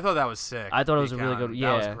like I thought that was sick. I thought it was a really good.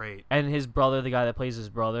 Yeah, that was great. And his brother, the guy that plays his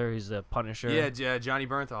brother, he's the Punisher. Yeah, Johnny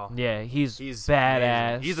Bernthal. Yeah, he's badass.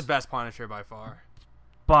 Amazing. He's the best Punisher by far.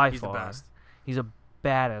 He's the best. He's a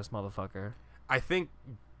badass motherfucker. I think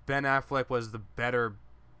Ben Affleck was the better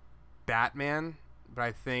Batman, but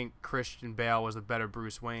I think Christian Bale was the better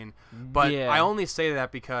Bruce Wayne. But I only say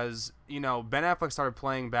that because, Ben Affleck started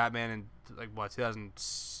playing Batman in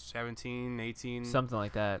 2017, 18, something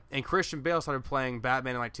like that. And Christian Bale started playing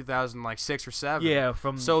Batman in 2006 or 7. Yeah,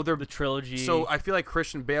 from the trilogy. So I feel like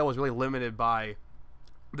Christian Bale was really limited by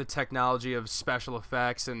the technology of special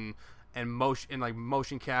effects and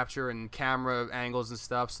motion capture and camera angles and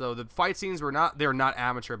stuff. So the fight scenes they're not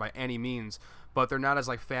amateur by any means, but they're not as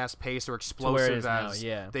fast paced or explosive as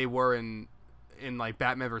they were in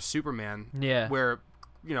Batman vs Superman. Yeah, where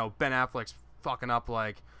Ben Affleck's fucking up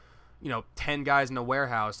 10 guys in a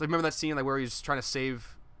warehouse. Remember that scene where he's trying to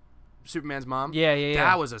save Superman's mom? Yeah.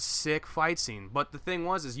 That was a sick fight scene. But the thing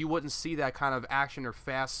is you wouldn't see that kind of action or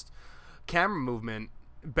fast camera movement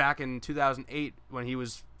back in 2008 when he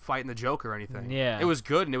was fighting the Joker or anything. Yeah, it was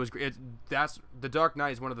good, and that's The Dark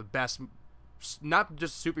Knight is one of the best, not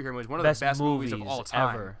just superhero movies, one of the best movies of all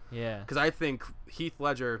time ever. Yeah, because I think Heath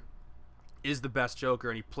Ledger is the best Joker,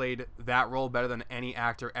 and he played that role better than any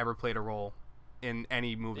actor ever played a role in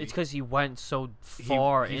any movie. It's because he went so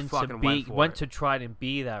far went to try to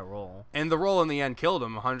be that role, and the role in the end killed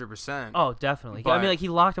him 100%. Oh, definitely. I mean, he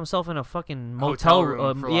locked himself in a fucking motel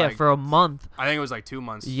room for a month. I think it was 2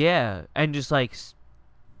 months. Yeah, and just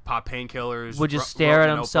pop painkillers. Would just stare at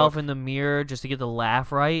himself in the mirror just to get the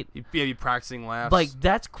laugh right. He'd be practicing laughs.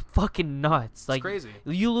 That's fucking nuts. It's crazy.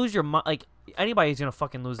 You lose your mind. Anybody's gonna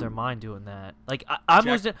fucking lose their mind doing that.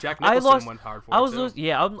 Jack Nicholson went hard for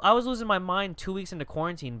it. I was losing my mind 2 weeks into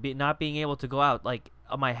quarantine, not being able to go out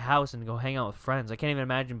of my house and go hang out with friends. I can't even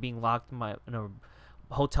imagine being locked in a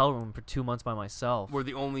hotel room for 2 months by myself, where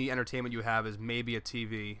the only entertainment you have is maybe a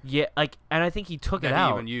TV. Yeah, and I think he took it out.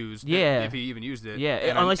 He even used. Yeah, if he even used it.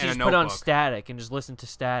 Yeah, unless he just put on static and just listened to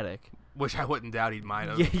static, which I wouldn't doubt he might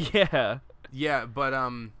have. Yeah. Yeah, but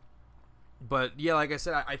yeah, like I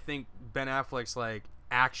said, I think Ben Affleck's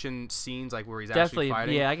action scenes where he's actually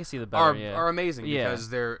fighting. Yeah, I can see the better. Are amazing because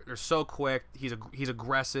they're so quick. He's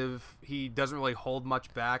aggressive. He doesn't really hold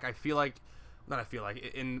much back.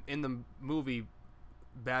 In the movie,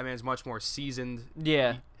 Batman's much more seasoned.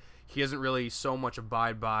 Yeah, he doesn't really so much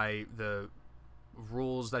abide by the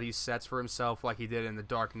rules that he sets for himself like he did in The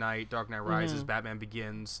Dark Knight, Dark Knight Rises, Batman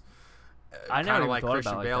Begins. I never like thought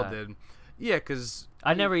Christian about Bale that. did. Yeah, because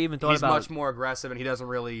I never even thought he's about. He's much more aggressive, and he doesn't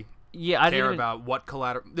really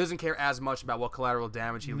doesn't care as much about what collateral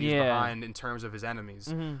damage he leaves behind in terms of his enemies.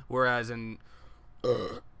 Mm-hmm. Whereas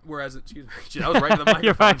excuse me, gee, I was right to the microphone.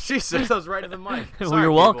 You're right. Jesus, I was right to the mic. Well,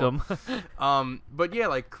 you're welcome. But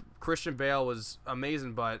yeah, Christian Bale was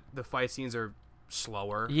amazing, but the fight scenes are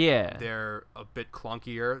slower. Yeah, they're a bit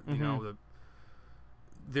clunkier. Mm-hmm.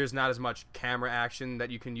 There's not as much camera action that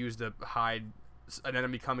you can use to hide an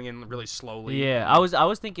enemy coming in really slowly. Yeah, I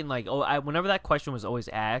was thinking whenever that question was always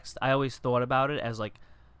asked, I always thought about it as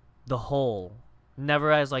the whole,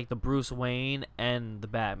 never as the Bruce Wayne and the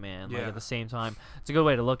Batman at the same time. It's a good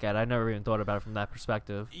way to look at it. I never even thought about it from that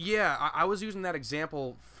perspective. Yeah, I was using that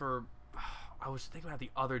example for I was thinking about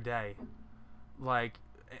it the other day, like,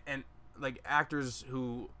 and like actors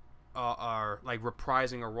who are like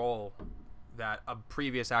reprising a role that a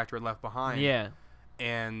previous actor had left behind. Yeah.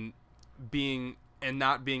 And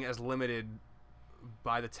not being as limited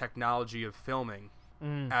by the technology of filming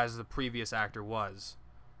as the previous actor was.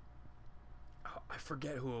 I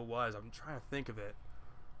forget who it was. I'm trying to think of it.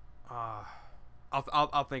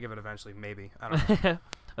 I'll think of it eventually. Maybe, I don't know.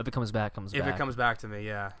 If it comes back, If it comes back to me,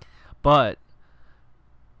 yeah. But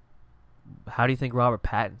how do you think Robert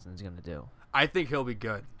Pattinson's gonna do? I think he'll be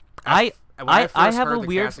good. I have a heard the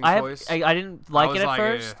weird. casting I choice, didn't like I was it at like,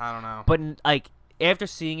 first, I don't know. but like after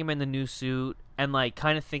seeing him in the new suit and like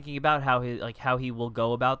kind of thinking about how he will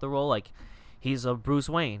go about the role, like he's a Bruce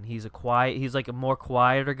Wayne. He's like a more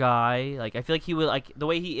quieter guy. Like I feel like he would like the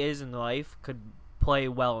way he is in life could play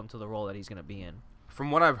well into the role that he's gonna be in.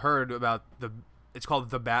 From what I've heard about it's called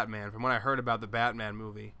The Batman. From what I heard about the Batman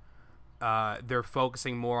movie, they're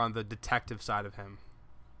focusing more on the detective side of him.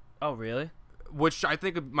 Oh, really? Which I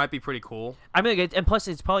think might be pretty cool. I mean, and plus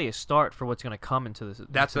it's probably a start for what's going to come into this.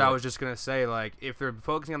 That's what I was just going to say. Like, if they're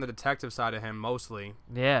focusing on the detective side of him mostly.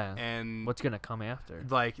 Yeah. And what's going to come after?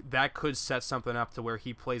 Like, that could set something up to where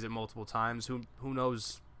he plays it multiple times. Who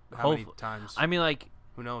knows how many times? I mean, like...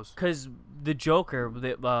 Who knows? Because the Joker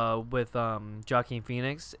with Joaquin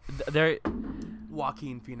Phoenix, they're...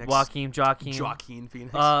 Joaquin Phoenix.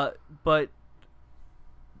 But...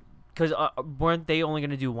 Because weren't they only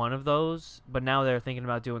going to do one of those? But now they're thinking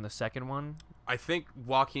about doing the second one? I think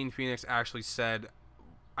Joaquin Phoenix actually said...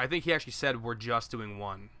 I think he actually said we're just doing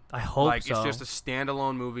one. I hope like, so. It's just a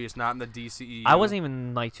standalone movie. It's not in the DCEU. I wasn't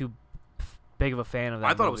even like too big of a fan of that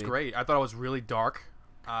I thought movie. it was great. I thought it was really dark.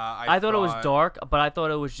 I thought it was dark, but I thought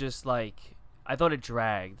it was just like... I thought it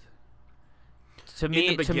dragged. To me,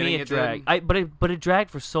 it dragged. But it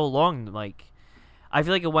dragged for so long, like... I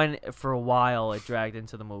feel like it went for a while. It dragged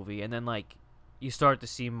into the movie, and then like you start to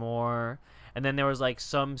see more, and then there was like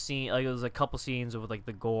some scene, like it was a couple scenes with like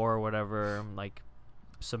the gore or whatever, like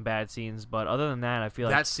some bad scenes. But other than that, I feel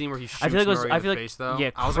like that scene where he shoots Murray in the face, though.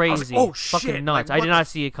 Yeah, I was crazy. Like, oh shit! Fucking nuts. Like, I did not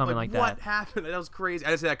see it coming like that. What happened? That was crazy.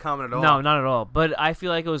 I didn't see that coming at all. No, not at all. But I feel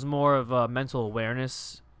like it was more of a mental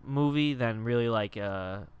awareness movie than really like.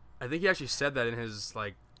 I think he actually said that in his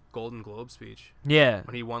like Golden Globe speech. Yeah.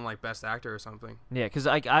 When he won like Best Actor or something. Yeah, because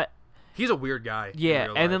he's a weird guy.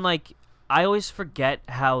 Yeah, and then like I always forget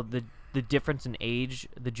how the difference in age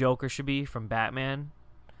the Joker should be from Batman,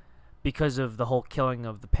 because of the whole killing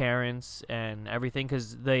of the parents and everything.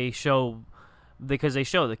 Because they show the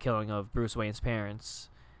killing of Bruce Wayne's parents,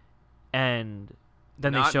 and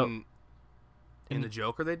then Not they show in the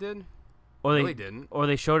Joker they did. Or no, they didn't. Or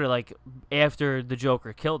they showed it like after the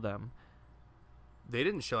Joker killed them. They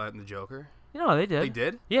didn't show that in the Joker. No, they did. They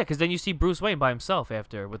did? Yeah, because then you see Bruce Wayne by himself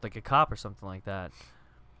after with like a cop or something like that.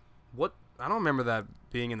 What? I don't remember that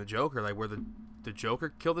being in the Joker, like where the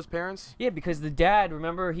Joker killed his parents. Yeah, because the dad,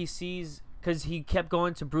 remember, he sees, because he kept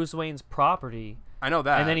going to Bruce Wayne's property. I know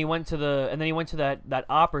that. And then he went to that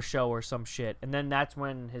opera show or some shit, and then that's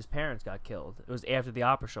when his parents got killed. It was after the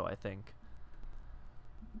opera show, I think.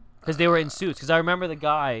 Because they were in suits. Because I remember the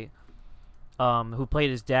guy who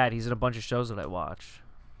played his dad. He's in a bunch of shows that I watch.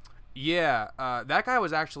 Yeah, that guy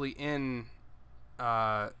was actually in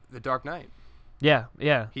The Dark Knight. Yeah,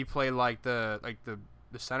 yeah. He played like the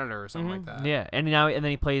senator or something like that. Yeah, and then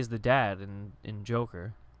he plays the dad in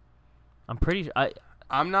Joker.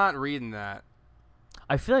 I'm not reading that.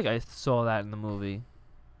 I feel like I saw that in the movie.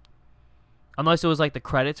 Unless it was like the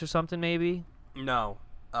credits or something, maybe. No.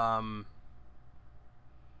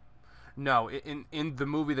 No, in the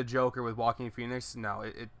movie The Joker with Joaquin Phoenix, no,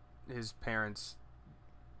 his parents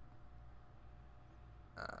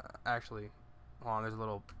actually, hold on, there's a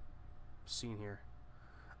little scene here.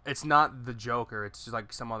 It's not the Joker, it's just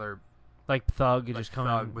like some other like thug like just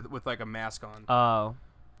coming with like a mask on. Oh.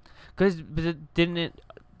 Didn't it,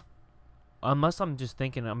 unless I'm just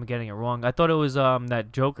thinking I'm getting it wrong. I thought it was that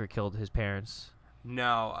Joker killed his parents.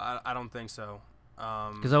 No, I don't think so.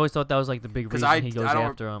 Because I always thought that was like the big reason he goes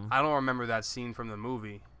after him. I don't remember that scene from the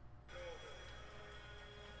movie.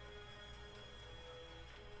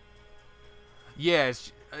 Yeah,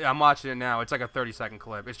 I'm watching it now. It's like a 30-second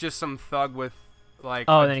clip. It's just some thug with like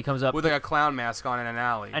then he comes up with like a clown mask on in an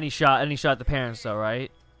alley. And he shot the parents though,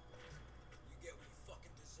 right?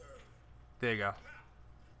 There you go.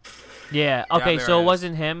 Yeah. Okay, so it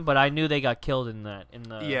wasn't him, but I knew they got killed in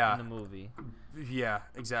the movie. Yeah,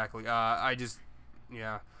 exactly.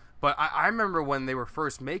 Yeah. But I remember when they were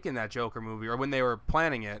first making that Joker movie, or when they were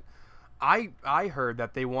planning it, I heard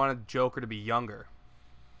that they wanted Joker to be younger.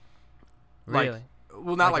 Really?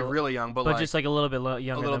 Well, not Like like a- really young, but but like just like a little bit a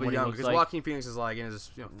younger little than bit what he young looks because like. Joaquin Phoenix is like in his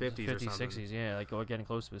 50s 50s, or something. 60s, yeah, like or getting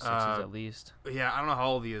close to his 60s at least. Yeah, I don't know how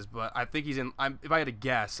old he is, but I think he's in. If I had to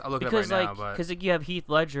guess, I'll look Because it up right like, now. But because like, you have Heath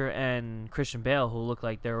Ledger and Christian Bale who look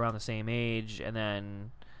like they're around the same age, and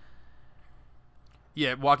then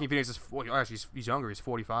yeah, Joaquin Phoenix is. Actually, he's younger. He's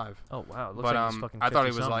 45. oh wow, it looks But like he's fucking I thought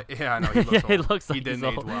he 50 was something. like. Yeah, I know. He looks Yeah, old. it looks like he didn't he's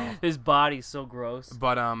age old. well. His body's so gross.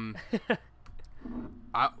 But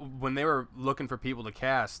when they were looking for people to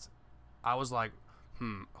cast, I was like,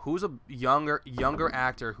 who's a younger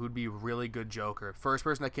actor who'd be a really good Joker? First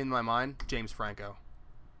person that came to my mind, James Franco.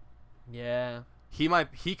 Yeah,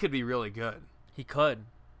 He could be really good. he could.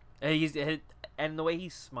 And the way he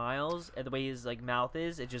smiles and the way his like mouth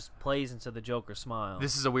is, it just plays into the Joker smile.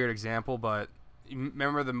 This is a weird example, but you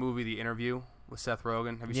remember the movie The Interview with Seth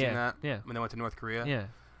Rogen? Have you seen that? Yeah. When they went to North Korea? Yeah.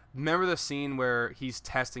 Remember the scene where he's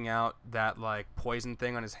testing out that like poison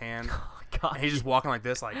thing on his hand? God. And he's just walking like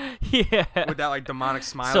this, like Yeah. with that like demonic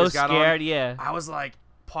smile so he's got scared, on. yeah. I was like,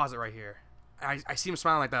 pause it right here. I see him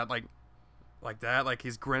smiling like that, like that, like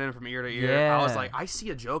he's grinning from ear to ear. I was Yeah. like, I see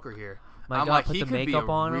a Joker here. My I'm God, like, put he the could be makeup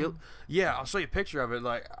a on real. him. Yeah, I'll show you a picture of it.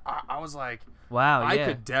 Like I was like, Wow, I yeah.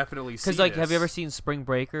 could definitely see. Because like, this. have you ever seen Spring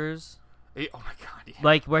Breakers? Oh my God, yeah.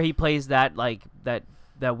 Like where he plays that like that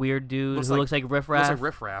weird dude who looks like Riff Raff. Looks like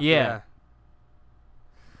Riff Raff. Yeah. Yeah.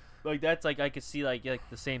 Like that's like I could see like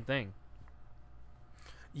the same thing.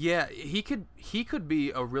 Yeah, he could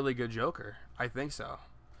be a really good Joker. I think so.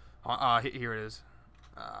 Here it is.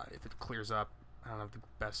 If it clears up, I don't have the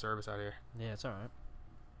best service out here. Yeah, it's all right.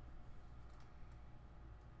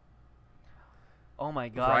 Oh my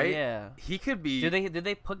God! Right? Yeah. He could be. Did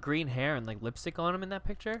they put green hair and like lipstick on him in that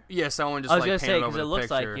picture? Yeah, someone just I was like gonna painted say over because the it looks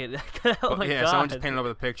picture. like it. Oh my yeah, God! someone just painted over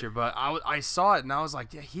the picture. But I saw it and I was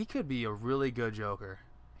like, yeah, he could be a really good Joker.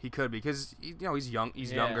 He could be because he's young.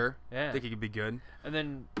 He's younger. Yeah. I think he could be good. And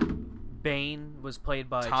then Bane was played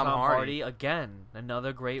by Tom Tom Hardy. Hardy again.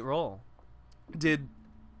 Another great role. Did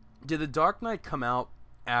The Dark Knight come out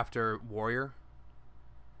after Warrior?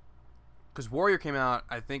 Because Warrior came out,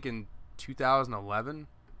 I think, in 2011.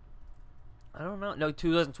 I don't know. No,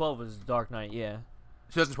 2012 was Dark Knight. Yeah.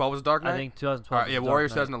 2012 was Dark Knight. I think 2012. All right, yeah, was Warrior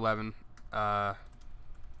Dark Knight. 2011.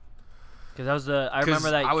 Because that was the. I remember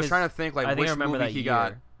that. I was 'cause trying to think I like think I which remember movie that he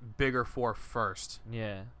got year. bigger for first.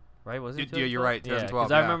 Yeah. Right? Was it? Yeah, you're right, 2012,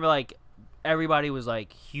 Because I yeah. remember like everybody was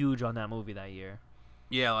like huge on that movie that year.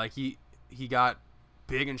 Yeah, like he got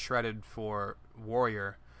big and shredded for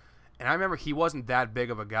Warrior, and I remember he wasn't that big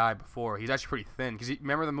of a guy before. He's actually pretty thin. Because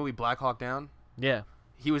remember the movie Black Hawk Down? Yeah.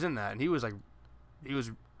 He was in that, and he was.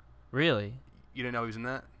 Really? You didn't know he was in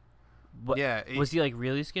that? What, Yeah. Was he like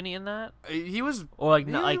really skinny in that? He was. Or like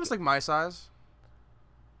Yeah, not he like was like my size.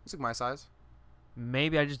 He's like my size.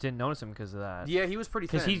 maybe I just didn't notice him because of that. Yeah, he was pretty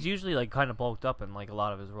thin. Because he's usually like kind of bulked up in like a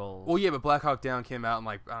lot of his roles. Well, yeah, but Black Hawk Down came out in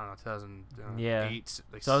like I don't know 2008. Yeah.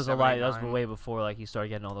 Like So that was a 7, lot. 8, That was 9. way before like he started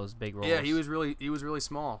getting all those big roles. Yeah, he was really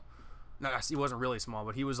small. No, he wasn't really small,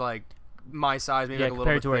 but he was like my size, maybe Yeah, like a little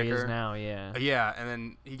compared bit to where thicker. he is now. Yeah. Yeah, and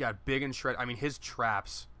then he got big and shredded. I mean, his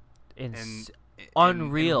traps It's in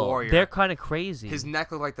unreal. Warrior, They're kind of crazy. his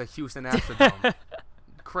neck looked like the Houston Astrodome.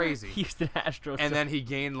 Crazy. Houston Astros. And then he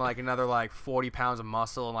gained like another like 40 pounds of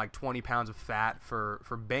muscle and like 20 pounds of fat for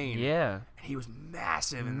Bane. yeah, And he was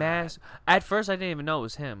massive. In mass. that. At first, I didn't even know it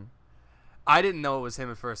was him. I didn't know it was him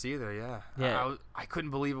at first either. Yeah. Yeah. I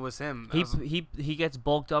couldn't believe it was him. He gets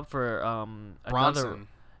bulked up for Bronson.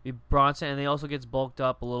 Bronson, and he also gets bulked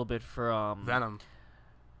up a little bit for Venom.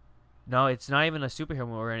 No, it's not even a superhero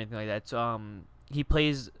movie or anything like that. It's he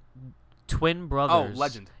plays twin Oh, brothers.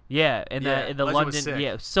 Legend. Yeah, in Yeah, the Legend was London. sick.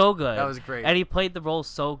 Yeah, so good. That was great. And he played the role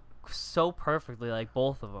so perfectly, like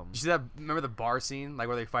both of them. You see that? Remember the bar scene, like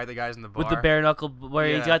where they fight the guys in the bar With the bare knuckle, where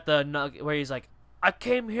he's Yeah. got where he's like, "I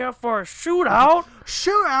came here for a shootout,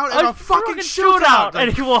 shootout and a fucking shootout, shootout,"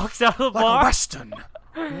 and he walks out of the like bar. a western.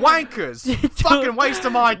 Wankers, Dude, fucking waste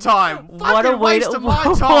of my time. What a Fucking way waste to of my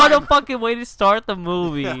time. what a fucking way to start the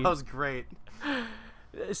movie. Yeah, that was great.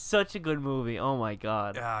 It's such a good movie. Oh my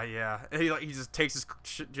god. Yeah. And he just takes his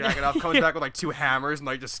jacket off, comes back with like 2 hammers, and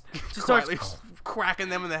like just starts quietly cracking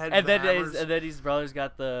them in the head. And with then the hammers. his brother's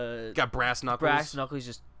got the Got brass knuckles. brass knuckles,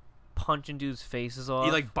 just punching dudes' faces off.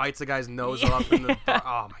 He like bites the guy's nose off. In the,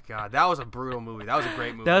 oh my god, that was a brutal movie. That was a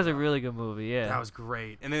great movie. that was a though. really good movie. Yeah. That was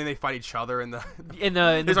great. And then they fight each other in the in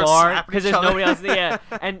They the start bar slapping because each there's other. nobody else.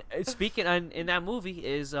 Yeah. And speaking in that movie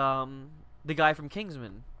is the guy from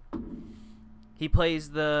Kingsman. He plays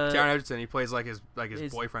the Taron Egerton. He plays like his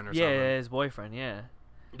boyfriend or yeah, something. his boyfriend. Yeah.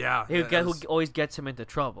 Yeah. Who always gets him into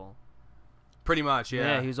trouble. Pretty much,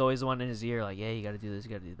 yeah. He was always the one in his ear, like, yeah, you got to do this,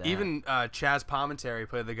 you got to do that. Even Chaz Palminteri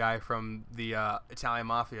played the guy from the Italian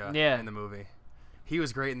Mafia in the movie. He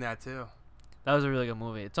was great in that too. That was a really good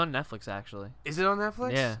movie. It's on Netflix, actually. Is it on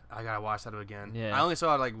Netflix? Yeah. I gotta watch that again. Yeah. I only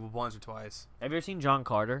saw it like once or twice. Have you ever seen John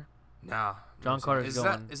Carter? No. John Carter's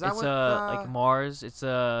going. Is that it's what? like Mars. It's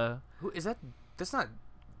Who is that? That's not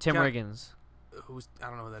Tim John- Riggins. I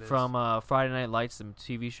don't know who that is. From Friday Night Lights, the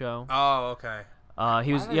TV show. Oh, okay.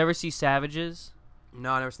 You ever see Savages?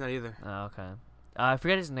 No, I never seen that either. Oh, okay. I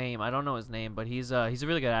forget his name. I don't know his name, but he's a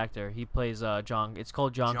really good actor. He plays John. It's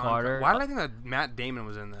called John Carter. Why did I think that Matt Damon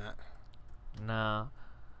was in that? No.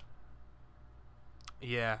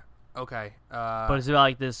 Yeah. Okay. But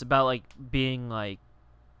it's about like being like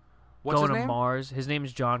what's going his to name? Mars. His name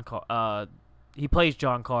is he plays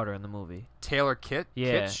John Carter in the movie. Taylor Kitsch.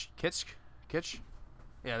 Yeah. Kitsch.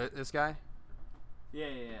 Yeah, this guy. Yeah.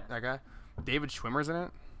 That guy. David Schwimmer's in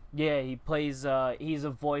it. Yeah, he plays. He's a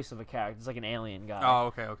voice of a character. It's like an alien guy. Oh,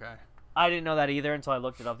 okay. I didn't know that either until I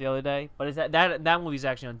looked it up the other day. But is that movie's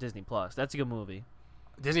actually on Disney Plus? That's a good movie.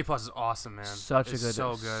 Disney Plus is awesome, man. So good.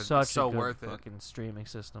 It's so worth it. Fucking streaming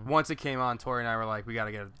system. Once it came on, Tori and I were like, we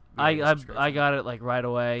gotta get it. I got it like right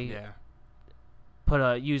away.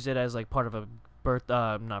 Yeah. Use it as like part of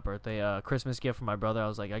a Christmas gift for my brother. I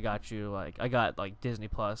was like, I got you. Like I got like Disney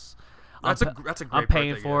Plus. That's a great. I'm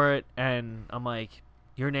paying for gift. it, and I'm like,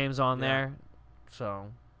 your name's on there,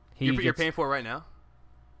 so you're paying for it right now.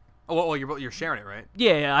 Oh well, you're sharing it, right?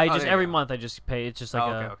 Yeah. I just every month I just pay. It's just like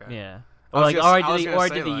okay. Yeah. Or I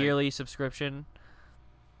did the yearly subscription.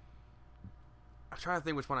 I'm trying to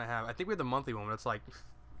think which one I have. I think we have the monthly one. But it's like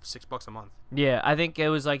 $6 a month. Yeah, I think it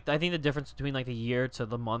was like the difference between like the year to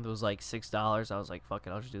the month was like $6. I was like, fuck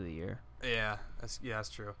it, I'll just do the year. Yeah, that's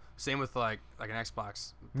true. Same with like an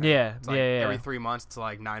Xbox. Yeah, it's like every 3 months it's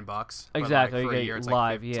like $9. Exactly. But like for a year it's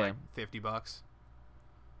live, it's like $50.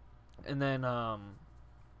 And then no,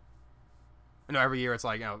 every year it's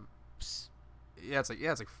like it's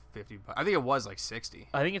like $50. I think it was like 60.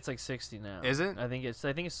 I think it's like 60 now. Is it? I think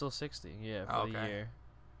it's still 60. Yeah, for the year.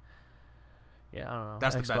 Yeah, I don't know.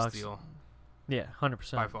 That's Xbox, the best deal. Yeah,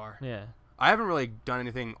 100%. By far. Yeah. I haven't really done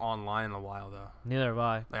anything online in a while though. Neither have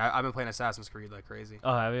I. Like I've been playing Assassin's Creed like crazy.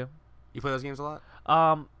 Oh, have you? You play those games a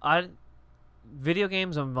lot? Video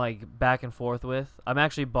games I'm like back and forth with. I'm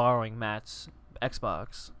actually borrowing Matt's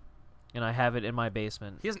Xbox, and I have it in my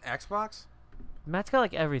basement. He has an Xbox? Matt's got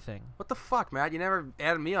like everything. What the fuck, Matt? You never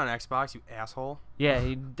added me on Xbox, you asshole. Yeah,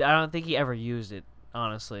 I don't think he ever used it,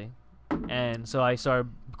 honestly. And so I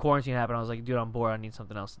started, quarantine happened, I was like, dude, I'm bored, I need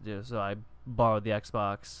something else to do. So I borrowed the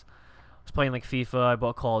Xbox. I was playing like FIFA, I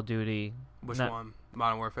bought Call of Duty. Which one?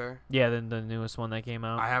 Modern Warfare? Yeah, the newest one that came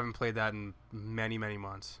out. I haven't played that in many, many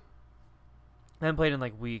months. I haven't played in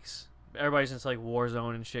like weeks. Everybody's into like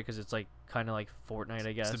Warzone and shit because it's like kind of like Fortnite,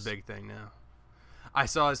 I guess. It's a big thing now. I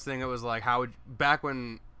saw this thing that was like, back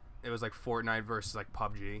when it was like Fortnite versus like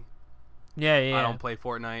PUBG. Yeah. I don't play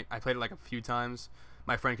Fortnite. I played it like a few times.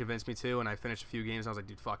 My friend convinced me to, and I finished a few games. And I was like,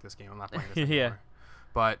 dude, fuck this game. I'm not playing this anymore. Yeah.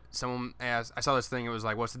 But someone asked, I saw this thing. It was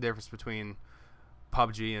like, what's the difference between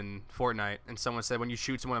PUBG and Fortnite? And someone said, when you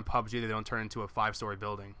shoot someone in PUBG, they don't turn into a 5-story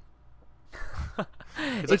building.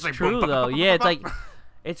 It's like true though. Yeah, it's like,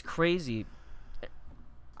 it's crazy.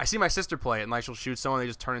 I see my sister play it, and like she'll shoot someone, they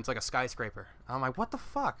just turn into like a skyscraper. I'm like, what the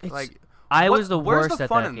fuck? I was the where's worst the at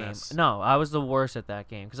fun that in game. this? No, I was the worst at that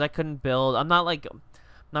game because I couldn't build. I'm not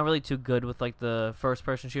really too good with like the first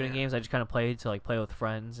person shooting games. I just kind of played to like play with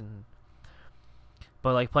friends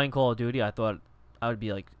but like playing Call of Duty, I thought I would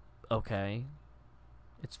be like okay.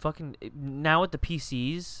 It's fucking now with the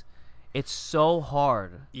PCs, it's so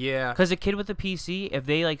hard. Yeah. Because a kid with a PC, if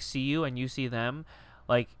they like see you and you see them,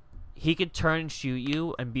 like he could turn and shoot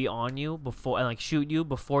you and be on you before and like shoot you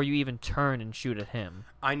before you even turn and shoot at him.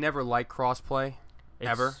 I never liked crossplay.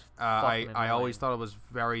 Ever. I always thought it was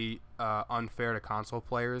very unfair to console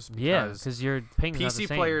players. Because you're paying PC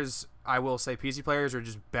players. I will say PC players are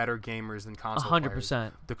just better gamers than console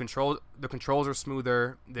 100%. players. The controls are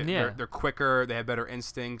smoother. They're quicker. They have better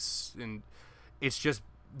instincts, and it's just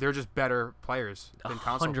they're just better players than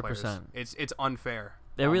console 100%. players. It's unfair.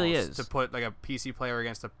 It really is to put like a PC player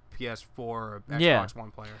against a PS4 or Xbox One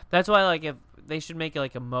player. That's why like if they should make it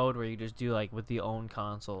like a mode where you just do like with the own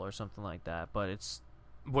console or something like that. But it's.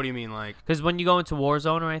 What do you mean, like? Because when you go into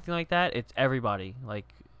Warzone or anything like that, it's everybody. Like,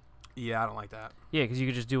 yeah, I don't like that. Yeah, because you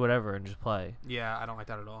could just do whatever and just play. Yeah, I don't like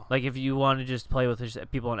that at all. Like, if you want to just play with just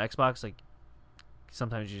people on Xbox, like,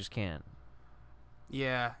 sometimes you just can't.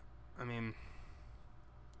 Yeah, I mean,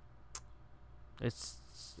 it's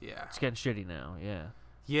getting shitty now. Yeah.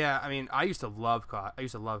 Yeah, I mean, I used to love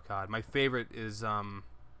COD. My favorite is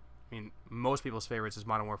I mean, most people's favorites is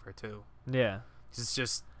Modern Warfare 2. Yeah. It's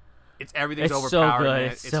just, everything's It's so overpowered. good.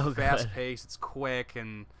 Man. It's so good. fast paced. It's quick,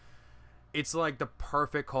 and it's like the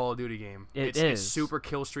perfect Call of Duty game. It's It's super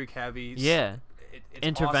kill streak heavy. Yeah. It's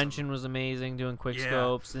Intervention awesome. was amazing, doing quick Yeah.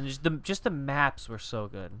 scopes, and just the maps were so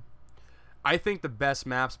good. I think the best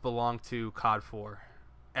maps belong to COD 4.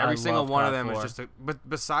 I Every single love one of COD them 4. is just but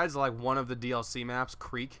besides like one of the DLC maps,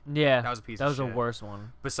 Creek. Yeah, That was a piece that of was the shit. worst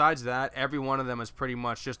one. Besides that, every one of them is pretty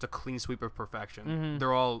much just a clean sweep of perfection. Mhm.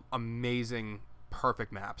 They're all amazing,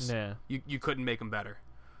 perfect maps. Yeah, You couldn't make them better.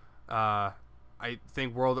 I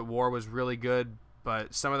think World at War was really good,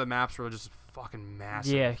 but some of the maps were just fucking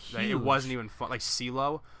massive. Yeah, Like, it huge. wasn't even fun. Like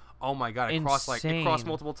CeeLo, oh my god, it crossed Insane.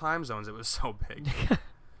 multiple time zones. It was so big.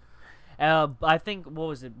 I think what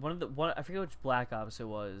was it? One I forget which Black Ops it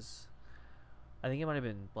was. I think it might have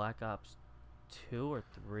been Black Ops 2 or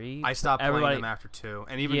 3. I stopped playing Everybody- them after 2,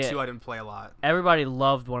 and even Yeah. 2 I didn't play a lot. Everybody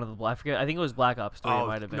loved one of the Black. I think it was Black Ops 3. It Oh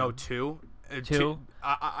might have been. no, 2. 2?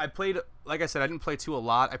 I played, like I said, I didn't play 2 a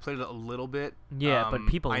lot. I played it a little bit. Yeah, but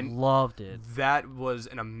people loved it. That was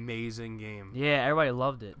an amazing game. Yeah, everybody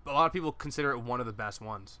loved it. A lot of people consider it one of the best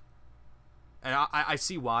ones, and I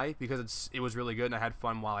see why, because it was really good and I had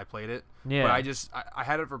fun while I played it. Yeah. But I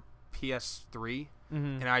had it for PS3,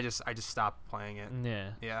 Mhm. and I just stopped playing it.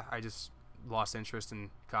 Yeah. Yeah, I just lost interest in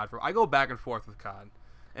COD. I go back and forth with COD,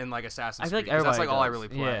 and like Assassin's I feel like Creed. 'Cause everybody that's like all I does. really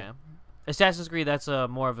play. Yeah. Assassin's Creed, that's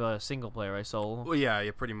more of a single player, right? Solo. Well, yeah,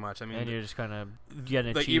 pretty much. I mean, And you're just kind of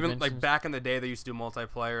getting like achievements. even like and back in the day, they used to do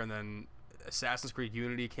multiplayer, and then Assassin's Creed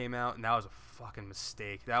Unity came out, and that was a fucking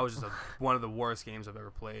mistake. That was just one of the worst games I've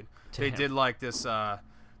ever played. They Damn. did like this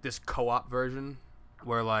co-op version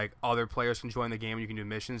where like other players can join the game and you can do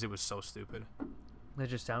missions. It was so stupid. That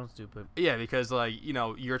just sounds stupid. Yeah, because like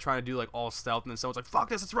you're trying to do like all stealth, and then someone's like, "Fuck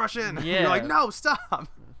this, let's rush in." Yeah. You're like, "No, stop."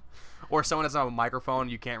 Or someone doesn't have a microphone,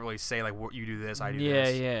 you can't really say like, "You do this, I do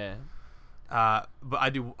this." Yeah. But I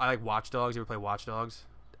like Watch Dogs. You ever play Watch Dogs?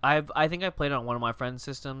 I think I played it on one of my friend's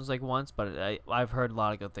systems like once, but I've heard a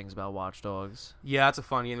lot of good things about Watch Dogs. Yeah, that's a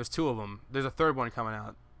fun game. There's 2 of them. There's a third one coming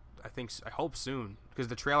out. I hope soon, because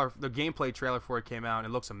the gameplay trailer for it came out and it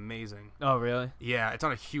looks amazing. Oh, really? Yeah, it's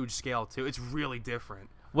on a huge scale too. It's really different.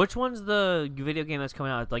 Which one's the video game that's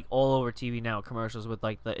coming out? It's like all over TV now, commercials with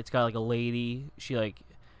like it's got like a lady. She like.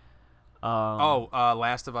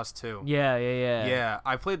 Last of Us 2. Yeah. Yeah,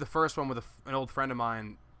 I played the first one with an old friend of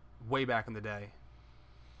mine way back in the day.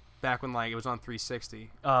 Back when like it was on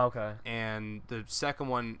 360. Oh, okay. And the second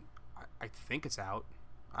one, I think it's out.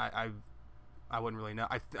 I wouldn't really know.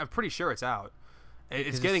 I'm pretty sure it's out.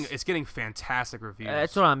 It's getting fantastic reviews.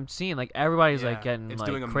 That's what I'm seeing. Like everybody's like Yeah, getting it's like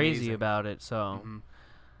doing crazy amazing. about it. So Mhm.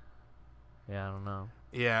 yeah, I don't know.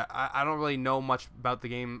 Yeah, I don't really know much about the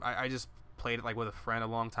game. I just played it like with a friend a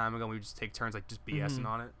long time ago. And we would just take turns like just BSing Mhm.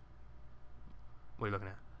 on it. What are you looking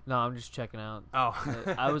at? No, I'm just checking out.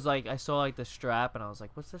 Oh, I was like, I saw like the strap, and I was like,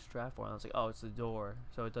 "What's the strap for?" And I was like, "Oh, it's the door,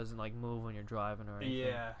 so it doesn't like move when you're driving or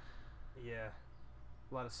anything." yeah.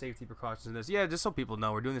 A lot of safety precautions in this. Yeah, just so people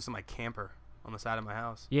know, we're doing this in my camper on the side of my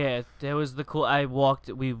house. Yeah, that was the cool.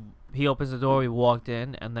 He opens the door, we walked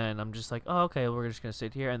in, and then I'm just like, "Oh, okay, we're just gonna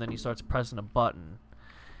sit here," and then he starts pressing a button.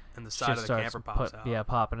 And the side Shit of the starts camper pops out. Yeah,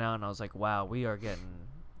 popping out, and I was like, "Wow, we are getting."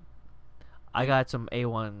 I got some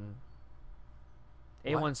A1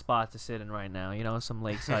 spot to sit in right now. You know, some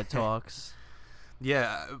lakeside talks.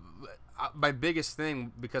 Yeah, my biggest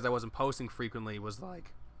thing, because I wasn't posting frequently, was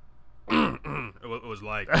like, it was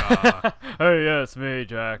like, Hey, yeah, it's me,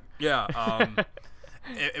 Jack. yeah,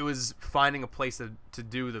 it was finding a place to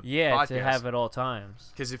do the podcast. To have at all times.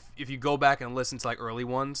 Because if you go back and listen to like early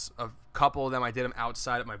ones, a couple of them I did them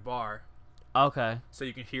outside at my bar, Okay. so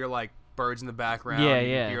you could hear like birds in the background. Yeah, you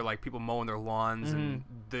yeah. could hear like people mowing their lawns, and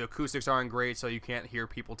the acoustics aren't great, so you can't hear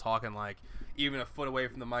people talking like even a foot away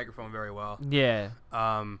from the microphone very well. Yeah.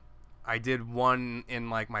 I did one in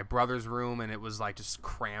like my brother's room, and it was like just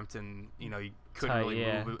cramped, and you couldn't Tight, really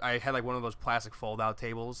yeah. move. I had like one of those plastic fold-out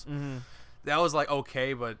tables. Mm-hmm. That was like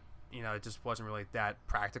okay, but it just wasn't really that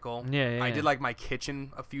practical. Yeah, I yeah. did like my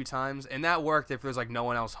kitchen a few times, and that worked if there's like no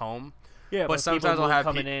one else home. Yeah, but sometimes I'll have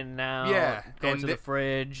coming in now. Yeah, Going and to the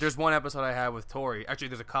fridge. There's one episode I had with Tori. Actually,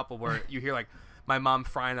 there's a couple where you hear like my mom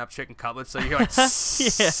frying up chicken cutlets, so you hear like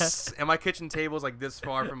Yeah. and my kitchen table's like this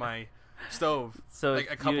far from my stove, So like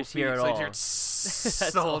a couple you just feet, hear it so you all.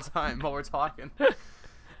 hear the whole time while we're talking.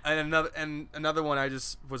 And another one I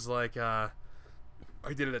just was like, I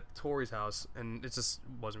did it at Tori's house, and it just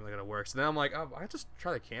wasn't really gonna work. So then I'm like, I just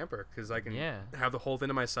try the camper because I can have the whole thing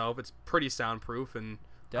to myself. It's pretty soundproof, and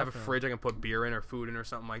I have a Definitely. fridge I can put beer in or food in or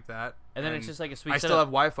something like that. And then it's just like a sweet I still setup. have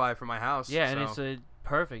Wi-Fi for my house. Yeah, and so. it's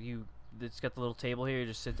perfect. You it's got the little table here. You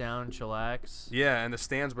just sit down and chillax. Yeah, and the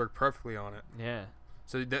stands work perfectly on it. Yeah.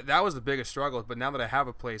 So that was the biggest struggle. But now that I have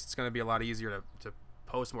a place, it's going to be a lot easier to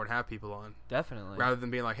post more and have people on. Definitely. Rather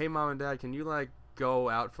than being like, hey, mom and dad, can you like go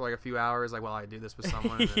out for like a few hours? Like, while I do this with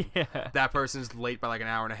someone. And yeah. that person's late by like an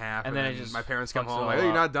hour and a half. And then it just my parents come fucks home it like, all oh,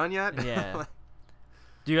 you're up. not done yet? Yeah. Like,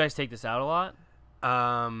 Do you guys take this out a lot?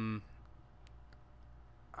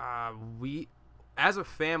 We, as a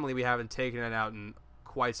family, we haven't taken it out in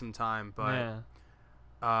quite some time,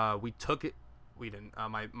 but we took it. We didn't.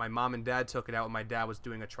 My mom and dad took it out when my dad was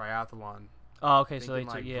doing a triathlon. Oh, okay. I So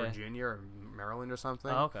think they in, like, yeah. Virginia or Maryland or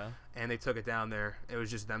something. Oh, okay. And they took it down there. It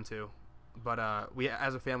was just them two, but we,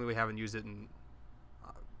 as a family, we haven't used it in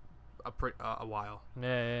a while.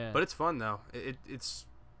 Yeah. But it's fun though. It's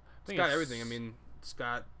think got it's- everything. I mean, it's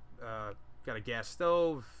got a gas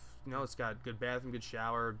stove. You know, it's got good bathroom, good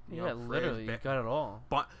shower. You Yeah, know, fridge, literally, you got it all.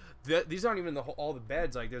 But these aren't even all the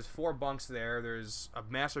beds. Like, there's 4 bunks there. There's a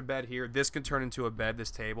master bed here. This can turn into a bed.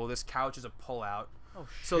 This table. This couch is a pull-out. Oh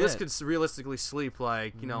shit. So this could realistically sleep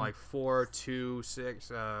like, you know, like 4, 2,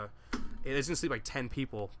 6. It's gonna sleep like 10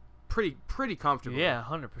 people. Pretty comfortable. Yeah,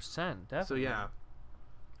 100%. Definitely. So yeah.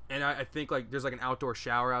 And I think like there's like an outdoor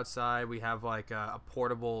shower outside. We have like a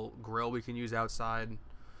portable grill we can use outside.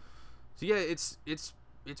 So yeah, it's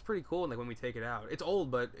pretty cool. Like when we take it out, it's old,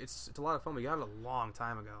 but it's a lot of fun. We got it a long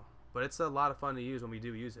time ago, but it's a lot of fun to use when we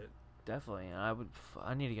do use it. Definitely.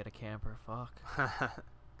 I need to get a camper. Fuck.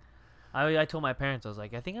 I told my parents, I was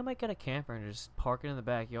like, I think I might get a camper and just park it in the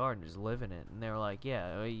backyard and just live in it. And they were like,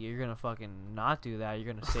 yeah, you're going to fucking not do that.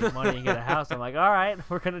 You're going to save money and get a house. I'm like, all right,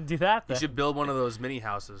 we're going to do that then. You should build one of those mini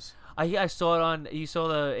houses. I saw it on, you saw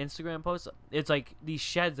the Instagram post? It's like these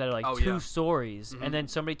sheds that are like 2 stories. Mm-hmm. And then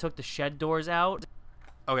somebody took the shed doors out.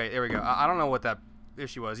 Okay, there we go. I don't know what that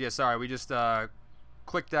issue was. Yeah, sorry. We just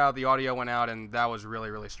clicked out. The audio went out, and that was really,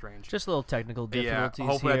 really strange. Just little technical difficulties yeah,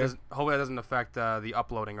 hopefully here. That doesn't affect the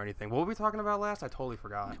uploading or anything. What were we talking about last? I totally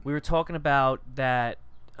forgot. We were talking about that.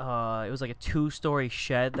 It was like a 2-story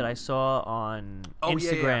shed that I saw on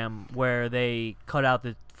Instagram where they cut out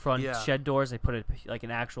the front shed doors. They put it like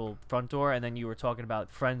an actual front door, and then you were talking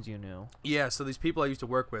about friends you knew. Yeah, so these people I used to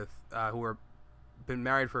work with who were been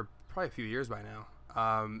married for probably a few years by now.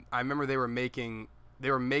 I remember they were making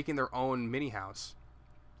their own mini house.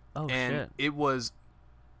 Oh and shit! It was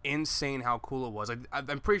insane how cool it was. Like,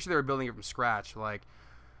 I'm pretty sure they were building it from scratch. Like,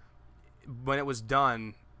 when it was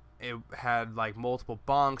done, it had like multiple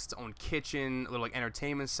bunks, its own kitchen, a little like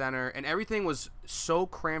entertainment center, and everything was so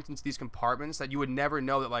cramped into these compartments that you would never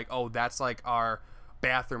know that like, oh, that's like our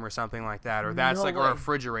bathroom or something like that, or that's like our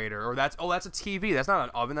refrigerator, or that's a TV. That's not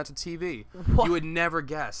an oven. That's a TV. What? You would never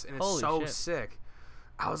guess, and it's Holy so shit. sick.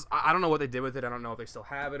 I don't know what they did with it. I don't know if they still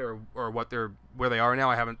have it or where they are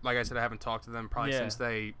now. I haven't talked to them probably since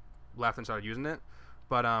they left and started using it.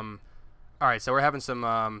 But all right, so we're having some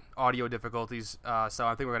audio difficulties. So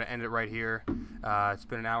I think we're gonna end it right here. It's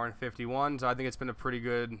been an hour and 51, so I think it's been a pretty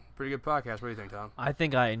good podcast. What do you think, Tom? I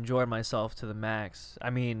think I enjoyed myself to the max.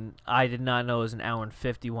 I mean, I did not know it was an hour and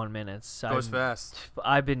 51 minutes. Goes fast.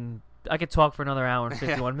 I could talk for another hour and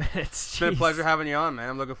 51 minutes. It's been a pleasure having you on, man.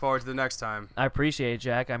 I'm looking forward to the next time. I appreciate it,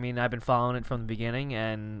 Jack. I mean, I've been following it from the beginning,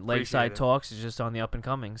 and Lakeside Talks is just on the up and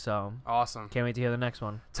coming, so awesome. Can't wait to hear the next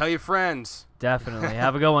one. Tell your friends. Definitely.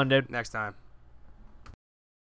 Have a good one, dude. Next time.